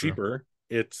like That's it's true. cheaper.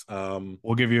 It's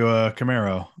We'll give you a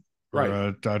Camaro or right.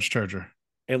 a Dodge Charger.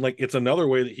 And like it's another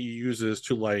way that he uses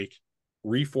to like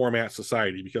reformat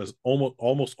society, because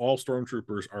almost all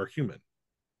stormtroopers are human.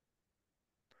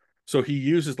 So he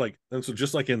uses like, and so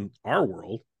just like in our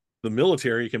world, the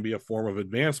military can be a form of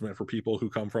advancement for people who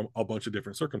come from a bunch of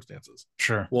different circumstances.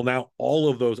 Sure. Well, now all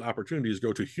of those opportunities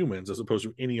go to humans as opposed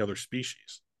to any other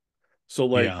species. So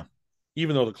like, Yeah.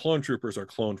 even though the clone troopers are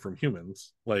cloned from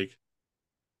humans, like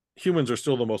humans are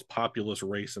still the most populous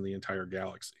race in the entire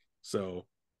galaxy. So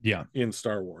Yeah. in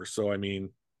Star Wars. So I mean,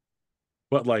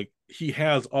 but like he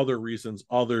has other reasons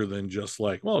other than just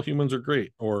like, well, humans are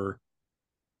great or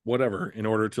whatever, in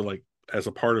order to like as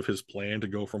a part of his plan to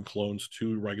go from clones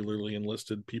to regularly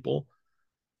enlisted people.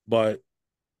 But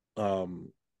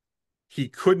um he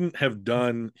couldn't have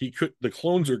done the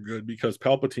clones are good because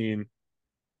Palpatine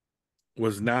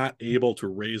was not able to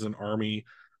raise an army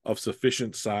of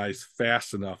sufficient size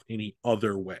fast enough any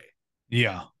other way.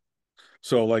 Yeah.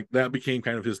 So like that became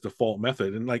kind of his default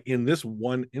method. And like in this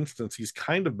one instance, he's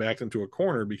kind of backed into a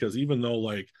corner, because even though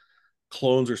like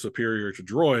clones are superior to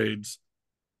droids,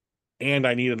 and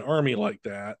I need an army like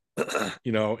that,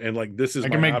 and like this is I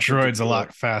can my make option to droids a do it.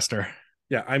 lot faster.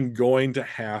 Yeah, I'm going to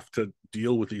have to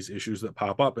deal with these issues that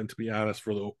pop up. And to be honest,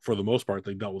 for the most part,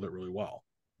 they dealt with it really well.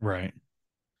 Right.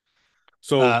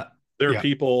 So they're Yeah.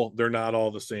 people, they're not all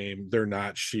the same. They're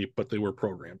not sheep, but they were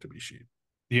programmed to be sheep.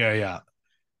 Yeah. Yeah.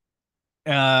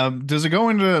 Does it go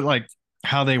into like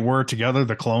how they were together,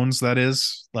 the clones, that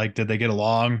is? Like, did they get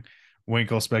along?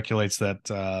 Winkle speculates that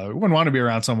wouldn't want to be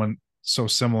around someone so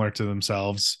similar to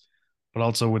themselves, but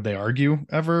also would they argue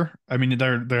ever? I mean,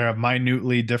 they have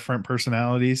minutely different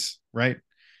personalities, right?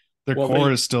 Their Well, core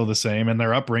they is still the same, and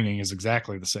their upbringing is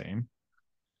exactly the same.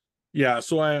 yeah,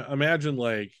 so I imagine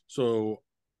like so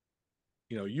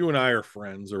you and I are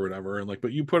friends or whatever, and like,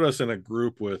 but you put us in a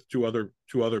group with two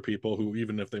other people who,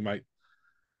 even if they might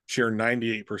share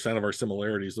 98% of our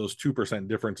similarities, those 2%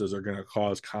 differences are going to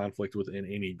cause conflict within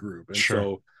any group. And Sure.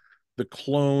 so the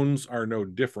clones are no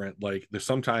different. Like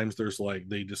sometimes there's like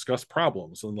they discuss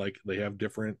problems and like they have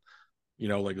different,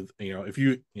 like if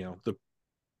the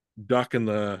duck and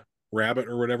the rabbit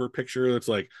or whatever picture, it's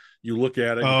like you look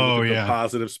at it, and if you look Oh at the yeah,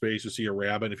 positive space, you see a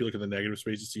rabbit. If you look at the negative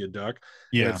space, you see a duck.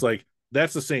 And yeah, it's like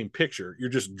that's the same picture. You're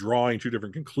just drawing two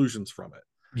different conclusions from it.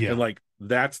 And yeah. like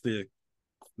that's the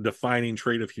defining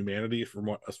trait of humanity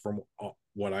from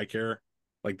what I care.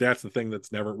 Like that's the thing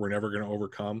that's we're never going to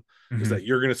overcome, is Hmm. that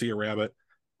you're going to see a rabbit,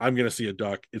 I'm going to see a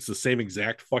duck. It's the same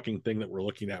exact fucking thing that we're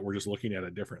looking at. We're just looking at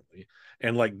it differently.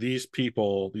 And like these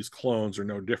people, these clones are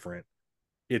no different.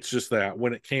 It's just that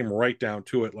when it came right down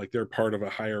to it, like they're part of a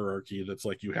hierarchy that's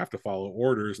like you have to follow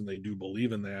orders, and they do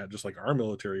believe in that, just like our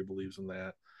military believes in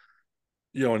that.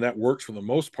 And that works for the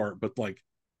most part, but like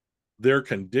their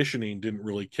conditioning didn't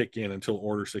really kick in until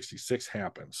Order 66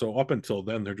 happened. So up until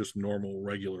then, they're just normal,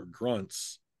 regular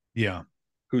grunts Yeah,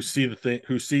 who see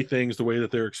things the way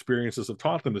that their experiences have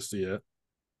taught them to see it.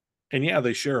 And yeah,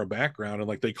 they share a background, and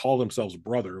like they call themselves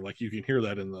brother. Like you can hear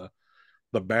that in the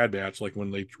Bad Batch, like when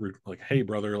they were like, "Hey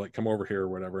brother, like come over here," or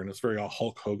whatever. And it's very all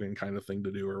Hulk Hogan kind of thing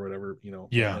to do, or whatever. But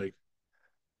yeah,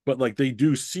 like they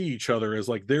do see each other as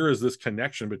like there is this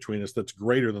connection between us that's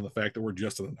greater than the fact that we're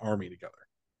just in an army together.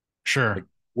 sure. Like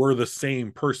we're the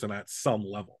same person at some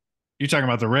level. You talking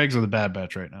about the regs or the Bad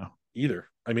Batch right now? Either.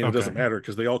 I mean, it Okay, doesn't matter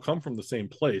because they all come from the same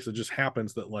place. It just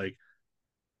happens that like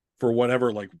for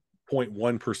whatever like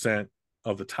 0.1%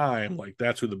 of the time, like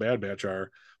that's who the Bad Batch are.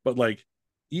 But like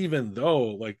even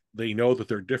though like they know that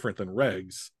they're different than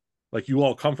regs, like you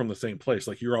all come from the same place.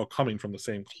 Like you're all coming from the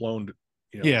same cloned,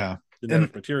 yeah, and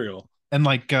genetic material.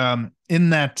 like in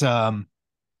that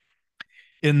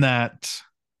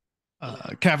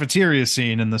cafeteria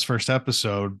scene in this first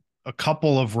episode, a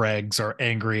couple of regs are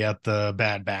angry at the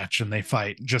Bad Batch and they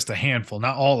fight, just a handful,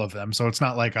 not all of them. So it's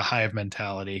not like a hive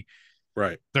mentality.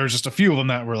 Right. There's just a few of them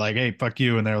that were like, "Hey, fuck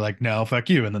you," and they're like, "No, fuck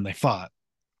you," and then they fought.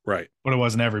 Right. But it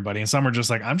wasn't everybody, and some are just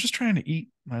like, "I'm just trying to eat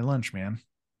my lunch, man."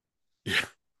 Yeah.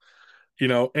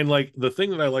 And like the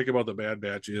thing that I like about the Bad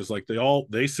Batch is like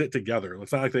they sit together.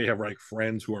 It's not like they have like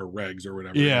friends who are regs or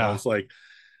whatever. Yeah. It's like,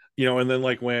 and then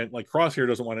like when like Crosshair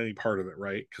doesn't want any part of it,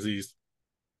 right? Because he's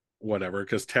whatever,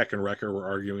 because Tech and Wrecker were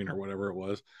arguing or whatever it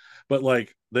was. But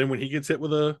like then when he gets hit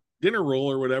with a dinner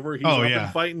roll or whatever, he's Oh up and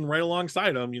yeah. fighting right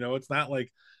alongside him. It's not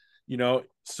like,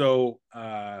 so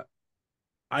I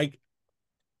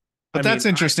But I that's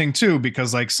mean I interesting too,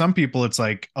 because like some people, it's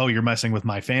like, "Oh, you're messing with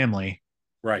my family."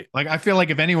 right. Like I feel like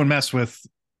if anyone messed with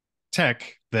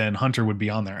Tech, then Hunter would be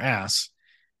on their ass.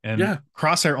 And Yeah.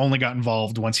 Crosshair only got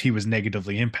involved once he was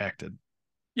negatively impacted,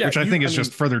 Yeah. which I think I is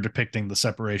just mean, further depicting the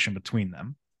separation between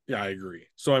them. yeah, I agree.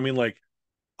 So I mean, like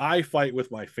I fight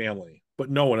with my family, but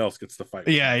no one else gets to fight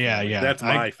with Yeah, my yeah, family. yeah. That's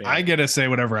I my I family. get to say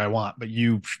whatever I want, but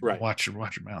you Right. watch your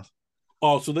mouth.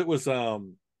 Oh, so that was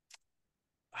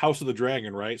House of the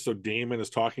Dragon, right? So Damon is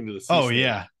talking to the sea Oh snake,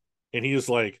 yeah, and he is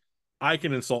like, I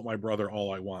can insult my brother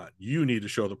all I want. You need to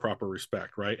show the proper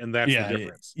respect, right? And that's the yeah,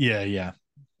 difference. yeah,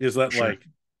 Is for that sure. like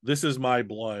this is my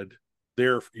blood,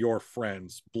 they're your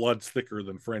friends. Blood's thicker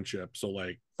than friendship, so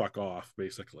like fuck off,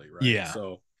 basically, right? Yeah,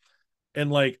 So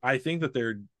and like I think that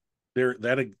they're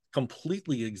that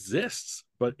completely exists,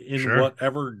 but in sure.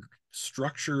 whatever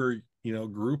structure,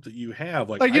 group that you have,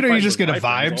 like Like I you fight just with get a my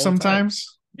friends vibe all the time.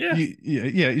 sometimes. Yeah.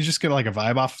 Yeah, you just get like a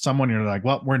vibe off someone. You're like,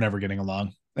 well, we're never getting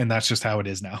along, and that's just how it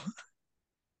is now.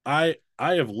 I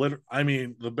have I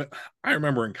mean I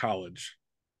remember in college,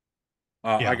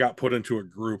 I Yeah, got put into a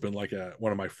group in like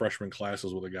one of my freshman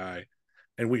classes with a guy,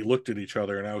 and we looked at each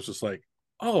other, and I was just like,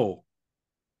 oh,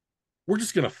 we're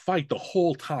just gonna fight the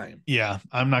whole time. yeah.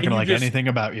 I'm not And gonna you like just anything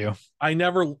about you. I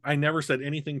never said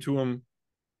anything to him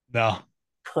No.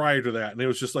 prior to that, and it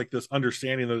was just like this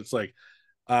understanding that it's like,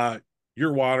 uh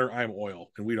you're water, I'm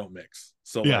oil, and we don't mix.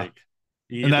 So Yeah, like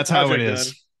you and get the that's how it project is.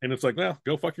 done, and it's like, well,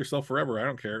 go fuck yourself forever, I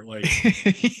don't care, like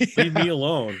leave me Yeah.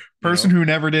 alone. Person who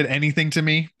never did anything to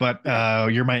me, but Yeah.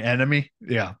 you're my enemy.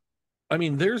 Yeah, I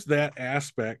mean, there's that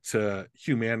aspect to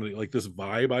humanity, like this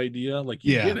vibe idea. Like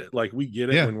you yeah, get it. Like we get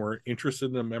it yeah. when we're interested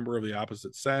in a member of the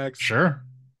opposite sex. Sure.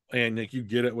 And like you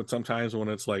get it with sometimes when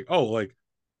it's like, oh, like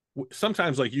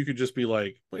sometimes like you could just be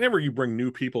like, whenever you bring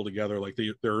new people together, like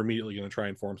they're immediately going to try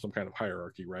and form some kind of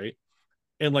hierarchy, right?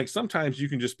 And like sometimes you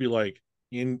can just be like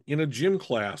in a gym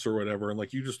class or whatever, and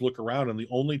like you just look around, and the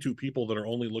only two people that are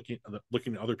only looking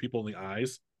at other people in the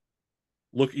eyes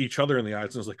look each other in the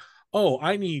eyes, and it's like, oh,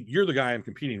 you're the guy I'm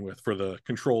competing with for the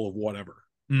control of whatever.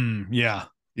 Yeah.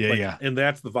 Yeah. Like, Yeah. and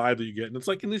that's the vibe that you get. And it's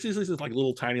like, and this is like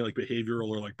little tiny like behavioral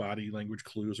or like body language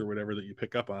clues or whatever that you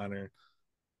pick up on or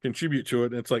contribute to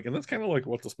it. And it's like, and that's kind of like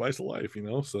what's the spice of life, you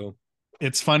know? So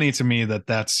It's funny to me that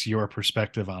that's your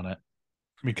perspective on it,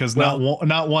 because well,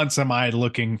 not once am I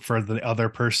looking for the other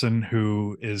person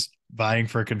who is vying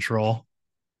for control.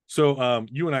 so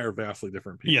you and I are vastly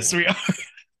different people. Yes, we are.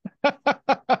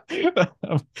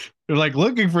 They're like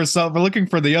looking for something, looking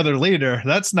for the other leader.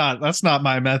 That's not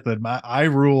my method. I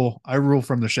rule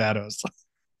from the shadows.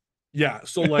 Yeah,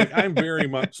 so like I'm very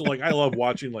much so like I love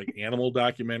watching like animal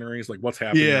documentaries, like what's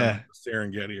happening on Yeah. like, the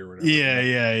Serengeti or whatever, you Yeah, know.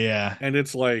 yeah, yeah. And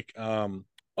it's like, oh,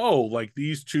 like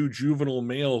these two juvenile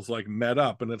males like met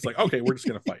up, and it's like, okay, we're just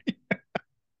gonna fight.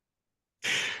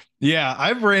 Yeah,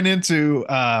 I've ran into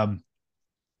a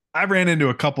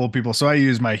couple of people, so I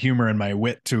use my humor and my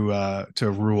wit to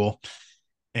rule.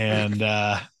 And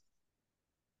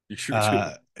You sure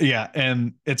do. yeah,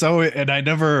 and it's always, and I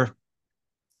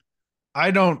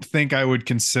don't think I would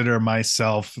consider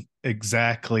myself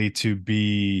exactly to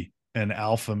be an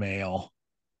alpha male.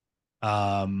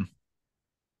 Um,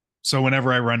 so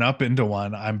whenever I run up into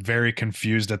one, I'm very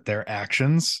confused at their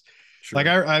actions. Like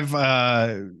Sure. I've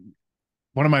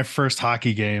one of my first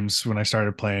hockey games when I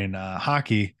started playing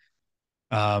hockey,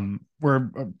 I'm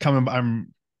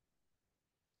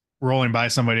rolling by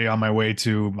somebody on my way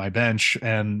to my bench,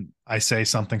 and I say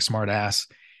something smart ass,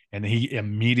 and he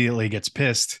immediately gets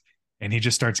pissed, and he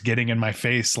just starts getting in my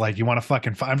face like, you want to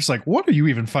fucking fight? I'm just like, what are you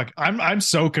even fuck? I'm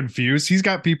so confused. He's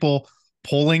got people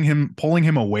pulling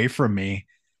him away from me.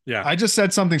 Yeah. I just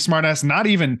said something smart ass, not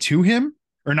even to him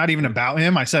or not even about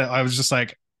him. I was just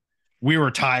like, we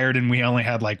were tired and we only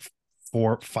had like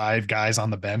 4 5 guys on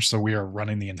the bench, so we were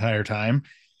running the entire time.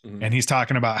 Mhm. And he's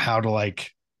talking about how to like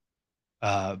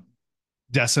uh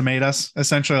decimate us,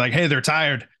 essentially, like, hey, they're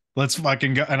tired, let's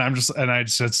fucking go. And I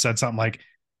just said something like,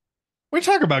 what are you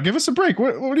talking about? Give us a break.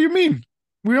 What do you mean?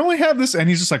 We only have this. And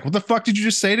he's just like, what the fuck did you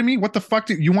just say to me? What the fuck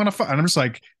did you want to fuck? And I'm just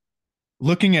like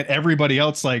looking at everybody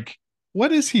else like,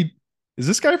 what is he? Is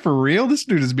this guy for real? This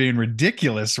dude is being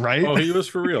ridiculous, right? Oh, he was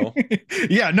for real.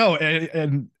 Yeah, no,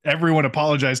 and everyone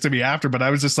apologized to me after, but I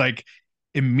was just like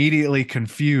immediately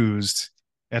confused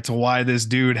as to why this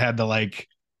dude had to like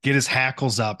get his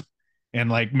hackles up and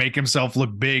like make himself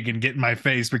look big and get in my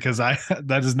face, because I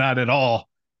that is not at all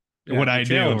Yeah, what you I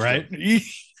do, challenged right? him.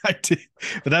 I did,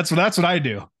 but that's what I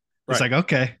do. It's Right. like,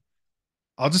 okay,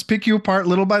 I'll just pick you apart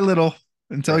little by little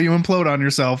until Right. you implode on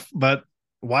yourself. But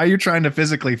why are you trying to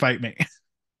physically fight me?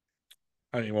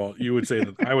 I mean, well, you would say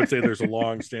that I would say there's a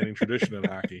long standing tradition in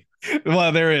hockey.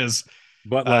 Well, there is.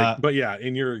 But like, Uh, but yeah,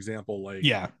 in your example, like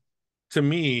yeah, to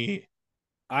me,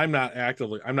 I'm not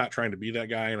trying to be that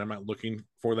guy and I'm not looking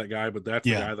for that guy, but that's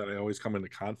the yeah, guy that I always come into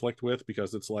conflict with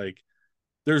because it's like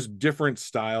there's different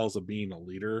styles of being a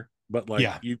leader, but like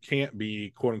yeah. you can't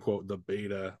be quote unquote the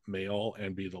beta male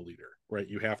and be the leader, right?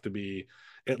 You have to be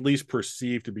at least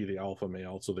perceived to be the alpha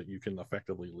male so that you can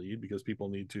effectively lead because people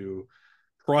need to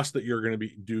trust that you're going to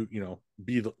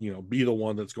be the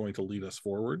one that's going to lead us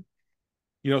forward.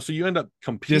 So you end up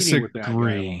competing with that guy a lot.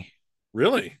 Disagree.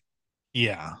 Really?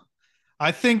 Yeah.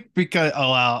 I think because,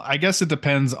 oh, well, I guess it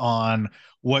depends on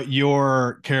what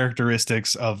your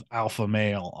characteristics of alpha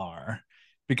male are.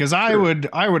 Because Sure.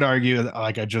 I would argue that,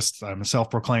 like, I'm a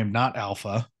self-proclaimed not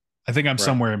alpha. I think I'm Right.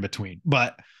 somewhere in between.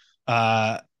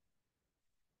 Uh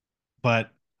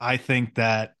but I think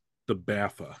that, The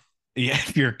BAFA. yeah,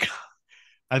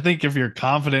 I think if you're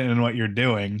confident in what you're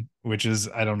doing, which is,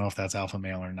 I don't know if that's alpha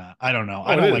male or not. I don't know.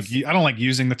 Oh, it is. I don't like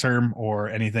using the term or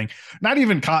anything. Not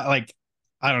even like,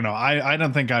 I don't know. I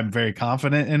don't think I'm very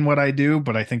confident in what I do,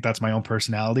 but I think that's my own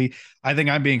personality. I think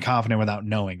I'm being confident without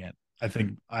knowing it. I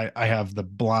think I have the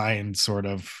blind sort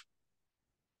of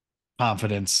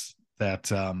confidence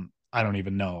that I don't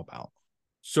even know about.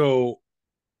 So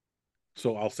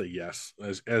I'll say yes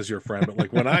as your friend, but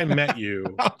like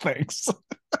Oh, thanks.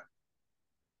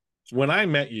 when I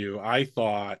met you, I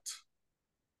thought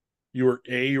you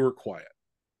were quiet,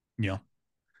 Yeah.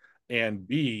 and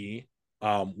B,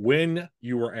 when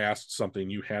you were asked something,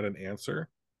 you had an answer.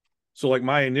 So like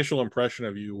my initial impression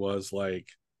of you was like,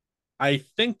 I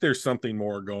think there's something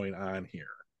more going on here,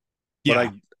 but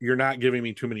Yeah. you're not giving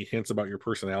me too many hints about your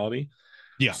personality.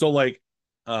 Yeah. So like,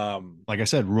 Like I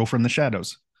said, rule from the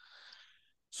shadows.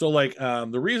 So like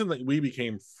the reason that we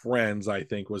became friends, I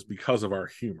think, was because of our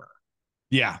humor.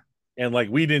 Yeah. And like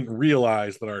we didn't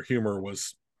realize that our humor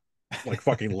was like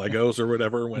fucking Legos or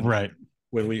whatever Right.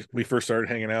 when we first started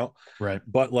hanging out. Right.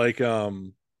 But like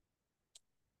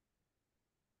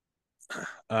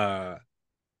uh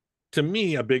to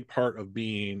me, a big part of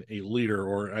being a leader,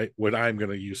 or what I'm going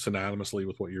to use synonymously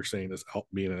with what you're saying is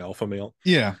being an alpha male,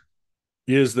 Yeah.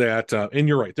 is that, and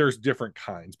you're right, there's different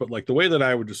kinds, but like the way that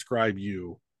I would describe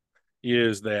you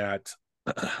is that,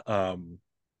 um,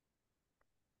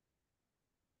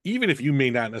 even if you may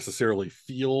not necessarily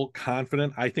feel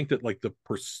confident, I think that like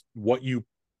what you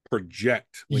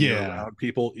project when you're Yeah. around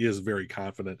people is very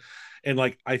confident, and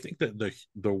like I think that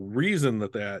the reason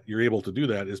that you're able to do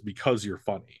that is because you're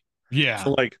funny. Yeah.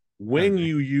 So like I when agree.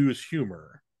 you use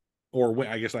humor, or when,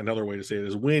 I guess another way to say it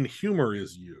is when humor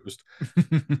is used,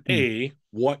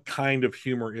 what kind of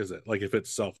humor is it? Like if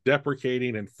it's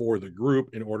self-deprecating and for the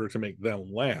group in order to make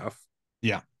them laugh,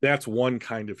 Yeah. that's one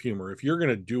kind of humor. If you're going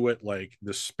to do it like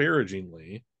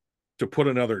disparagingly to put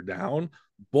another down,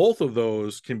 both of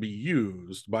those can be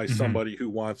used by Hmm. somebody who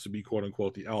wants to be quote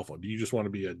unquote the alpha. Do you just want to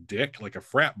be a dick like a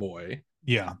frat boy,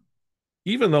 Yeah.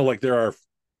 even though like there are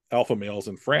alpha males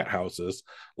in frat houses,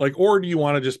 like, or do you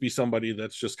want to just be somebody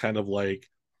that's just kind of like,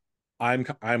 I'm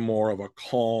more of a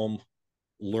calm,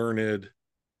 learned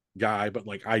guy, but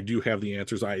like I do have the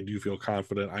answers, I do feel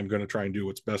confident, I'm going to try and do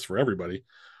what's best for everybody.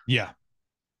 Yeah.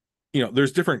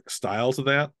 There's different styles of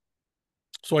that.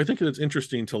 So I think it's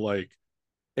interesting to like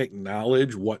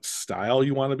acknowledge what style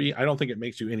you want to be. I don't think it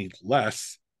makes you any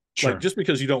less, like Sure. just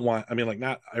because you don't want, I mean, like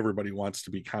not everybody wants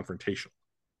to be confrontational.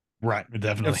 Right. And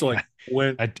Definitely. so like I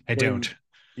when don't.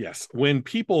 yes, when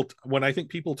I think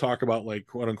people talk about like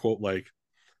quote unquote like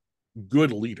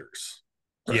good leaders.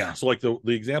 Yeah. So like the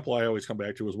example I always come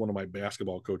back to was one of my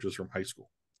basketball coaches from high school.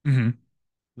 Hmm.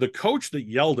 The coach that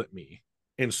yelled at me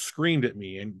and screamed at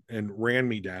me and ran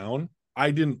me down,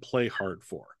 I didn't play hard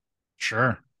for,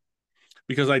 Sure.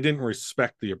 because I didn't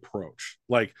respect the approach.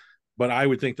 Like, but I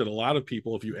would think that a lot of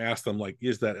people, if you ask them, like,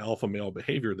 is that alpha male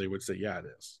behavior, they would say, yeah, it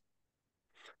is.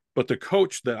 But the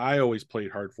coach that I always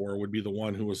played hard for would be the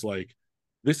one who was like,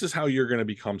 this is how you're going to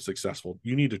become successful.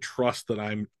 You need to trust that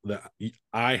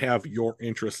I have your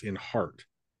interests in heart,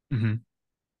 Hmm.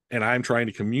 and I'm trying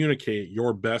to communicate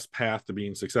your best path to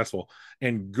being successful.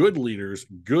 And good leaders,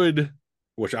 good,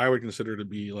 which I would consider to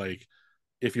be like,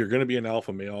 if you're going to be an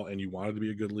alpha male and you wanted to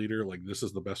be a good leader, like this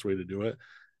is the best way to do it,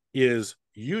 is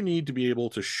you need to be able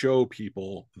to show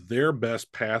people their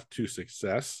best path to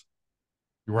success,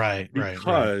 Right. Right. Right.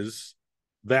 because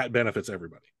that benefits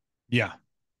everybody. Yeah.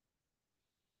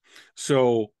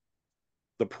 So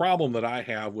the problem that I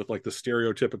have with like the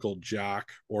stereotypical jock,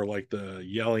 or like the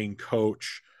yelling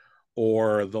coach,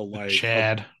 or the like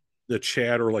Chad. the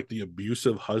Chad, or like the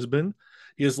abusive husband,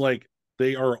 is like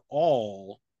they are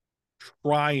all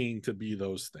trying to be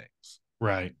those things,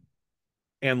 Right.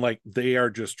 and like they are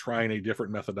just trying a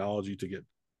different methodology to get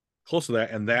close to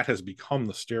that, and that has become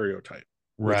the stereotype,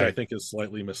 which I Right. think is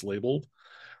slightly mislabeled.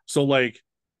 So like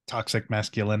Toxic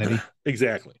masculinity.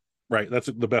 exactly, right, that's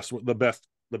the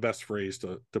best phrase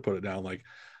to put it down. Like,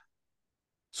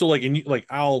 so like in like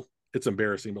I'll it's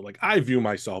embarrassing, but like I view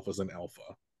myself as an alpha,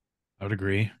 I would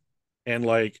agree. and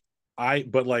like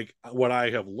but like what I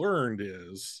have learned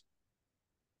is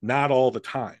not all the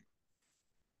time.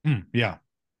 Yeah.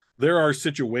 There are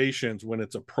situations when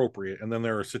it's appropriate, and then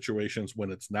there are situations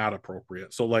when it's not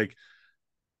appropriate. So like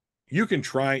you can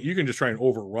just try and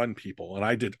overrun people, and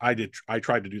I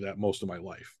tried to do that most of my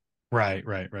life. Right.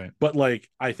 Right. Right. But like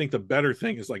I think the better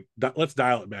thing is like let's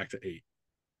dial it back to 8.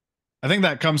 I think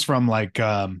that comes from like,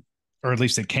 or at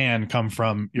least it can come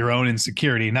from your own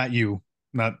insecurity, not you,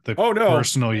 not the Oh no,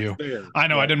 personal that's you. fair. I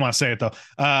know I Right. didn't want to say it though.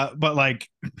 But like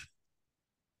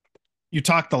you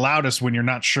talk the loudest when you're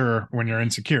not sure, when you're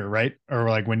insecure, right? Or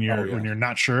like Oh when yeah. you're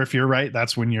not sure if you're right,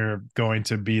 that's when you're going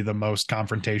to be the most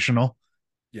confrontational.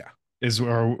 Yeah. Is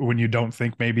or when you don't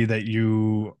think maybe that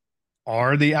you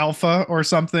are the alpha or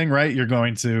something, right? You're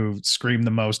going to scream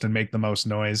the most and make the most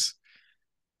noise.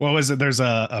 What was it? There's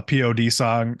a POD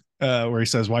song where he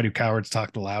says, "Why do cowards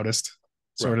talk the loudest?"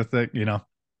 Sort Right. of thing, you know?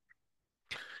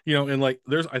 And like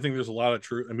I think there's a lot of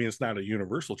truth. I mean, it's not a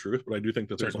universal truth, but I do think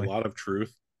that there's a Certainly. lot of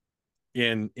truth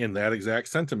in that exact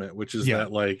sentiment, which is Yeah.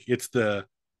 that like it's the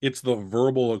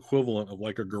verbal equivalent of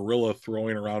like a gorilla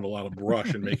throwing around a lot of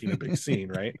brush and making a big scene,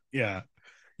 right? Yeah.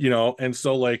 And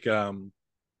so like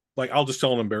I'll just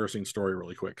tell an embarrassing story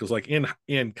really quick, because like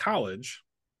in college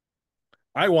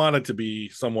I wanted to be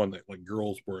someone that like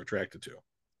girls were attracted to.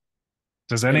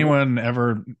 Does And anyone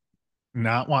ever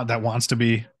not want that wants to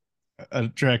be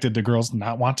attracted to girls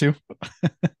not want to?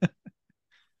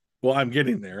 Well, I'm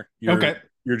getting there. Okay.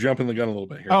 You're jumping the gun a little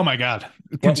bit here. Oh my God.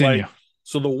 But, Continue. like,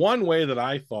 so the one way that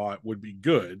I thought would be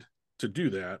good to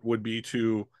do that would be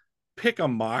to pick a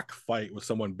mock fight with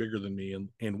someone bigger than me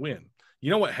and win. You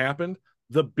know what happened?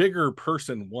 The bigger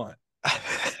person won.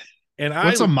 And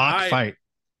What's a mock fight?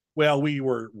 Well, we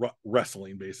were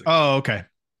wrestling basically. Oh, okay.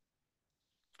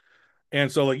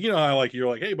 And so, like, you know how, like, you're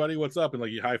like, hey buddy, what's up? And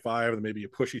like you high five and maybe you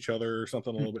push each other or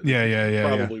something a little bit. Yeah.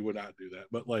 Probably would not do that.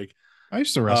 But like, I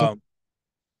used to wrestle.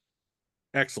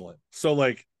 Excellent. So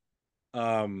like, he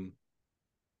and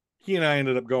I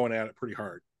ended up going at it pretty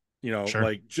hard, you know, Sure.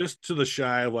 like just to the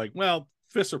shy of like, well,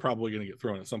 fists are probably going to get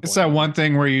thrown at some point. It's that one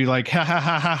thing where you like, ha, ha,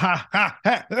 ha, ha, ha, ha,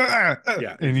 ha,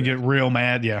 yeah, and exactly. you get real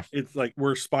mad. Yeah. It's like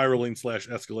we're spiraling /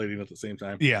 escalating at the same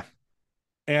time. Yeah.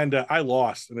 And I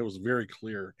lost, and it was very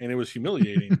clear, and it was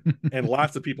humiliating, and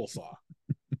lots of people saw.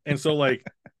 And so, like,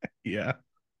 yeah,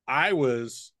 I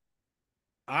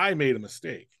made a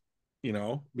mistake, you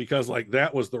know, because like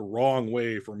that was the wrong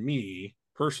way for me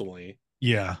personally.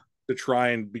 Yeah. To try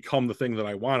and become the thing that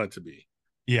I wanted to be.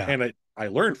 Yeah. And I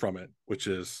learned from it, which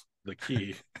is the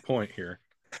key point here,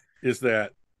 is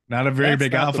that not a very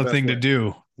big alpha thing to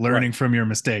do, learning from your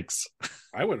mistakes.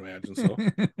 I would imagine so.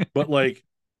 But like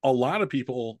a lot of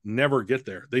people never get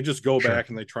there. They just go back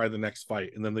and they try the next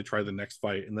fight, and then they try the next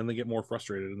fight, and then they get more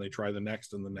frustrated and they try the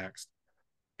next and the next.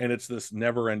 And it's this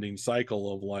never-ending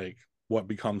cycle of like what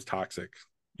becomes toxic,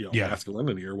 you know,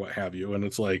 masculinity or what have you. And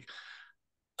it's like,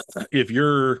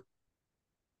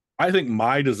 I think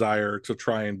my desire to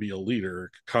try and be a leader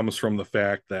comes from the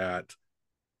fact that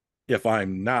if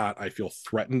I'm not, I feel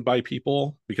threatened by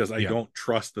people because I don't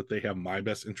trust that they have my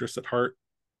best interests at heart.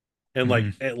 And like,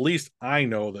 at least I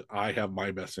know that I have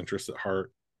my best interests at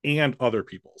heart and other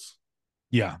people's.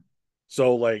 Yeah.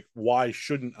 So like, why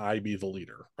shouldn't I be the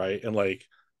leader? Right. And like,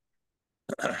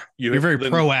 you're very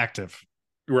proactive.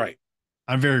 Right.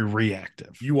 I'm very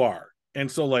reactive. You are. And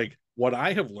so like, what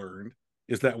I have learned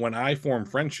is that when I form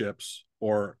friendships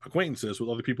or acquaintances with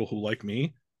other people who like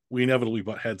me, we inevitably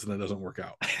butt heads and it doesn't work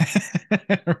out.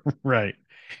 Right.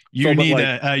 You need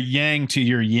a yang to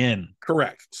your yin.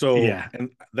 Correct. So,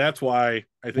 and that's why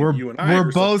I think you and I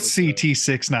we're both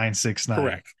CT6969.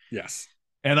 Correct. Yes.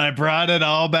 And I brought it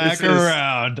all back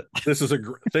around. This is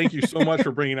thank you so much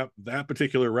for bringing up that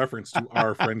particular reference to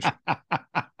our friendship.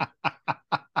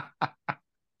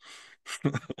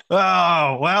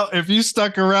 Oh, well, if you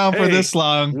stuck around for this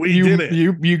long,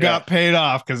 you got paid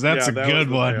off, because that's a good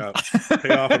one.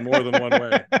 Pay off in more than one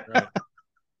way. Right.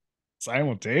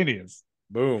 Simultaneous.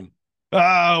 Boom.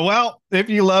 Well, if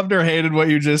you loved or hated what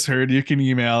you just heard, you can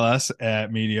email us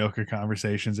at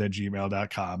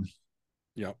mediocreconversations@gmail.com.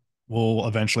 Yep. We'll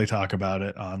eventually talk about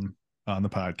it on the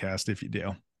podcast if you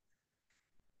do.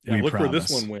 Yeah, look where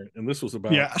this one went. And this was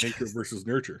about nature versus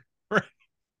nurture. Right.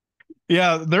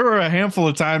 Yeah, there were a handful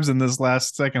of times in this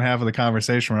second half of the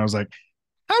conversation where I was like,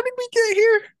 how did we get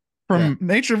here from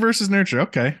nature versus nurture?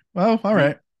 Okay. Well, all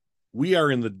right. We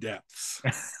are in the depths.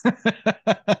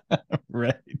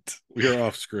 Right. We are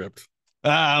off script.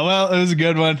 Well, it was a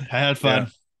good one. I had fun. Yeah,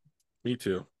 me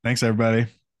too. Thanks, everybody.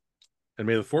 And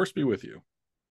may the force be with you.